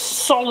thick,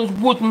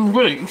 solid wooden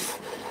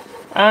roof,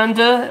 and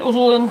it was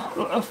all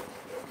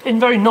in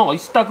very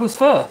nice Douglas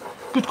fir,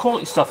 good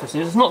quality stuff. This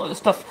is. It's not the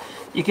stuff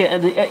you get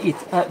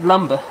at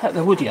lumber at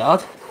the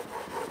woodyard.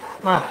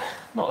 No,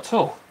 not at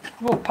all.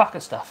 Real pucker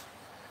stuff.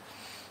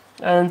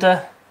 And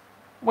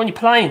when you're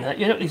playing it,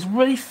 you know, these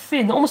really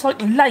thin, almost like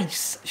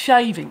lace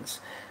shavings.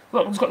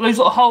 Look, it's got those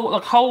little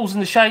holes in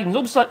the shavings,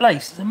 almost like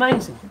lace. It's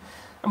amazing.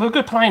 And with a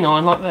good plane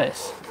iron like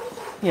this,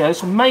 you know,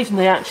 it's amazing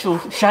the actual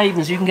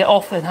shavings you can get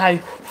off and how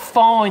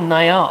fine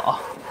they are.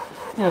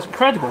 You know, it's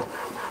incredible.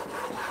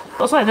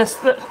 But I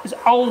say, this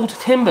old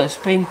timber's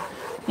been,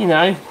 you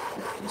know,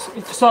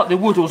 it's like the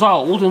wood was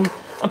old, and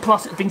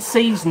plus it's been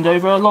seasoned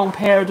over a long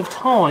period of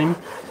time,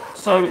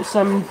 so it's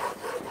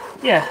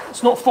yeah,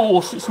 it's not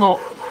forced, it's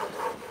not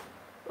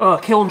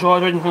kiln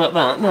dried or anything like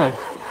that. No,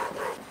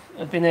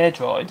 it's been air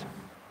dried.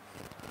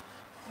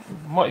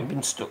 Might have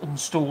been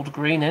installed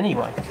green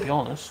anyway, to be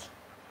honest.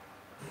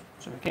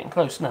 So we're getting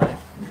close now.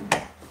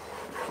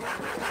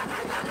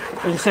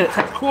 As I said, it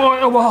takes quite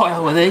a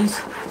while with these.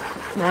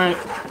 Now,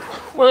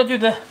 when I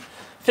do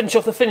finish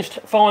off the finished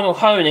final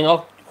honing,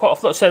 I'll quite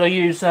often, like I said, I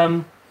use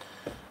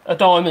a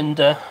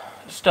diamond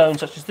stone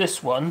such as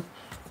this one,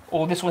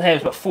 or this one here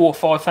is about 4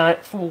 or 5,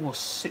 4 or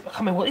 6, I can't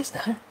remember what it is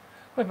now.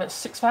 Wait, about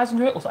 6,000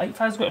 grit or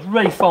 8,000 grit. It's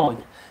really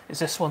fine. It's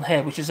this one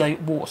here, which is a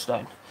water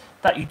stone.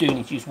 That you do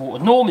need to use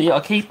water. Normally I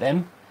keep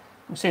them.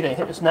 You see they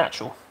it's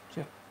natural.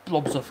 So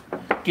blobs of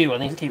goo I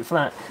need to keep it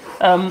flat.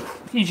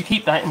 Usually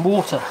keep that in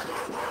water.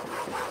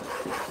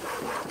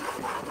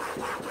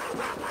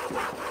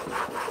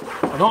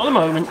 But not at the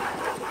moment.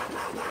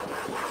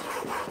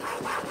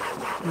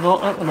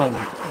 Not at the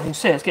moment. You can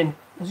see it's getting,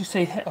 as you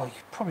see, oh, you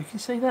probably can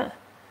see that.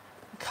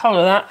 The colour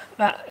of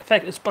that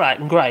effect is black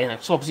and grey, you know,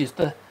 so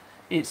obviously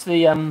it's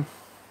the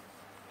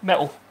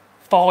metal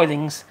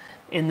filings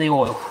in the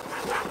oil.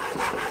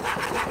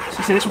 So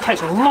you see, this one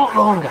takes a lot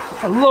longer,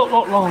 a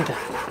lot longer.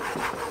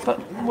 But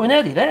we're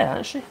nearly there,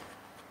 actually.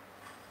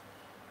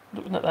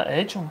 Looking at that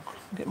edge, I'm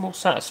getting more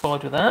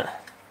satisfied with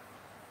that.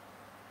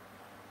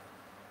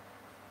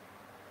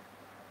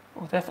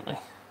 Oh, definitely.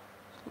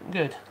 Looking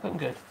good, looking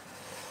good.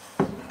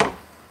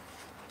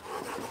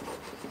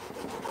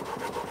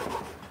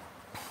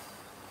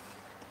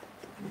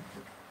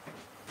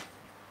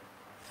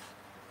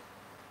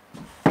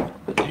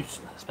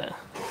 That's better.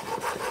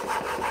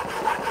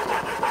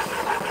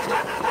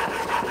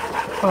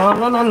 La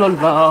la la la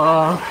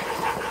la.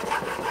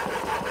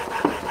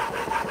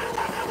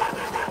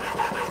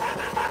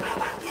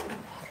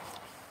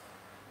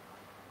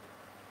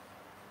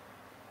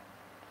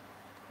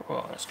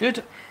 Right, that's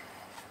good.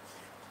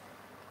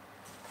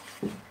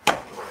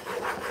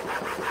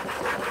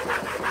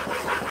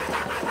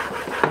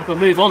 We'll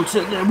move on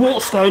to the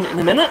waterstone in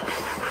a minute.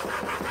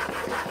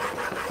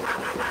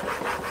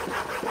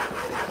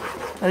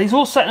 Now these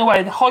all set in a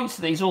way, the heights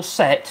of these all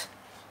set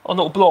on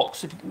little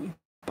blocks, if you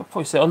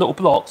probably say on little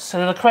blocks, so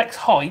they're the correct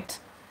height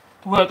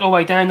to work our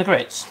way down the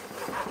grits.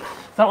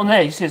 That one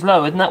there you see is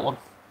lower than that one.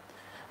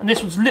 And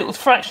this one's a little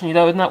fractionally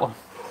lower than that one.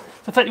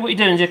 So effectively what you're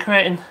doing is you're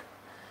creating, when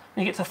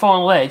you get to the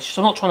final edge,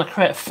 so I'm not trying to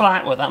create a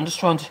flat with that, I'm just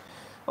trying to,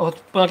 when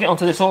I get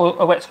onto this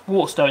wet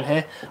waterstone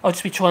here, I'll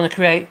just be trying to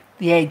create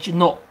the edge and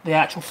not the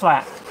actual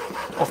flat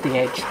of the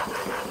edge.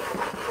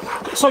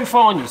 It's so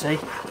fine, you see,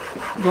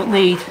 you don't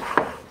need,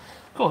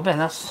 God man,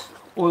 that's,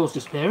 oil's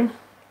disappearing.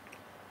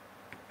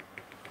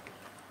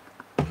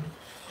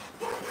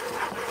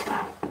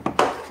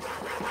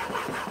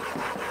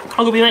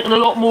 I'm going to be making a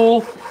lot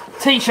more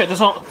t-shirt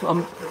design.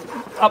 I'm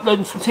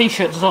uploading some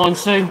t-shirt designs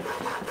soon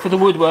for the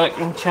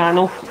Woodworking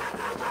channel,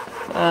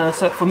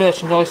 so for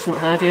merchandise and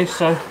what have you.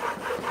 So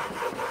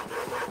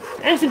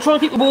anything trying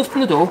to keep the wolf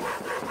from the door.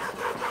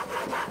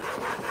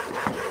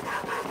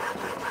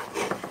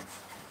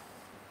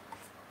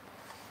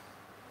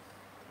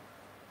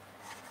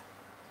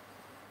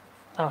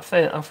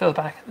 I feel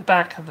the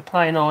back of the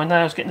plane iron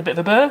now is getting a bit of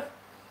a burr.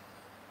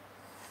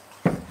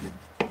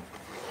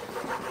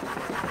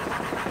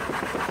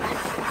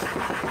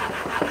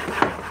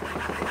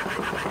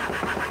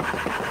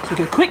 So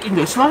go quick, you can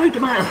go slow,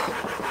 don't matter.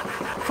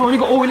 Finally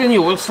got oil in the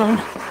oil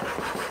stone.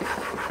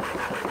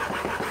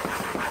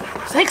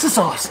 It's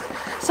exercise.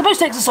 It's supposed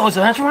to exercise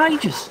around for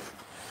ages.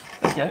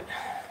 There you go.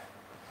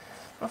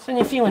 That's the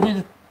only thing I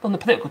do on the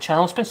political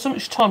channel. I spend so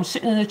much time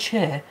sitting in a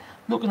chair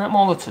looking at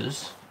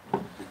monitors.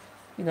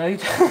 You know,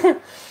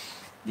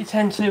 you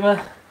tend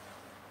to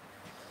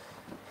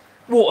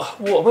water.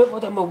 Where have I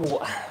done my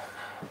water?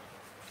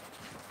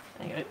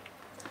 There you go.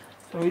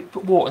 So we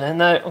put water there.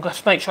 Now I'm going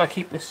to make sure I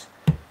keep this,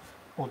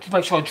 or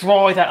make sure I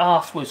dry that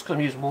afterwards. Because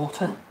I'm using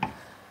water,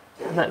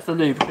 and that's the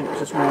lubricant.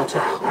 There's water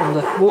on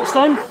the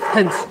waterstone.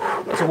 Hence,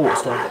 it's a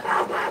waterstone.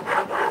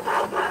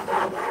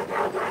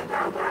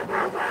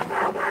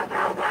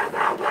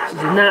 This is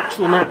a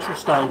natural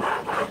stone.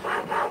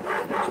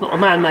 It's not a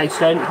man-made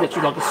stone, it's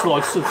literally like a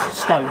slice of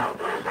stone.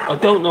 I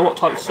don't know what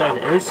type of stone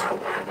it is,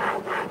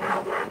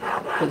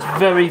 but it's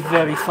very,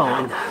 very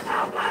fine.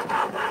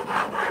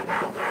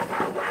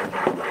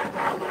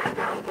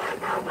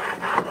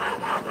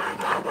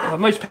 For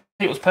most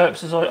people's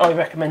purposes, I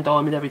recommend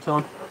diamond every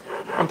time.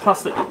 And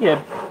plus, that,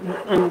 yeah,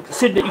 and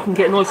consider that you can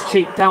get nice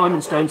cheap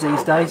diamond stones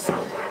these days.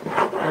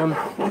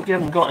 If you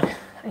haven't got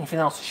anything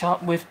else to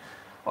sharpen with,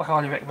 I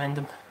highly recommend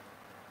them.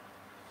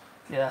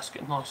 Yeah, that's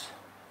getting nice.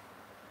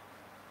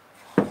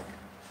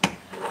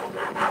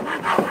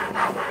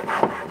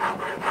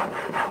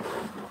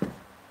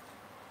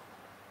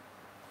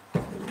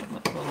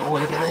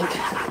 Oil again, I think.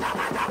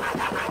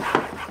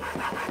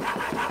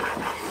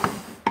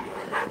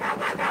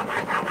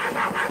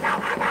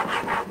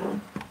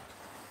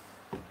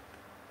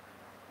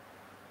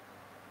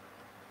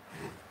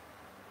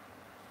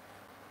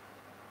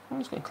 I'm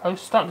just getting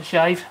close, starting to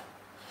shave.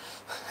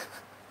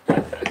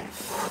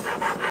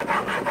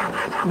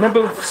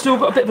 Remember, we've still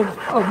got a bit of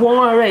a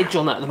wire edge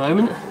on that at the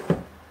moment.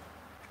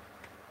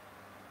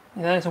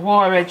 You know, there's a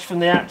wire edge from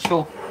the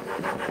actual,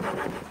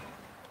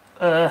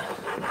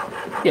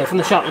 yeah, from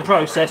the sharpening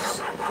process,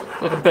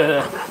 like a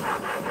burr.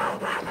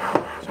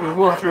 So we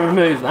will have to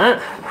remove that.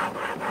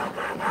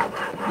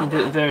 You can do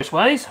it in various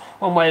ways.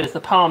 One way is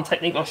the palm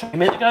technique I showed you a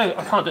minute ago.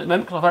 I can't do it at the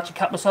moment because I've actually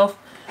cut myself.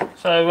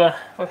 So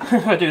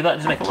if I do that,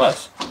 just make it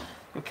worse.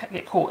 You'll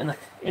get caught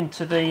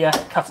into the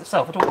cut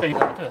itself. I don't really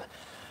want to do it.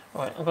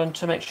 Right, I'm going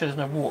to make sure there's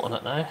no water on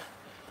it now.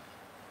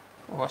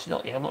 Oh, actually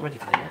not yet, I'm not ready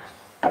for that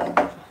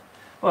yet.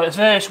 Right, there's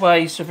various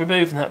ways of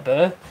removing that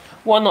burr.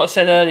 One, like I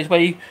said earlier, is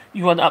where you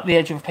run up the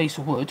edge of a piece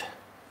of wood.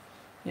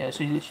 Yeah,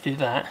 so you literally do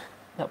that.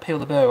 That'll peel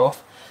the burr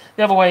off.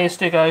 The other way is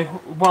to go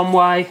one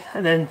way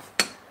and then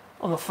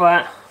on the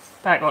flat,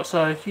 back like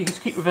so. You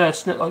just keep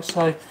reversing it like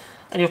so.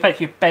 And you'll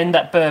effectively bend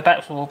that burr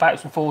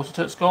backwards and forwards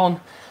until it's gone.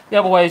 The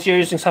other way is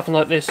using something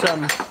like this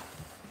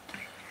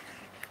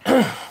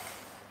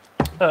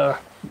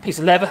piece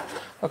of leather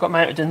I've got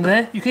mounted in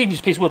there. You can even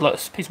use a piece of wood like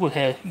this piece of wood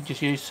here. You can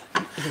just use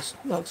this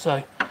like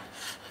so.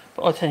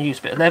 But I tend to use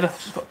a bit of leather.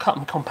 It's got cut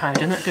and compound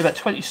in it. Do about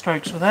 20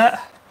 strokes with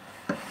that.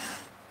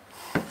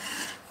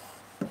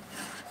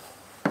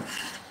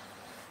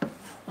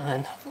 And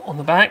then on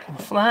the back, on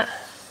the flat,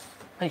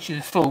 make sure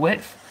the full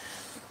width.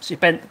 So you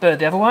bend the bird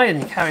the other way and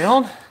you carry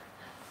on.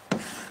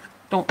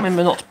 don't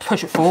remember not to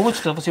push it forwards,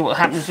 because obviously what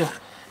happens is you'll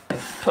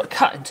put a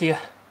cut into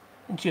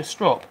your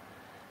strop.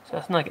 So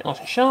that's now get nice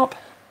and sharp.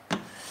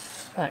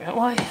 Back that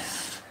way.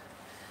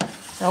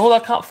 Now all I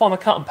can't find my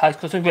cut and paste,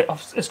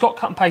 because it's got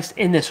cut and paste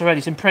in this already,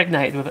 it's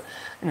impregnated with it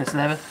in this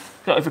leather.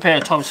 Got over a pair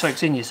of times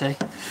soaks in, you see.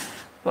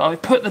 But I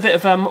put the bit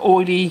of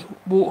oily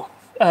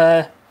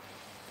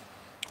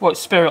white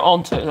spirit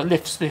onto it that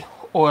lifts the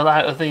oil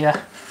out of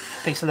the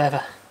piece of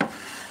leather.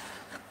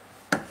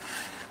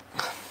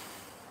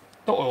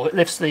 Not oil, it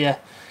lifts the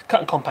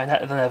cutting compound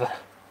out of the leather.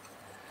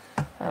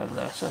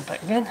 So I'm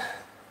back again.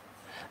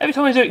 Every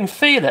time I do it, you can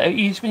feel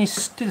it. When you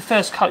do the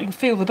first cut, you can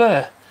feel the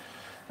burr.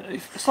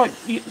 It's like,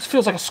 it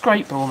feels like a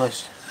scraper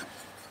almost.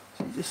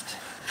 So just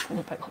pull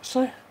it back like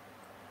so.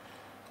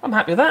 I'm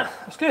happy with that.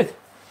 That's good.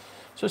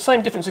 So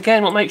same difference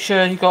again. We'll make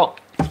sure you've got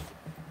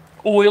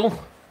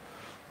oil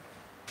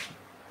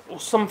or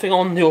something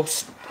on your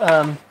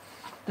the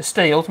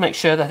steel to make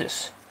sure that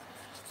it's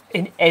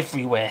in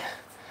everywhere.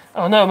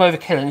 Oh, I know I'm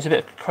overkilling. There's a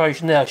bit of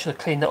corrosion there. I should have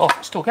cleaned that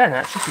off. Still can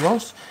actually, to be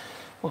honest.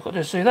 What I've got to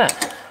do is do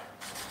that.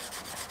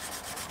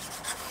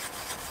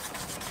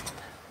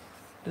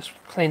 Just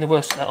clean the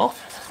worst of that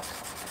off.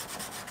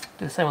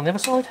 Do the same on the other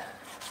side.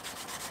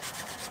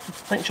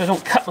 Make sure I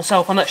don't cut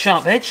myself on that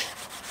sharp edge.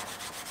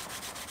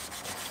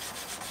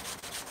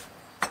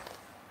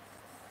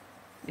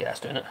 Yeah, that's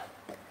doing it.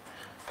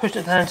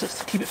 Pushing it down just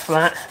to keep it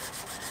flat.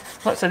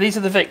 Like I said, these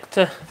are the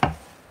Victor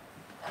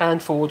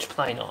hand forged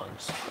plain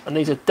irons, and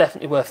these are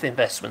definitely worth the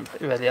investment.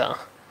 They really are. As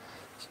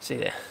you can see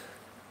there.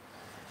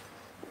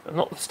 They're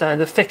not the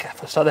standard thicker,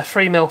 so they're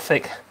 3mm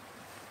thick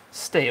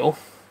steel,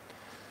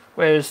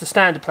 whereas the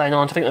standard plain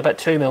irons I think they're about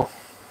 2mm.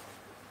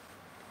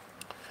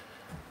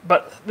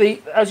 But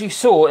as you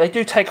saw, they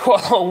do take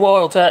quite a long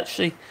while to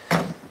actually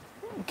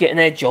get an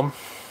edge on.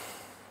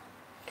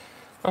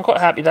 I'm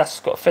quite happy that's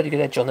got a fairly good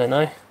edge on there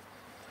now.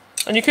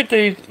 And you could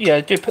do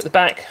put the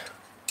back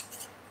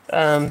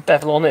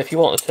bevel on it if you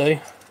wanted to.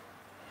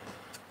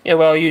 Yeah,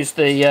 well, I used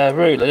the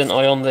ruler, didn't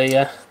I, on the...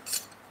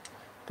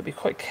 Got to be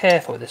quite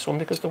careful with this one,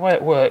 because the way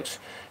it works,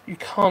 you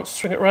can't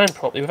swing it around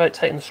properly without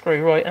taking the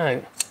screw right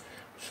out,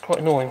 which is quite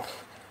annoying.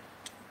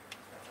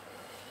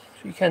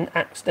 So you can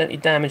accidentally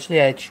damage the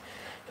edge.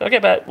 So I get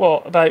about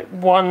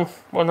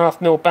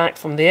 1.5mm back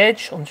from the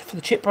edge for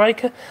the chip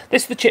breaker.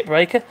 This is the chip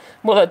breaker.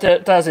 And what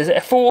that does is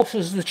it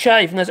forces the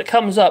shave, and as it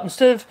comes up,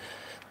 instead of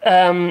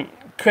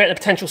creating a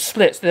potential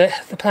split, so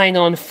the plain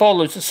iron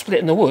follows the split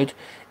in the wood,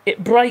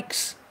 it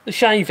breaks the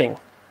shaving.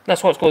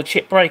 That's why it's called a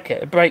chip breaker.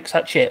 It breaks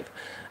that chip,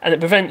 and it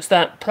prevents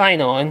that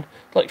plain iron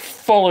like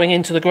following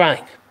into the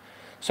grain.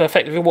 So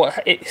effectively,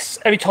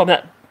 every time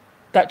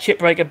that chip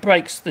breaker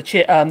breaks the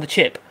chip,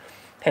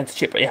 hence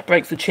chip, yeah,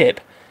 breaks the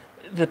chip,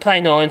 the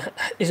plain iron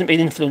isn't being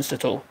influenced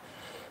at all.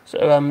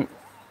 So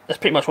that's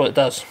pretty much what it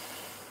does.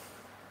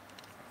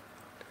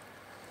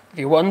 If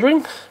you're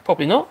wondering,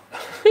 probably not.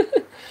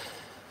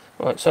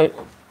 Right, so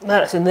now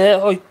that's in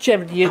there. I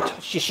generally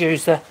just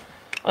use the...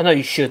 I know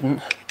you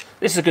shouldn't.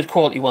 This is a good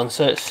quality one,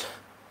 so it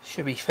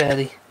should be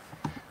fairly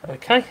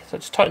okay. So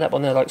just tighten that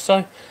one there like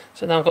so.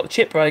 So now I've got the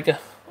chip breaker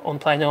on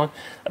plain iron,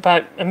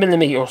 about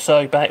 1mm or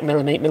so back,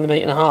 millimetre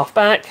and a half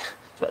back.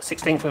 It's about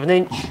 1/16 of an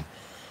inch.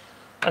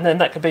 And then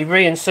that could be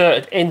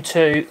reinserted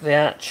into the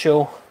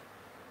actual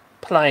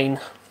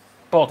plain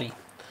body.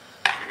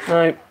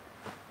 Now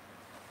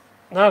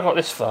I've got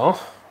this far,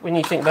 we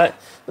need to think about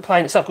the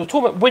plane itself. Because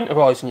we're talking about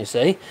winterizing, you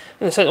see.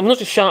 And I said, I'm not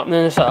just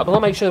sharpening this up, but I'll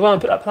make sure that when I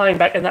put that plane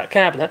back in that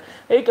cabinet,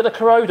 it ain't going to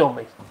corrode on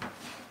me.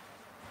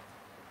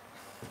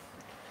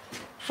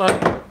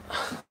 So,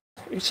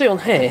 you see on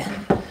here,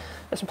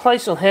 there's some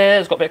places on here,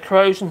 it's got a bit of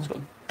corrosion, it's got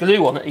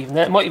glue on it even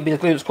there. It might even be the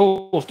glue that's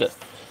caused it.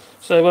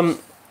 So,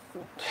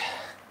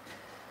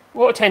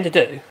 what I tend to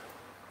do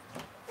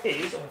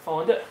is, I'll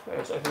find it, where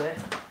it's over there.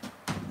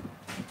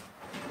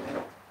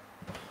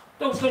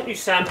 Don't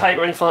use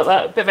sandpaper or anything like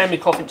that. A bit of emery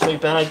cloth isn't too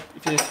bad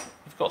if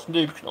you've got some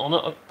lubricant on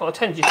it. But I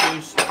tend to just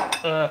use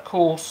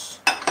coarse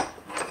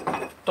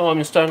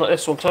diamond stone like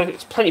this one, because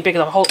it's plenty big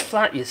enough to hold it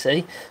flat, you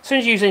see. As soon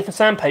as you use anything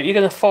sandpaper, you're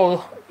going to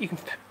follow, you can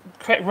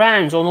create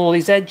rounds on all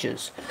these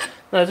edges.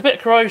 Now there's a bit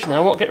of corrosion now,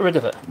 I want to get rid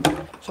of it.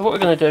 So what we're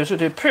going to do is we'll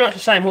do pretty much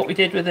the same what we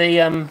did with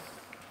the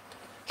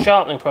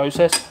sharpening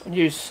process, and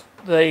use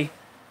the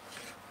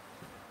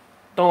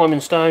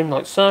diamond stone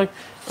like so. And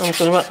I'm just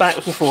going to rub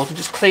backwards and forwards and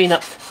just clean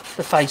up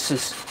the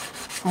faces.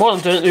 And while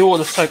I'm doing it, the oil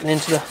is soaking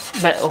into the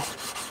metal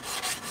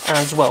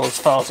as well, as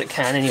far as it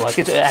can anyway.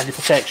 Gives it added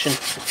protection.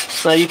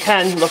 So you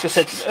can, like I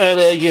said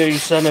earlier,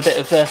 use a bit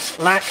of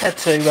lacquer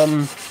to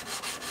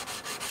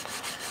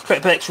create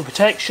a bit of extra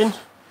protection.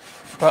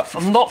 But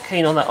I'm not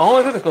keen on that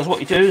either, because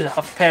what you do is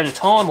after a period of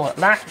time, all that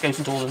lacquer goes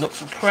into all the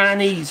nooks and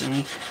crannies,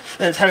 and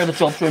then it's a hell of a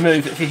job to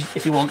remove it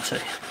if you want to. I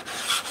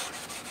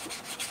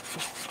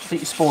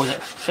think you spoil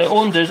it. So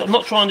all I'm doing is, I'm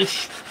not trying to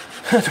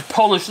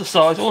polish the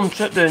sides. All I'm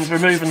doing is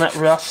removing that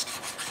rust,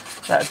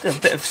 that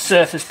bit of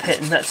surface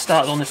pitting that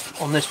started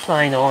on this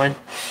plain iron.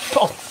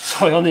 Oh,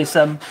 sorry, on this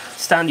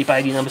Stanley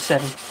Bailey number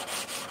 7.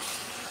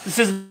 This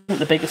isn't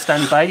the biggest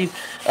Stanley Bailey.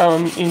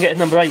 You can get a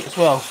number 8 as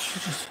well,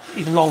 which is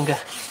even longer.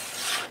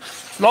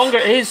 The longer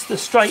it is, the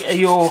straighter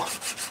you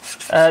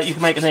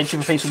can make an edge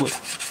of a piece of wood.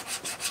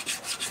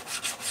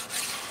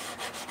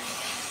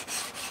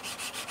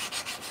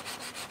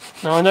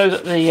 Now I know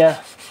that the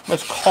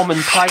most common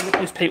plane that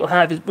most people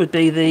have would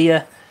be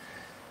the,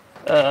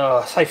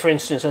 say for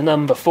instance, a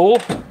number 4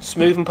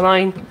 smoothing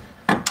plane,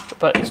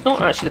 but it's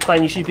not actually the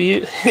plane you should be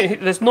using.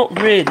 There's not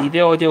really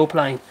the ideal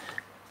plane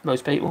for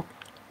most people.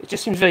 It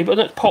just seems very, but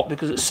not pop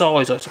because it's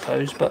size, I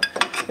suppose, but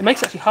it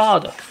makes it actually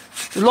harder.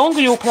 The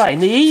longer your plane,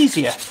 the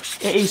easier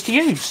it is to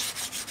use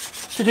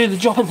to do the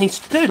job it needs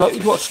to do. Like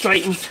you've got to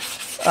straighten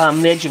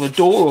the edge of a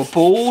door or a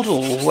board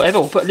or whatever,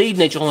 or put a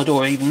leading edge on a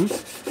door even.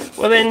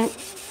 Well then,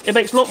 it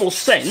makes a lot more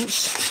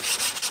sense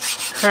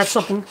to have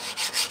something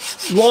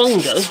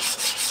longer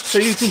so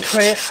you can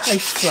create a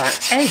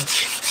flat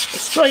edge, a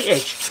straight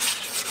edge.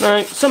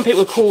 Now, some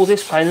people call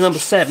this plane, the number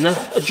 7, a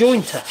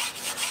jointer.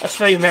 That's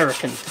very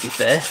American, to be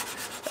fair.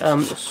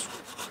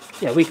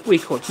 Yeah, we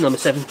call it number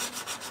 7.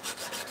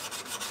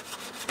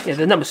 Yeah,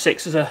 the number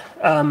 6 is a,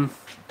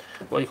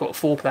 what do you call it, a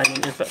 4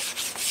 plane. But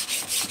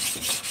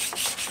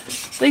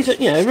these are,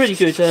 you know, really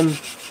good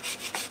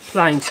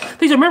planes.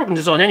 These are American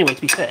design anyway,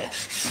 to be fair.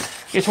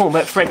 You're talking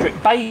about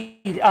Frederick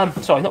Bailey,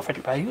 sorry, not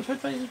Frederick Bailey, what's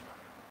Frederick Bailey?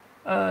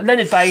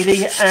 Leonard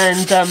Bailey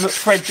and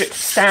Frederick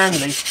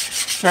Stanley.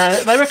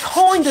 Now, they were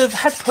kind of,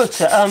 had put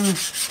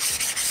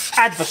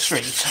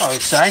adversaries, I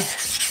would say.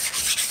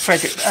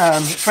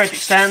 Frederick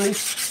Stanley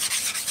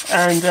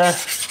and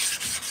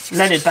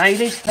Leonard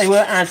Bailey, they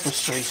were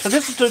adversaries. So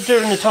this was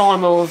during the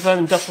time of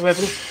Industrial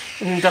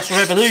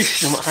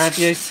Revolution and what have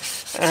you.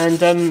 And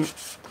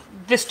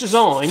this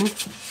design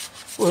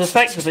was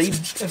effectively,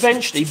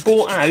 eventually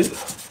bought out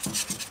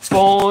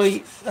by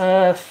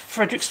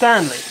Frederick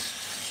Stanley.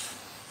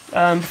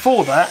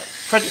 Before that,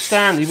 Frederick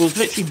Stanley was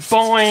literally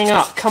buying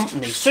up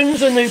companies. As soon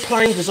as a new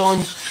plane design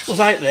was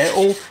out there,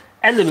 or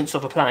elements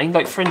of a plane,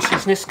 like for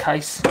instance in this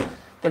case,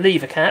 the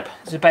lever cap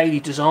is a Bailey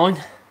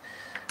design.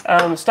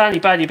 Stanley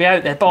Bailey would be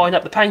out there buying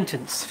up the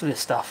patents for this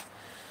stuff.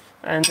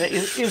 And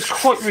it was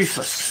quite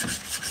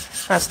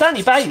ruthless. Now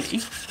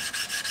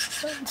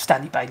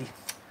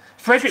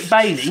Frederick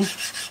Bailey,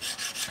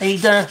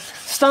 he'd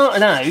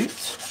started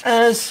out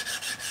as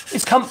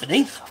his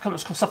company, I've come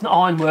up with stuff in the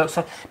ironworks,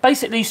 so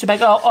basically used to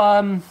make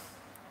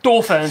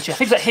door furniture,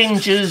 things like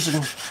hinges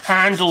and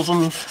handles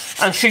and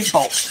chute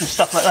bolts and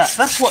stuff like that.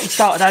 That's what he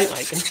started out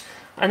making,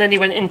 and then he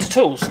went into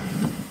tools.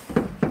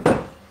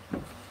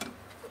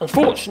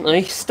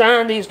 Unfortunately,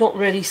 Stanley is not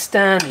really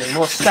Stanley,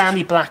 more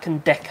Stanley Black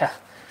and Decker.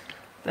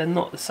 They're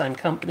not the same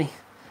company,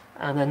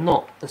 and they're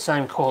not the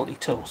same quality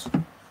tools,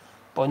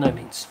 by no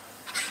means.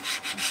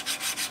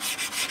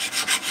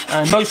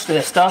 And most of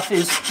their stuff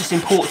is just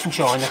imported from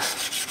China.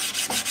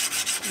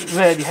 It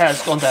really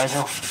has gone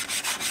downhill.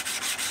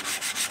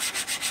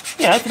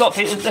 Yeah, for a lot of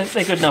people,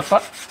 they're good enough,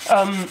 but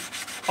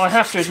I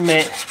have to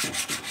admit,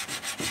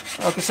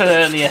 like I said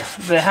earlier,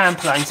 the hand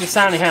planes, the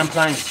Stanley hand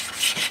planes,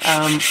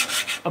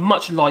 are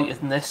much lighter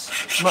than this,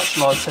 much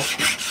lighter.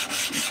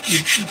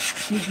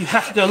 You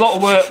have to do a lot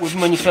of work with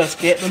them when you first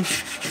get them,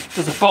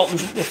 because the bottom,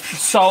 the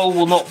sole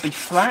will not be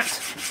flat.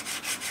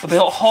 There'll be a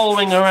lot of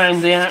hollowing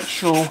around the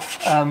actual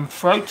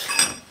throat,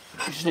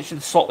 which is literally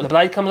the slot where the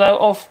blade comes out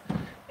of.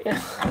 Yeah,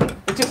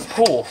 they're just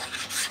poor.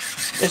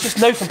 There's just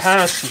no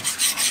comparison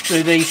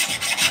to these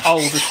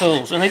older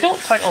tools, and they don't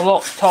take a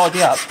lot to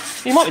tidy up.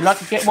 You might be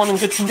lucky to get one in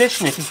good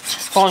condition if you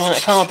find one at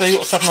a car boot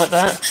or something like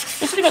that.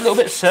 It's only got a little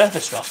bit of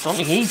surface rust on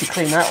it, easy to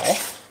clean that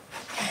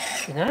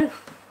off. You know?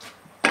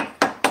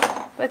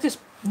 They're just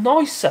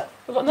nicer.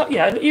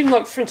 Yeah, even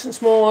like for instance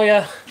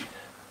my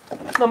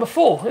number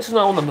 4. This is an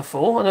old number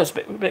 4. I know it's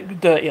a bit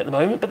dirty at the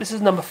moment, but this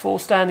is number 4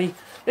 Stanley.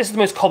 This is the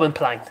most common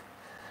plane,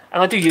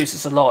 and I do use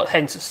this a lot.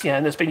 Hence, it's, you know,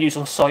 and it's been used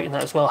on site and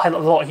that as well. I had it a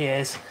lot of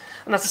years,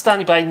 and that's the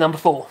Stanley Bailey number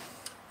 4.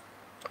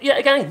 Yeah,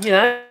 again, you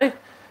know,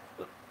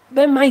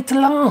 they're made to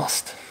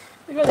last.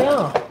 They really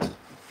are.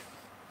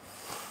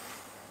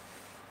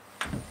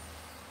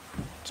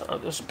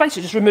 So it's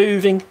basically just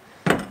removing.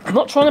 I'm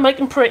not trying to make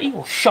them pretty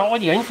or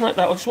shiny or anything like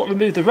that. I just want to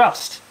remove the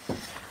rust.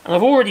 And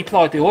I've already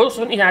applied the oil, so I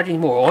don't need to add any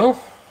more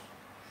oil.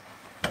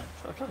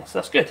 Okay, so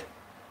that's good.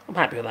 I'm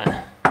happy with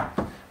that.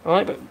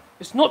 Alright, but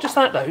it's not just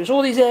that though. It's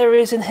all these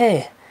areas in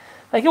here.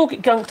 They all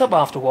get gunked up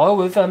after a while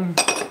with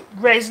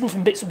resin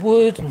from bits of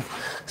wood and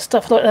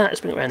stuff like that.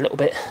 It's been around a little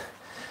bit.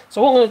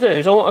 So what I'm going to do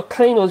is I want to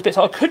clean all these bits.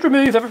 I could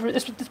remove everything.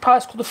 This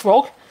part's called the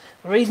frog.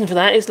 The reason for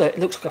that is that it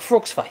looks like a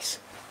frog's face.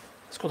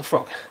 It's called a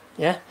frog.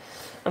 Yeah?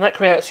 And that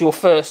creates your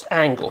first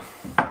angle.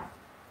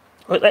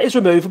 Right, that is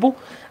removable,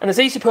 and it's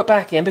easy to put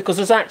back in because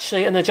there's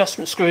actually an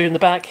adjustment screw in the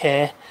back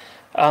here.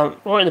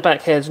 Right in the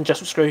back here there's an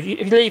adjustment screw. If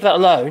you leave that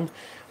alone,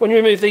 when you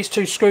remove these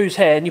 2 screws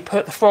here and you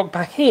put the frog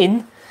back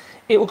in,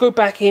 it will go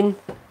back in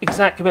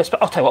exactly where it's...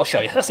 I'll tell you what, I'll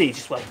show you. That's the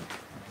easiest way.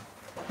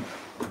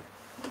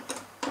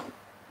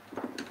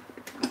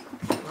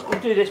 We'll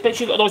do this. Make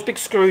sure you've got a nice big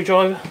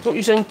screwdriver. Not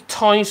using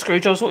tiny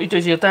screwdrivers. What you do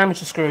is you'll damage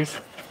the screws.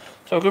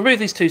 So I'm going to remove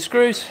these 2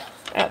 screws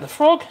out of the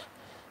frog.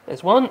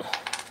 There's one.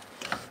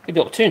 Give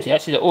the opportunity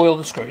actually to oil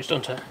the screws,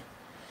 don't it?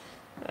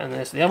 And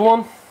there's the other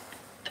one.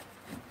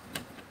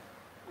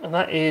 and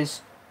that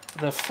is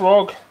the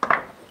frog.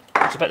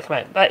 It's about to come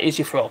out. That is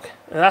your frog.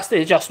 And that's the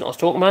adjustment I was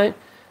talking about.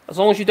 As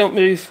long as you don't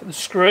move the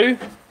screw,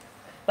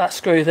 that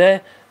screw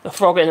there, the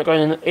frog will end up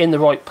going in the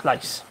right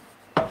place.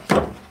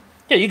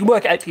 Yeah, you can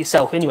work it out for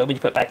yourself anyway when you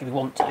put it back if you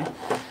want to.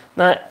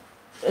 Now,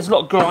 there's a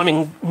lot of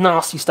grimy,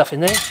 nasty stuff in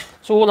there.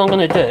 So all I'm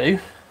going to do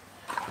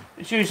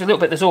is use a little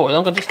bit of this oil.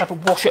 I'm going to just have to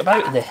wash it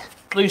about in there.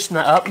 Loosen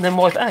that up and then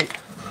wipe it out.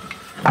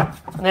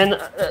 And then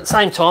at the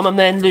same time, I'm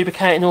then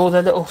lubricating all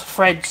the little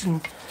threads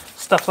and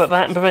stuff like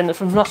that and prevent it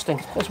from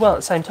rusting as well at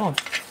the same time.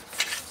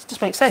 It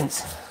just makes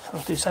sense. I'll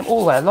do the same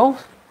all the way along.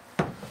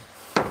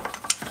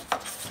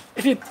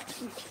 If you've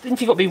got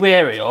to be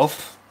wary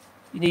of,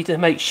 you need to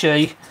make sure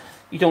you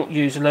don't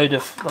use a load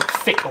of like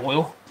thick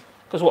oil,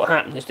 because what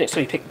happens is next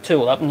time you pick the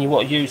tool up and you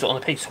want to use it on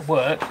a piece of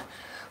work,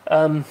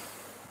 you're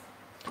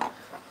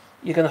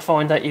going to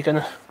find that you're going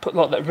to put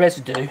like that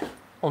residue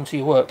onto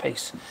your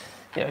workpiece,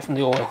 you know, from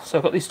the oil. So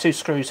I've got these two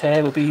screws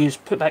here, will be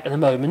put back in a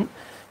moment.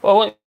 Well, I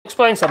want to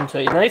explain something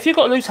to you. Now, if you've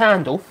got a loose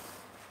handle,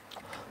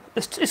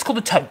 it's called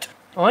a tote,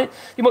 right?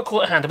 You might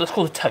call it a handle, but it's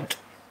called a tote.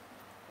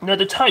 Now,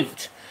 the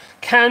tote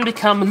can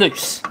become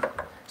loose.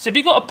 So if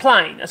you've got a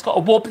plane that's got a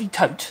wobbly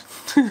tote,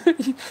 so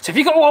if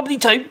you've got a wobbly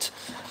tote,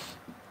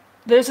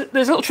 there's a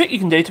little trick you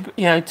can do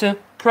to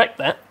correct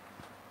that.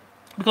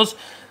 Because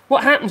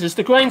what happens is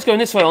the grain's going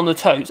this way on the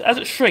tote. As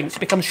it shrinks, it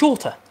becomes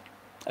shorter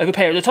over a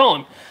period of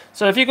time.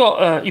 So if you've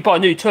got you buy a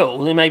new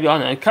tool, then maybe, I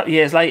don't know, a couple of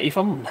years later, if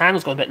the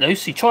handle's got a bit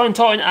loose, you try and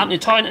tighten it up, and you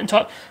tighten it and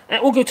tighten it, and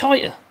it will go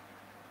tighter.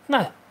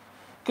 No,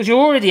 because you're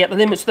already at the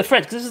limits of the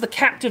thread. Because this is the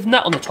captive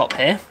nut on the top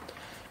here,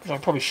 which I'll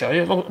probably show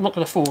you. I'm not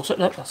going to force it.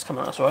 No, that's come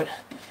out. That's right.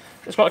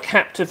 It's got a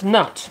captive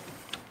nut.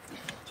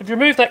 So if you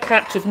remove that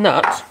captive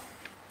nut,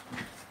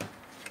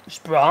 it's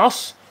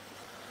brass.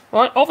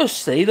 Right,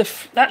 obviously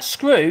that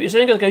screw is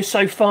only going to go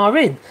so far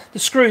in, the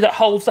screw that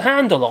holds the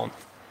handle on.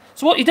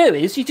 So what you do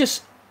is you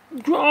just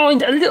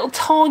grind a little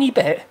tiny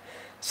bit,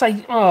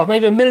 say, oh,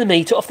 maybe a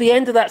millimetre off the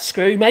end of that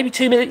screw, maybe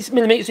 2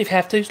 millimetres if you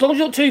have to, as long as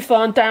you're not too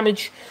far and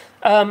damage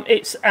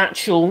its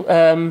actual,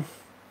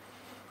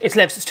 its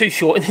levers. It's too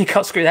short, and then you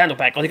can't screw the handle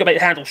back on. You've got to make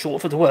the handle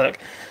short for the work.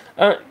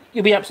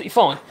 You'll be absolutely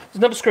fine. There's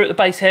another screw at the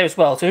base here as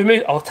well. So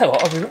remove, I'll tell you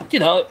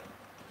what,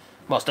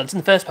 well, it's done in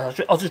the first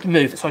place. I'll just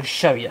remove it so I can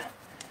show you.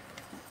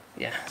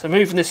 Yeah, so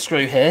moving this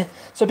screw here.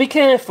 So be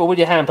careful with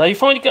your handle. You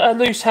find you got a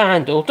loose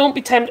handle, don't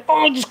be tempted,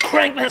 oh, just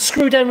crank that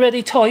screw down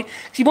really tight.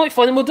 Because you might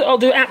find I'll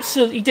do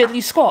absolutely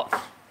deadly squat.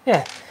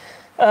 Yeah.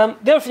 The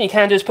other thing you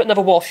can do is put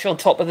another wash on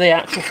top of the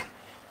actual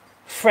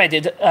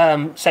threaded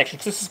section.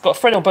 Because this has got a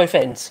thread on both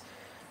ends.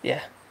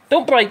 Yeah.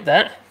 Don't break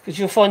that, because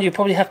you'll find you'll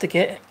probably have to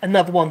get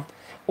another one,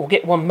 or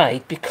get one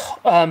made. Because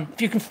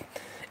if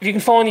you can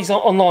find these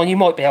online, you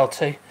might be able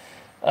to.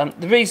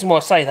 The reason why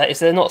I say that is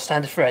they're not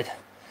standard thread.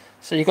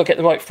 So you've got to get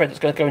the right thread that's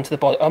going to go into the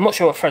body. I'm not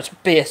sure what thread's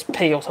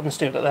BSP or something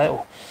stupid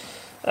like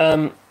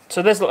that.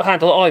 So there's a little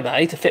handle that I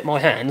made to fit my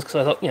hands, because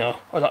I thought,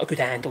 I like a good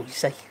handle, you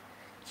see.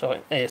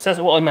 So, yeah, so that's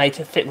what I made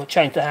to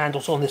change the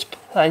handles on this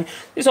plane.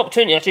 This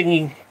opportunity, actually,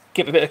 you can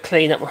give it a bit of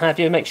clean up and what have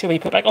you, make sure when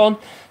you put it back on,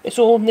 it's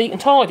all neat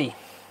and tidy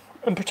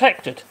and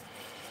protected.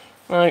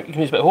 You can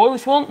use a bit of oil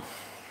if you want.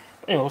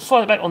 Anyway, we'll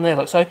slide it back on there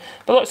like so.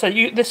 But like I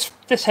say, this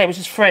here, which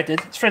is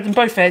threaded, it's threaded on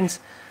both ends.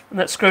 And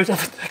that screws up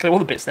all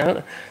the bits now.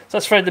 So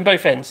that's threaded in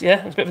both ends,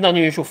 yeah? It's a bit of an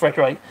unusual thread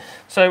rate.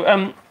 So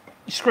you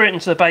screw it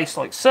into the base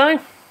like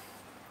so.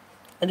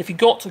 And if you've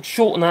got to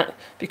shorten that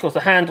because the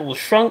handle was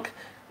shrunk,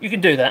 you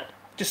can do that.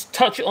 Just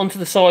touch it onto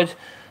the side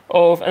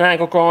of an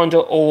angle grinder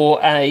or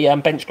a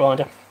bench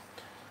grinder.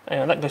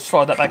 And that can just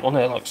slide that back on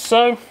there like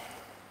so.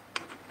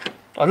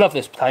 I love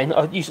this plane.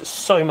 I use it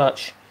so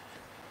much.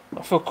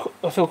 I feel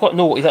quite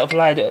naughty that I've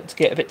allowed it to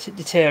get a bit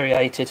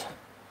deteriorated.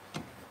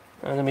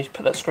 And then we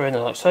put that screw in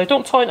there like so.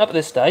 Don't tighten up at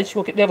this stage.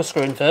 You'll get the other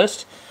screw in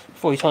first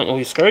before you tighten all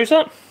your screws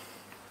up.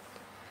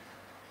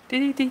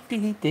 I'll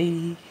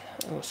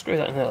screw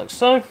that in there like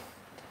so.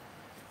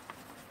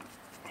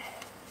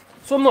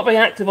 So I'm not very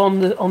active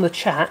on the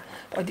chat,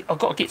 but I've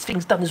got to get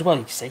things done as well,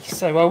 you see.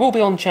 So I will be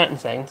on chat and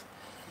things.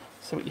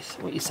 So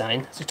what you're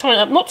saying. So tighten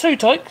it up, not too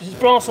tight, because it's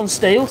brass on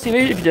steel. So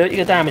if you do it, you're going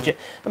to damage it.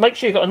 But make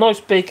sure you've got a nice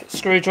big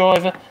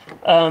screwdriver.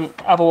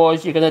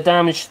 Otherwise, you're going to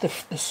damage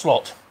the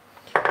slot.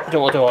 You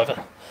don't want to do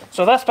either.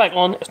 So that's back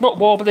on. It's not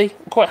wobbly.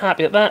 I'm quite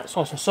happy at that. It's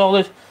nice and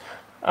solid.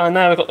 And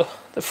now we've got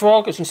the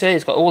frog, as you can see,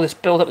 it's got all this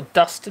build up of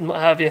dust and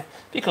what have you,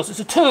 because it's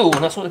a tool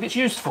and that's what it gets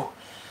used for.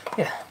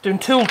 Yeah, doing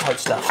tool type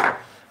stuff.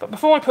 But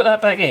before I put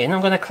that back in,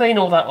 I'm going to clean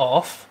all that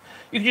off.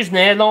 You can use an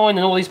airline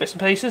and all these bits and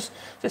pieces.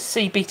 There's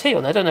CBT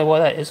on there. I don't know why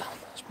that is. I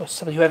suppose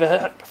some of you ever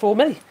heard that before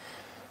me.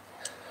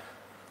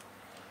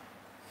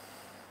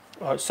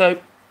 Right, so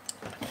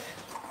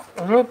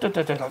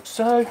like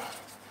so.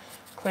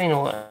 Clean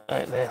all that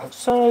out there like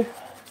so.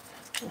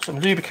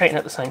 Some lubricating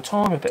at the same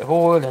time, a bit of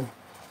oil and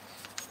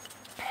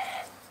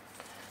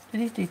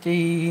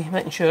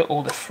making sure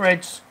all the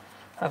threads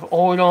have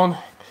oil on.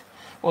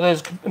 Well,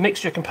 there's a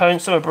mixture of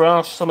components, some are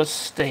brass, some are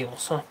steel.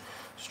 So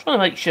just trying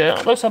to make sure.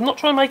 Like I said, I'm not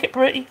trying to make it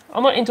pretty.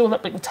 I'm not into all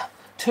that big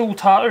tool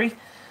tartary.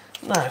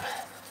 No.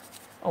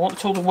 I want the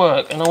tool to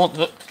work, and I want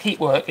it to keep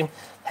working.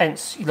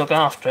 Hence, you look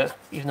after it,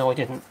 even though I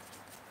didn't.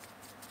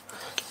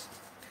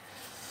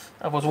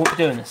 Otherwise, I won't be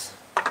doing this.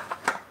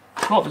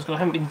 Part because I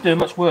haven't been doing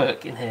much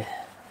work in here.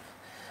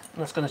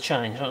 And that's going to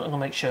change. I'm going to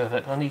make sure of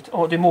it. I want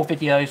to do more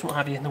videos and what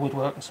have you in the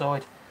woodworking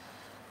side.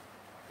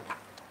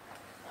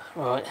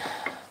 Right.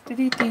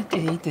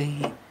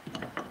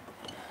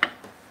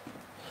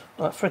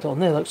 Right, thread on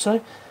there like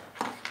so.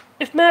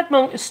 If Mad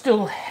Monk is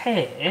still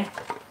here,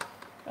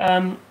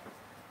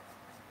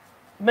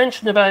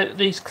 mention about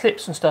these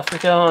clips and stuff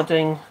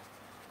regarding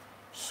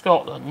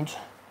Scotland.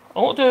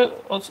 I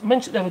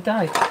mentioned it the other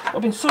day.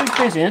 I've been so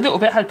busy and a little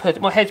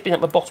bit my head's been at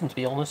my bottom, to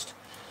be honest.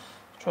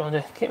 Trying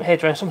to keep my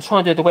head around. So I'm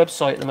trying to do the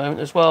website at the moment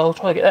as well.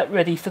 Trying to get that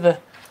ready for the,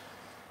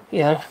 you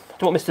know, I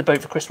don't want to miss the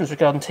boat for Christmas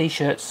regarding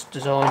t-shirts,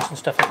 designs and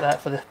stuff like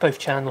that for both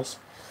channels.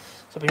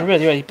 So I've been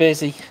really, really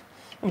busy.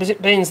 And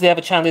being the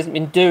other channel hasn't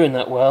been doing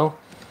that well,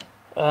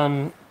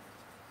 you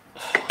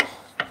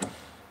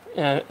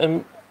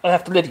know, I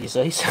have to live, you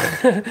see. So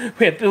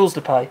we have bills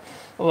to pay.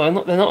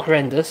 Although they're not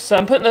horrendous. So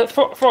I'm putting the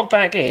frog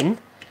bag in.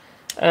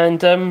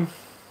 And thank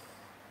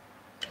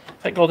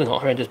God they're not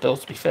horrendous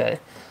bills, to be fair.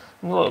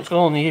 What's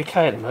going on in the UK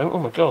at the moment? Oh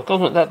my God,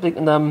 God's that big.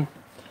 And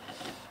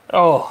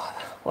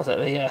what's that?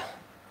 The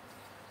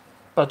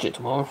budget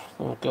tomorrow.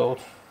 Oh God,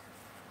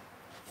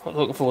 not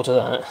looking forward to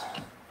that.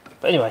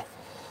 But anyway,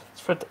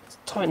 let's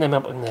tighten them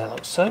up in there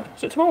like so.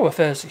 So tomorrow or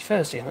Thursday?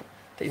 Thursday, isn't it?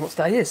 I don't know what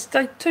day is.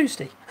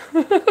 Tuesday.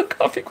 I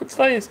can't think what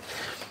day is.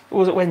 Or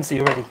was it Wednesday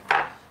already?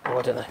 Oh,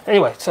 I don't know.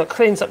 Anyway, so it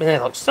cleans up in there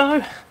like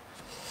so.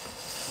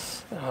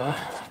 So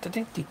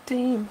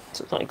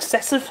it's not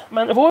excessive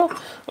amount of oil.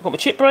 I've got my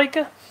chip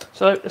breaker,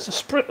 so there's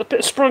a bit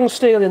of sprung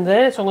steel in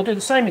there, so I'm going to do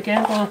the same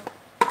again. I'm going to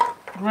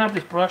grab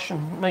this brush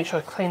and make sure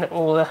I clean up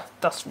all the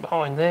dust from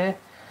behind there,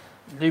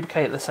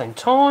 lubricate at the same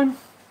time.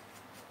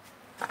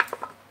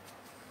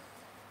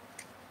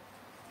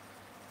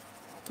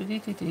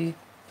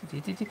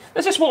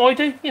 That's just what I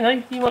do, you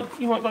know. You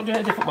might like doing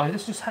it a different way.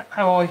 This is just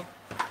how I,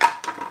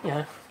 you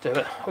know, do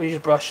it. I use a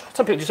brush.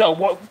 Some people just say,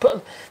 oh,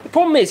 but the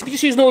problem is, if you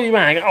just use an oily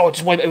rag,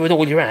 just wipe it with an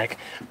oily rag.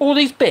 All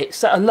these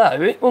bits that are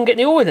low, it won't get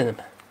any oil in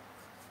them.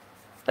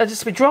 They'll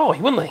just be dry,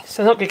 won't they?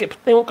 So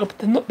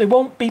they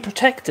won't be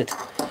protected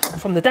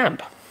from the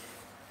damp.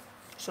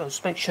 So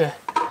just make sure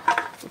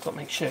I've got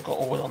I've got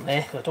oil on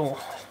there, because I don't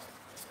want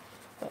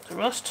that to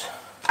rust.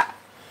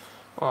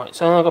 Right,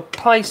 so I'm going to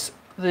place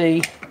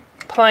the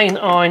plane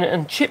iron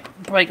and chip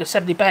breaker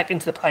assembly back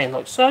into the plane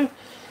like so.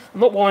 I'm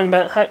not worrying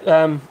about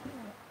how,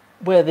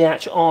 where the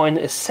actual iron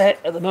is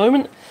set at the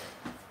moment,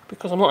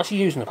 because I'm not actually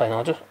using the plane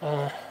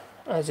iron,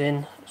 as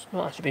in it's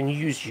not actually being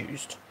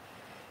used.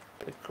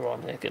 Bit of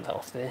grime there, get that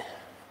off there.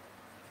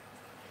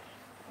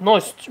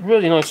 Nice,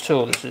 really nice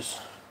tool this is.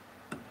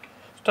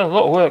 It's done a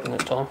lot of work in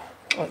this time.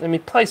 Right, let me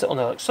place it on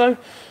there like so,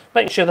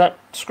 making sure that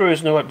screw is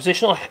in the right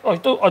position. I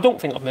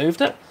don't think I've moved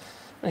it.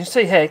 And you can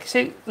see here,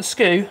 see the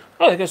screw.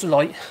 Oh, there goes the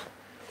light.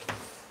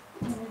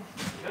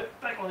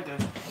 Back on it goes.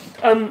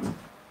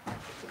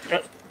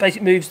 That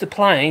basically moves the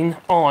plane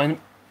iron,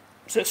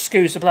 so it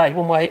skews the blade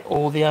one way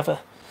or the other.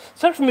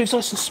 So everything moves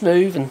nice and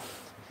smooth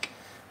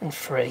and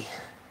free.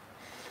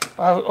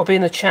 I'll be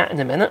in the chat in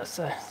a minute,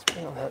 so let's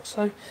bring on that.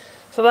 So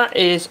that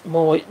is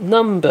my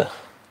number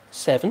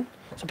 7.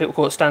 Some people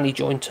call it Stanley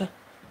Jointer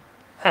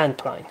hand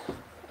plane,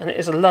 and it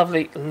is a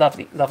lovely,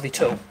 lovely, lovely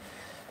tool.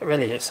 It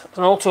really is. It's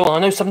an old tool. I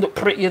know some look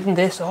prettier than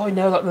this. Oh, I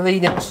know, like the Lee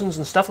Nelsons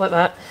and stuff like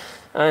that,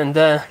 and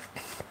the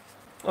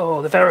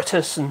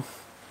Veritas and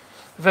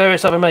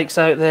various other makes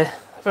out there.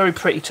 Very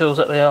pretty tools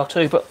that they are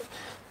too. But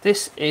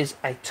this is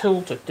a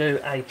tool to do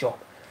a job,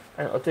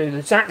 and it'll do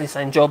exactly the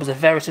same job as a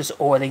Veritas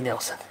or a Lee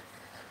Nelson.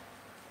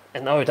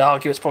 And I would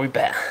argue it's probably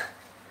better.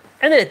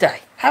 End of the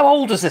day, how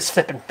old is this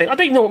flipping thing? I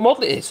don't even know what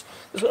model it is.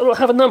 It'll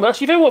have a number.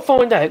 Actually, if you ever want to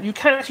find out, you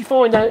can actually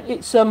find out.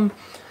 It's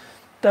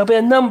there'll be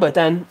a number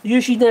down,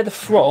 usually near the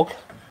frog.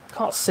 I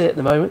can't see it at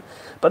the moment,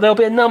 but there'll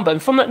be a number,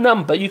 and from that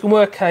number you can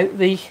work out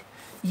the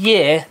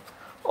year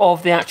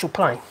of the actual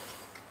plane.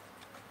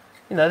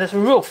 You know, there's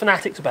some real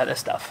fanatics about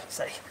this stuff.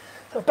 See,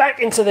 so back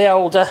into the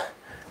older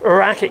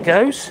rack it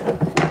goes. So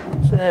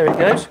there it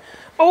goes.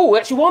 Oh,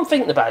 actually, one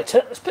thing about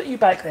it. Let's put you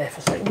back there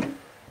for a second.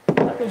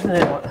 That goes in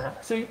there like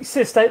that. So you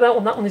see, that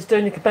one is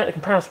doing the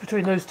comparison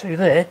between those two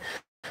there.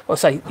 Well,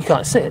 say you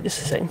can't see it.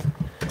 Just a second.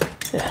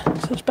 Yeah,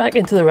 so it's back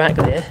into the rack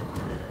there.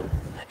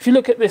 If you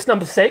look at this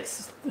number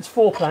 6, there's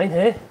 4 plane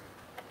here.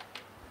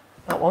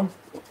 That one.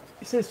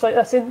 You see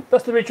that's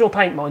the original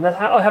paint mine.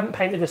 I haven't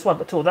painted this one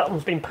at all. That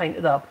one's been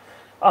painted up.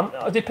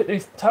 I did put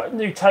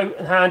new tote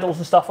and handles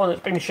and stuff on it.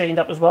 It's been machined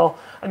up as well.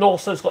 And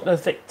also it's got no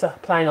thick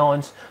plain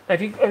irons. Now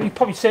if you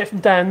probably see it from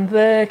down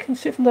there. Can you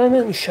see it from down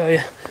there? Let me show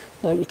you.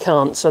 No, you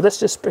can't. So let's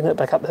just bring it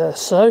back up there.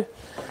 So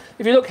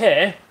if you look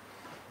here,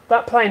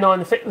 that plain iron,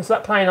 the thickness of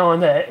that plain iron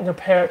there, and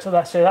compare it to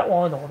that, say that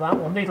one or that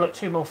one. These are like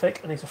 2mm thick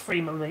and these are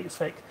 3mm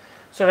thick.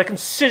 So they're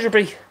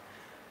considerably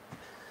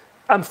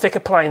thicker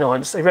plain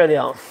irons. They really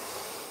are.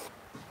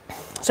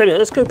 So yeah,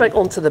 let's go back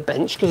onto the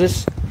bench,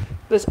 because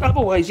there's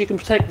other ways you can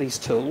protect these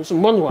tools,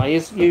 and one way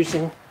is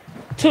using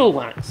tool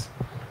wax.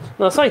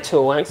 When I say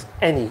tool wax,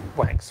 any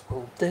wax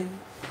will do.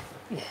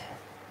 Yeah.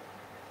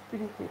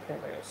 Because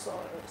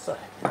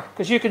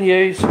you can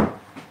use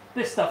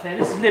this stuff here.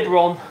 This is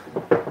Liberon.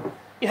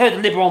 You heard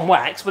of Liberon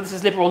wax, but this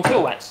is Liberon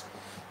tool wax.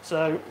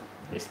 So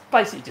it's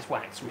basically just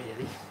wax,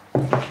 really.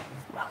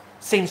 Well,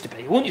 seems to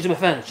be. I wouldn't use them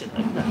for furniture,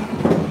 though.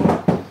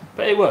 No.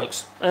 But it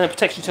works.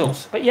 Protects your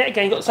tools. But yet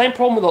again, you've got the same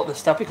problem with a lot of this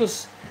stuff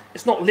because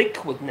it's not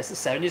liquid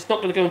necessarily. It's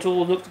not going to go into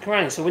all the nooks and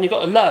crannies. So when you've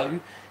got a low,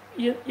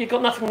 you've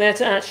got nothing there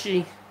to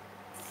actually,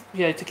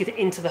 to get it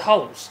into the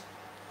holes.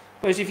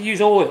 Whereas if you use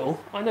oil,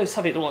 I know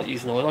some people don't like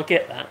using oil, I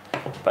get that.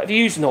 But if you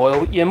use an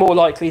oil, you're more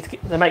likely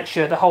to make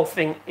sure the whole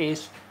thing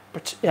is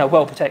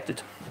well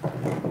protected.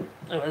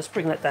 Anyway, let's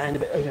bring that down a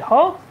bit over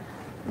hard.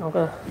 I'm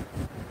going to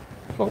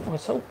flog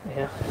myself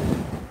here.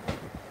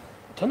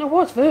 Don't know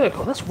why it's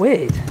vertical, that's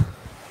weird.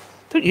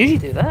 Don't usually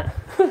do that.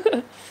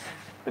 Maybe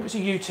it's a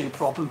YouTube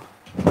problem.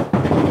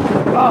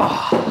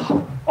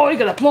 Oh, you're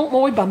going to plonk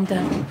my bum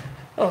down.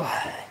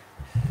 Oh.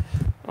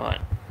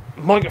 Right,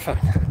 microphone.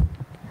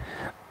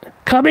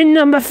 Coming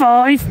number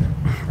 5.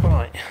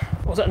 Right.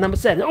 What was that, number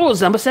 7? Oh, it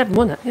was number 7,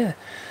 wasn't it? Yeah.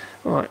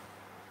 Right.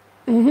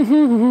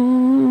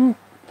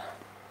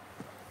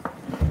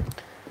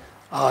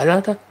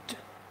 Oh,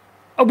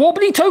 a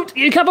wobbly tote?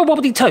 You can have a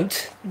wobbly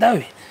tote?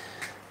 No.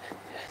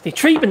 Need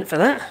treatment for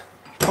that.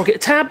 I'll get a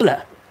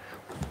tablet.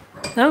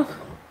 No?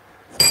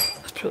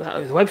 Let's put that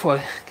over the way before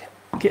I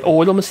get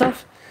oil on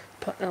myself.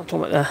 I'm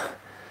talking about the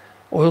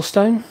oil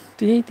stone.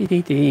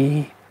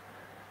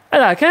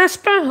 Hello,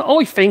 Casper.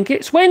 I think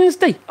it's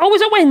Wednesday. Oh,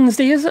 is it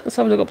Wednesday? Is it? Let's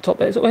have a look up the top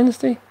there. Is it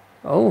Wednesday?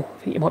 Oh, I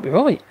think you might be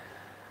right.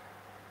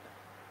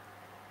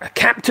 A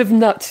captive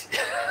nut.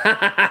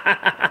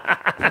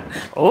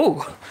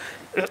 Oh,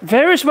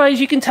 various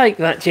ways you can take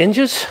that,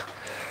 gingers.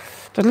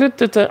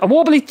 A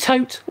wobbly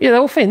tote. Yeah, the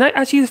whole thing.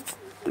 Actually, you've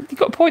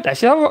got a point,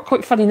 actually. They're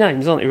quite funny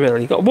names, aren't they,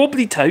 really? You've got a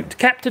wobbly tote,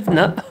 captive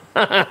nut.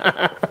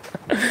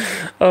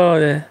 Oh,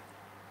 yeah.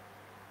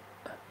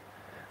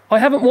 I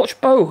haven't watched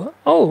Bo.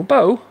 Oh,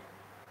 Bo.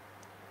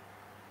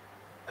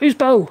 Who's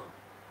Bo?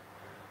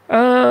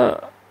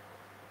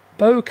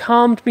 Bo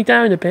calmed me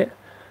down a bit.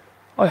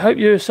 I hope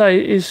USA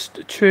is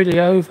truly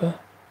over.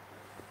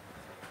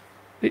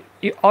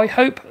 I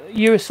hope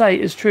USA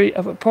is truly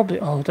over. Probably.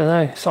 Oh, I don't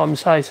know. Simon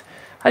says.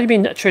 How do you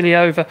mean truly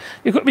over?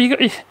 You got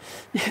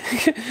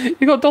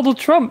Donald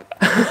Trump.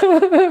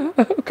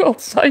 For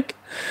God's sake.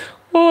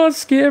 Oh, that's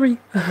scary.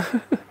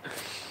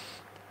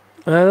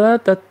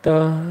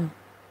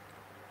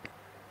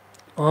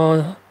 Oh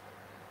God,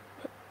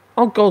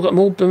 I've got them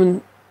all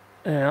blooming.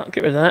 Yeah, I'll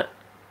get rid of that.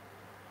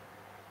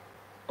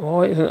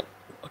 Why isn't it?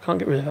 I can't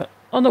get rid of it.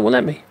 Oh, no, it won't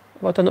let me.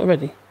 Have I done it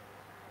already?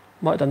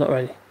 Might have done it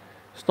already.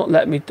 It's not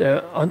letting me do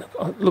it.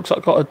 It looks like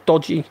I've got a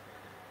dodgy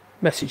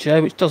message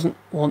there, which doesn't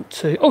want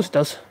to. Oh, it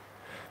does.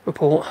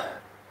 Report.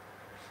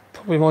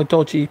 Probably my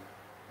dodgy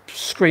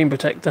screen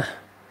protector.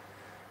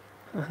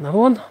 Another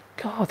one.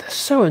 God, they're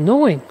so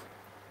annoying.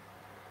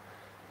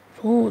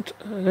 Report.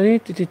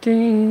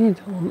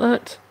 On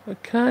that.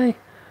 Okay.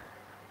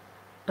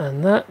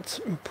 And that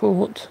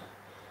report.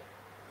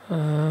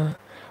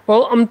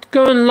 Well, I'm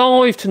going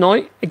live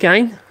tonight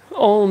again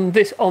on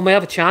my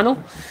other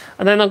channel,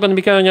 and then I'm going to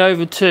be going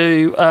over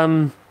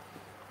to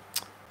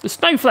the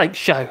Snowflake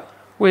show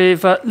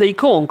with Lee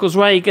Corn, because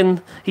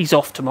Reagan, he's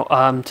off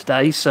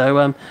today,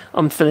 so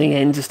I'm filling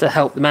in just to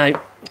help them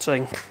out, so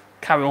they can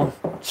carry on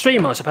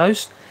stream, I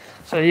suppose.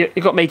 So you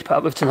got me to put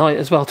up with tonight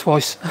as well,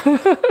 twice.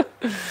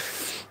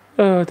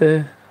 Oh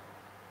dear.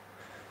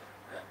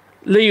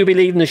 Lee will be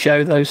leading the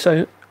show though,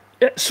 so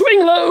yeah,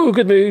 swing low,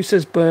 good move,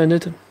 says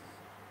Bernard.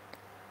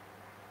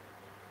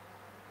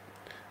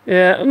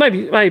 Yeah,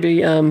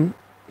 maybe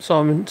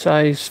Simon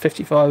says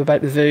 55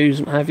 about the views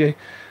and what have you.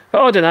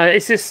 But I don't know,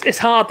 it's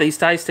hard these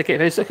days to get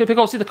views, because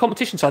obviously the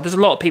competition side, there's a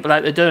lot of people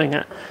out there doing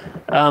it.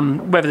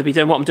 Whether they be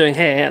doing what I'm doing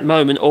here at the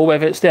moment, or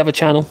whether it's the other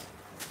channel.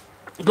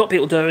 A lot of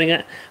people doing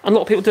it, and a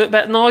lot of people do it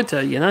better than I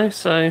do,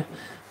 so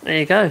there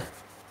you go.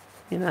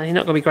 You're not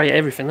going to be great at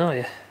everything, are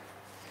you?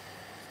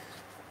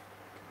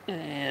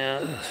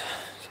 Yeah.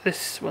 So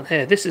this one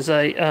here, this is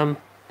a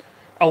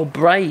old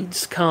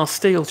Braids cast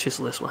steel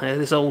chisel, this one here,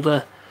 this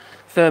old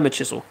firmer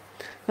chisel.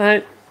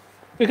 Now,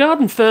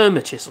 regarding firmer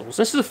chisels,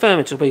 this is a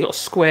firmer chisel where you've got a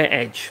square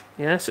edge,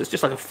 yeah? So it's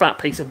just like a flat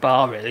piece of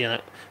bar, really,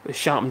 with a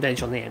sharpened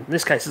edge on the end. In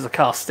this case, it's a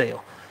cast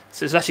steel.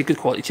 So it's actually a good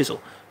quality chisel,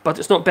 but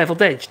it's not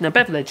beveled edge. Now,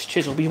 beveled edge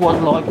chisel will be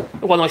one like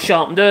the one I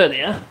sharpened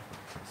earlier,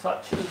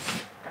 such as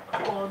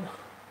one.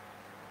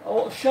 I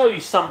want to show you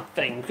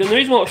something, because the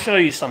reason I want to show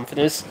you something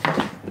is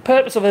the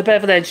purpose of a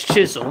beveled edge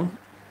chisel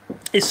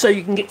is so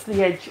you can get to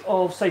the edge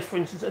of, say for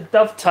instance, a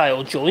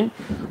dovetail joint.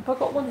 If I've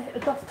got one, a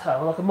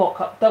dovetail, like a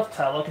mock-up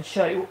dovetail, I can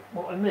show you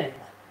what I mean.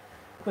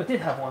 I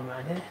did have one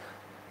around here.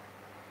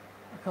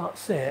 I can't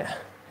see it.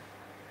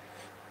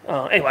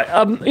 Oh, anyway,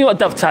 you know what a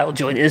dovetail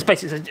joint is?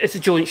 Basically, it's a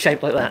joint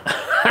shaped like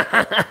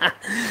that.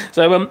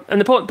 So,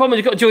 and the problem is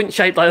you've got a joint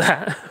shaped like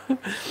that.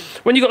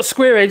 When you've got a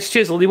square edge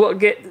chisel, you want to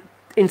get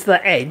into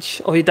that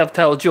edge of your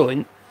dovetail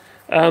joint.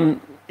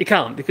 You You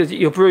can't, because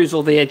you'll bruise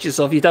all the edges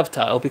of your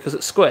dovetail because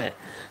it's square.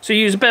 So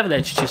you use a bevel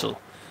edge chisel.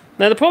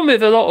 Now the problem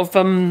with a lot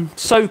of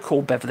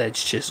so-called bevel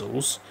edge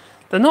chisels,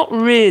 they're not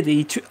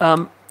really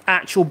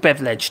actual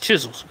bevel edge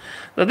chisels.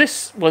 Now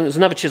this one is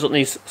another chisel that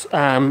needs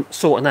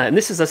sorting out, and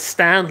this is a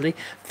Stanley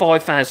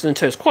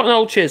 5002. It's quite an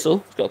old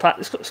chisel.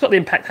 It's got the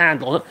impact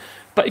handle on it,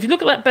 but if you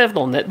look at that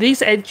bevel on it,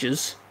 these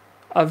edges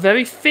are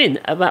very thin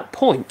at that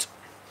point.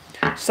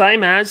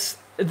 Same as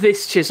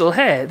this chisel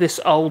here, this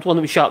old one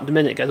that we sharpened a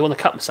minute ago, the one I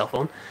cut myself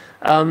on.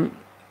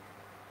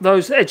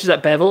 Those edges of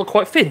that bevel are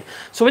quite thin.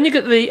 So when you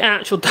get the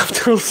actual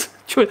dovetails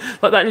like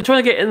that, and you're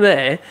trying to get in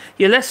there,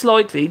 you're less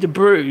likely to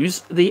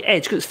bruise the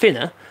edge, because it's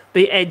thinner,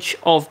 the edge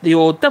of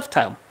your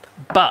dovetail.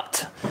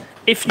 But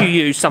if you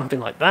use something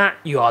like that,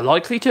 you are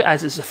likely to,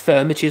 as it's a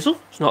firmer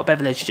chisel. It's not a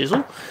bevel edge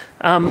chisel.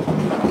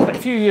 But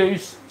if you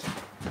use,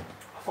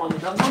 I'll find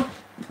another one.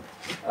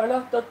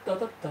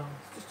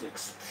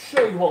 Just to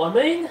show you what I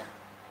mean.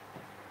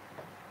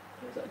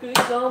 Is that a good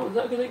example? Is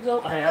that a good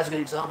example? Oh, yeah, that's a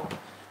good example.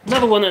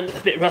 Another one that's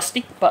a bit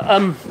rusty, but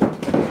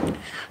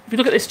if you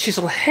look at this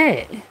chisel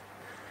here,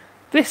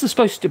 this is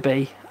supposed to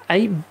be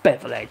a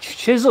bevel edge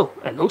chisel.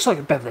 It looks like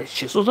a bevel edge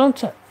chisel,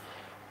 doesn't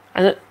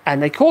it?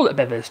 And they call it a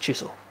bevel edge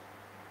chisel.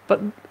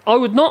 But I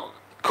would not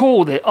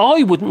call it,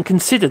 I wouldn't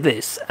consider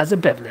this as a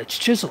bevel edge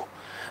chisel.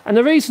 And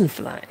the reason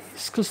for that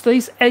is because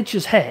these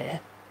edges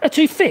here are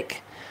too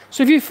thick.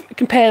 So if you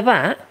compare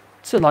that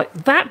to like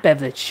that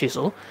bevel edge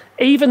chisel,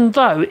 even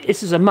though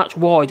this is a much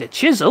wider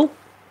chisel,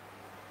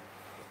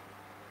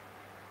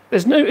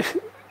 there's no,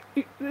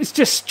 it's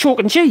just chalk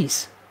and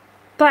cheese.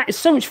 That is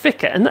so much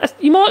thicker, and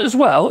you might as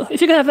well,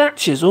 if you're going to have that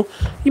chisel,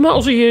 you might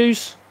as well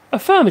use a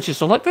firmer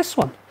chisel like this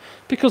one,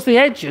 because the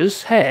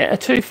edges here are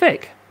too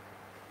thick.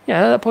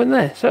 Yeah, at that point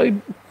there.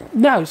 So,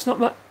 no, it's not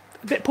that,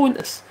 a bit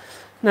pointless.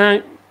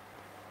 Now,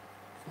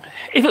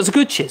 if it's a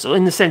good chisel,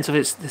 in the sense of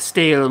it's the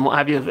steel and what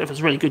have you, if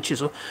it's a really good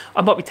chisel,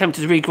 I might be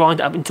tempted to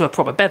re-grind it up into a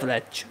proper bevel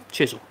edge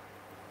chisel,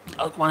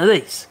 like one of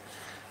these.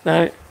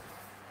 Now,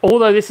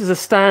 although this is a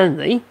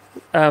Stanley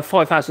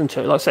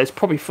 5002, like I say, it's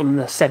probably from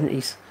the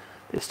 70s,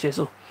 this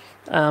chisel.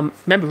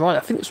 Remember right,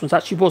 I think this one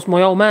actually was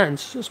my old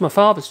man's. It was my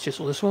father's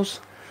chisel, this was.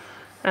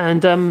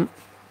 And,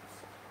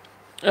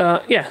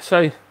 yeah,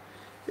 so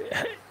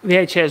the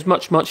edge here is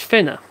much, much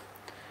thinner.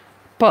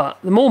 But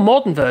the more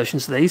modern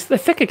versions of these, they're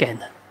thick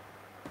again.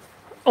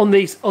 On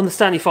the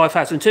Stanley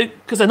 5002,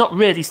 because they're not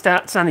really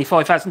Stanley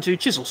 5002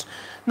 chisels.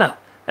 No,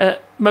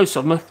 most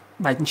of them are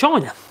made in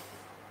China.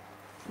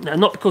 Now,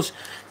 not because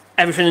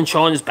everything in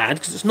China is bad,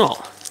 because it's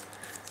not.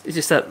 It's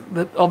just that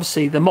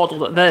obviously the model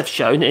that they've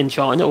shown in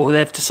China, or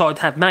they've decided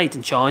to have made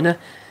in China,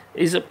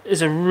 is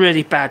a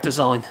really bad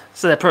design.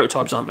 So their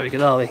prototypes aren't very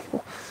good, are they?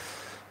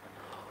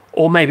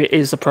 Or maybe it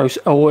is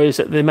or is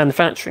it the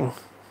manufacturing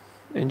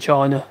in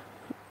China?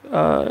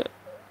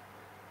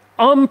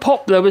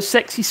 Unpopular with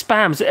sexy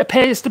spams. It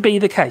appears to be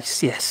the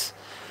case, yes.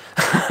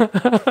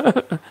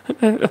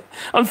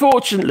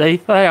 Unfortunately,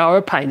 they are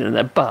a pain in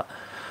their butt.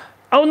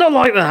 Oh, not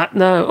like that.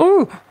 No.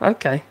 Oh,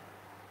 okay.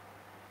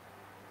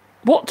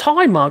 What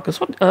time, Marcus?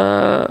 What?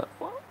 Oh,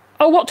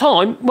 what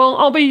time? Well,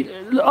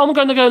 I'm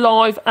going to go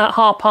live at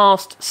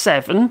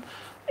 7:30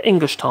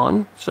 English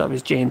time. So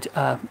it's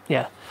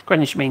yeah,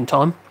 Greenwich Mean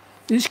Time.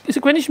 Is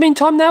it Greenwich Mean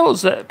Time now, or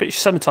is it British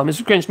Summer Time?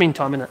 It's Greenwich Mean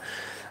Time, isn't it?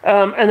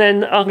 And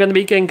then I'm going to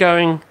be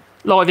going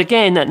live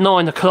again at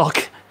 9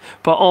 o'clock,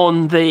 but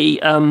on the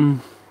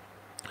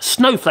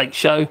Snowflake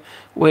show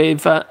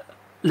with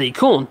Lee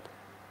Corn.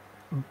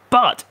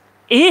 But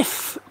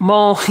if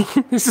my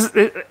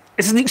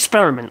it's an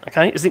experiment,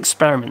 okay? It's an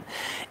experiment.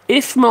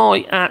 If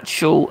my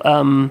actual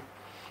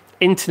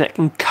internet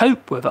can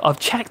cope with it, I've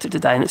checked it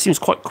today and it seems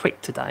quite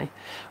quick today.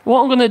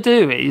 What I'm going to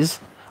do is,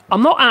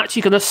 I'm not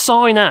actually going to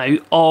sign out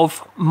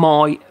of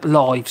my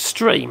live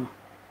stream,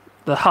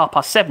 the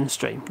 7:30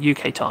 stream,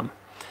 UK time.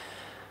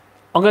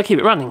 I'm going to keep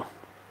it running.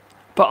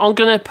 But I'm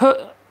going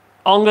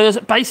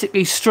to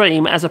basically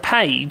stream as a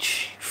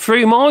page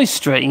through my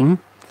stream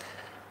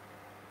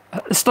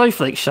the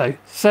Snowflake show.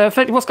 So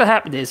effectively what's going to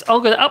happen is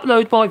I'm going to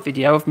upload my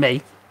video of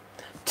me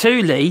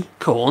to Lee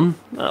Corn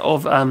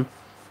of the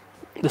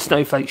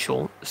Snowflake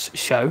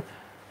show.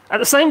 At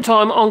the same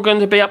time, I'm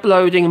going to be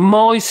uploading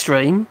my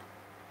stream,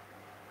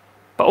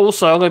 but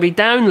also I'm going to be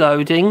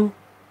downloading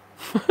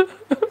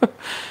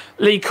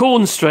Lee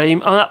Corn's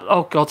stream.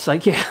 Oh, God's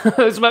sake, yeah.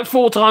 It's about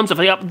 4 times I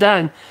think up and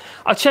down.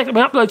 I checked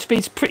my upload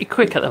speed's pretty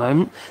quick at the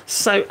moment,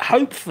 so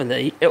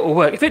hopefully it will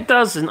work. If it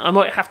doesn't, I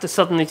might have to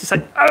suddenly just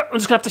say, oh, I'm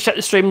just going to have to shut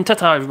the stream and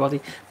ta-ta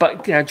everybody.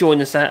 But join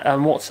us at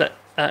WhatsApp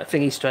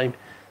thingy stream.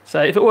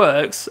 So if it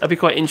works, it'll be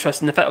quite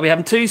interesting. The fact that we're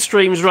having 2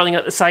 streams running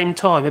at the same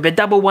time. It'll be a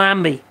double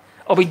whammy.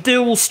 I'll be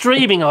dual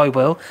streaming, I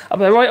will. I'll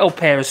be a right old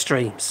pair of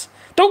streams.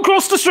 Don't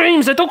cross the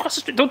streams, don't cross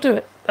the streams, don't do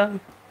it.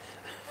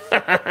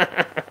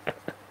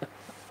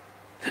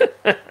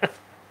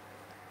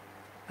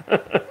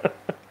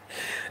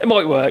 It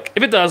might work.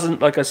 If it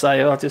doesn't, like I say,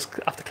 I'll just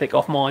have to click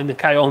off mine and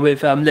carry on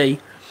with Lee.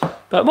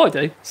 But it might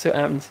do. See what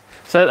happens.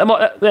 So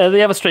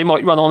the other stream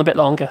might run on a bit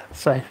longer.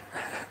 So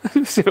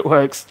see if it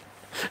works.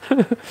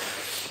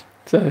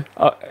 So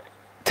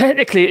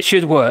technically it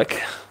should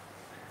work,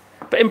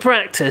 but in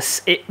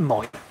practice it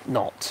might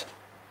not.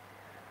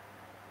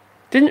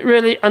 Didn't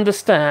really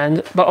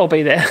understand, but I'll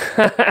be there.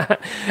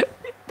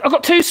 I've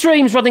got 2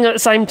 streams running at the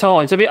same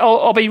time, so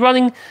I'll be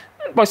running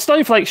my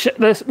Snowflake,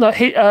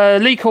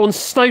 Lee Corn's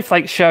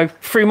Snowflake show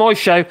through my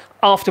show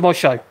after my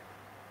show.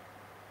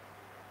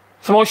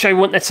 So my show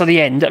won't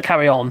necessarily end, it'll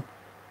carry on.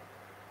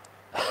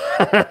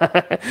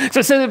 So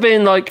instead of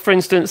being like, for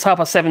instance,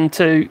 7:30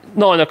 to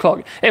 9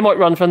 o'clock, it might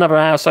run for another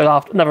hour,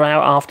 another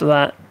hour after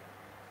that.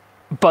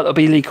 But it'll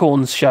be Lee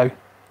Corn's show.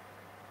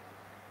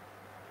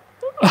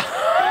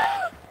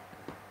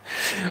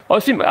 I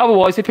think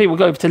otherwise, if people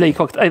go over to Lee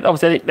Corn,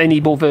 obviously they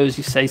need more viewers,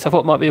 you see. So I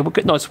thought it might be a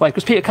good, nice way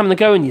because people are coming and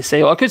going, you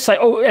see. Or I could say,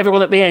 oh,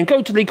 everyone at the end,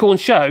 go to Lee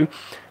Corn's show,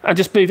 and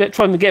just move it,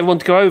 try and get everyone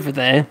to go over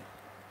there.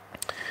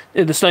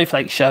 The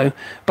Snowflake show,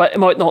 but it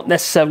might not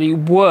necessarily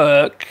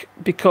work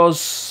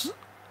because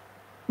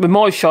with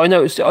my show I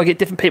noticed I get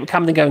different people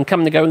coming and going,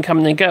 coming and going,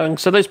 coming and going.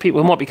 So those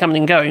people who might be coming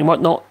and going might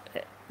not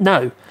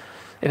know,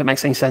 if it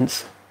makes any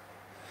sense.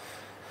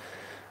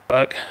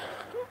 Work.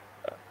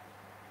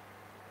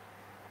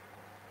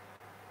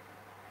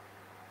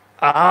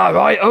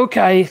 Right,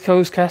 okay,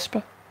 goes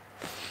Casper.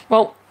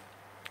 Well,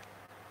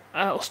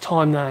 it's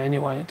time now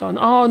anyway. Done.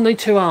 Oh, only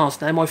 2 hours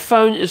now. My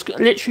phone is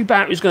literally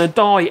battery's going to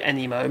die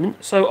any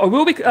moment. So I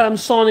will be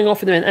signing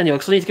off in a minute anyway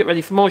because I need to get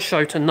ready for my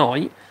show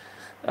tonight.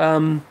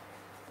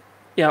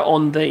 Yeah,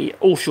 on the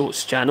All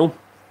Shorts channel.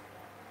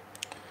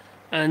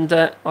 And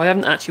I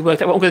haven't actually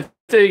worked out what I'm going to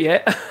do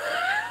yet.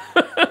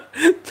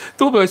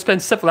 Thought I would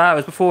spend several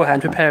hours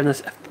beforehand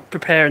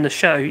preparing the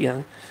show, you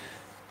know.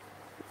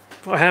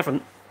 But I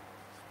haven't.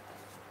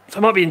 So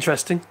it might be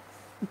interesting.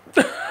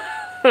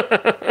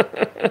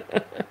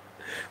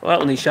 Well,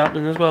 that'll need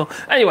sharpening as well.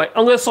 Anyway,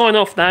 I'm going to sign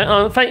off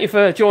now. Thank you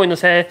for joining us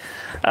here.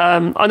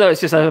 I know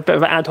it's just a bit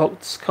of an ad hoc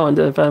kind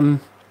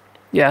of,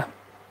 yeah,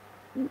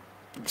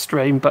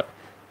 stream, but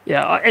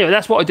yeah. Anyway,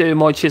 that's what I do with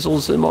my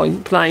chisels and my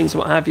planes and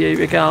what have you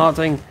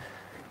regarding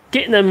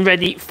getting them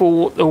ready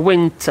for the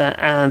winter.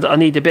 And I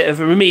need a bit of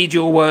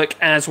remedial work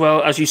as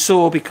well, as you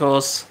saw,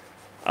 because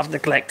I've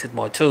neglected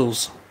my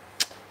tools.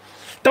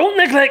 Don't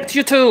neglect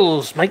your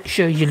tools. Make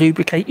sure you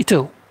lubricate your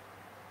tool.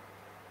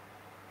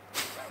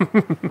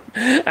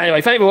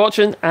 Anyway, thank you for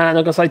watching, and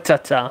I'm going to say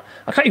ta-ta.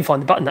 I can't even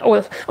find the button now. Oh,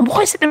 and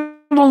why is it the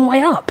wrong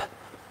way up?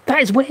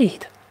 That is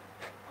weird.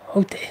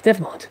 Oh dear,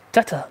 never mind.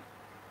 Ta-ta.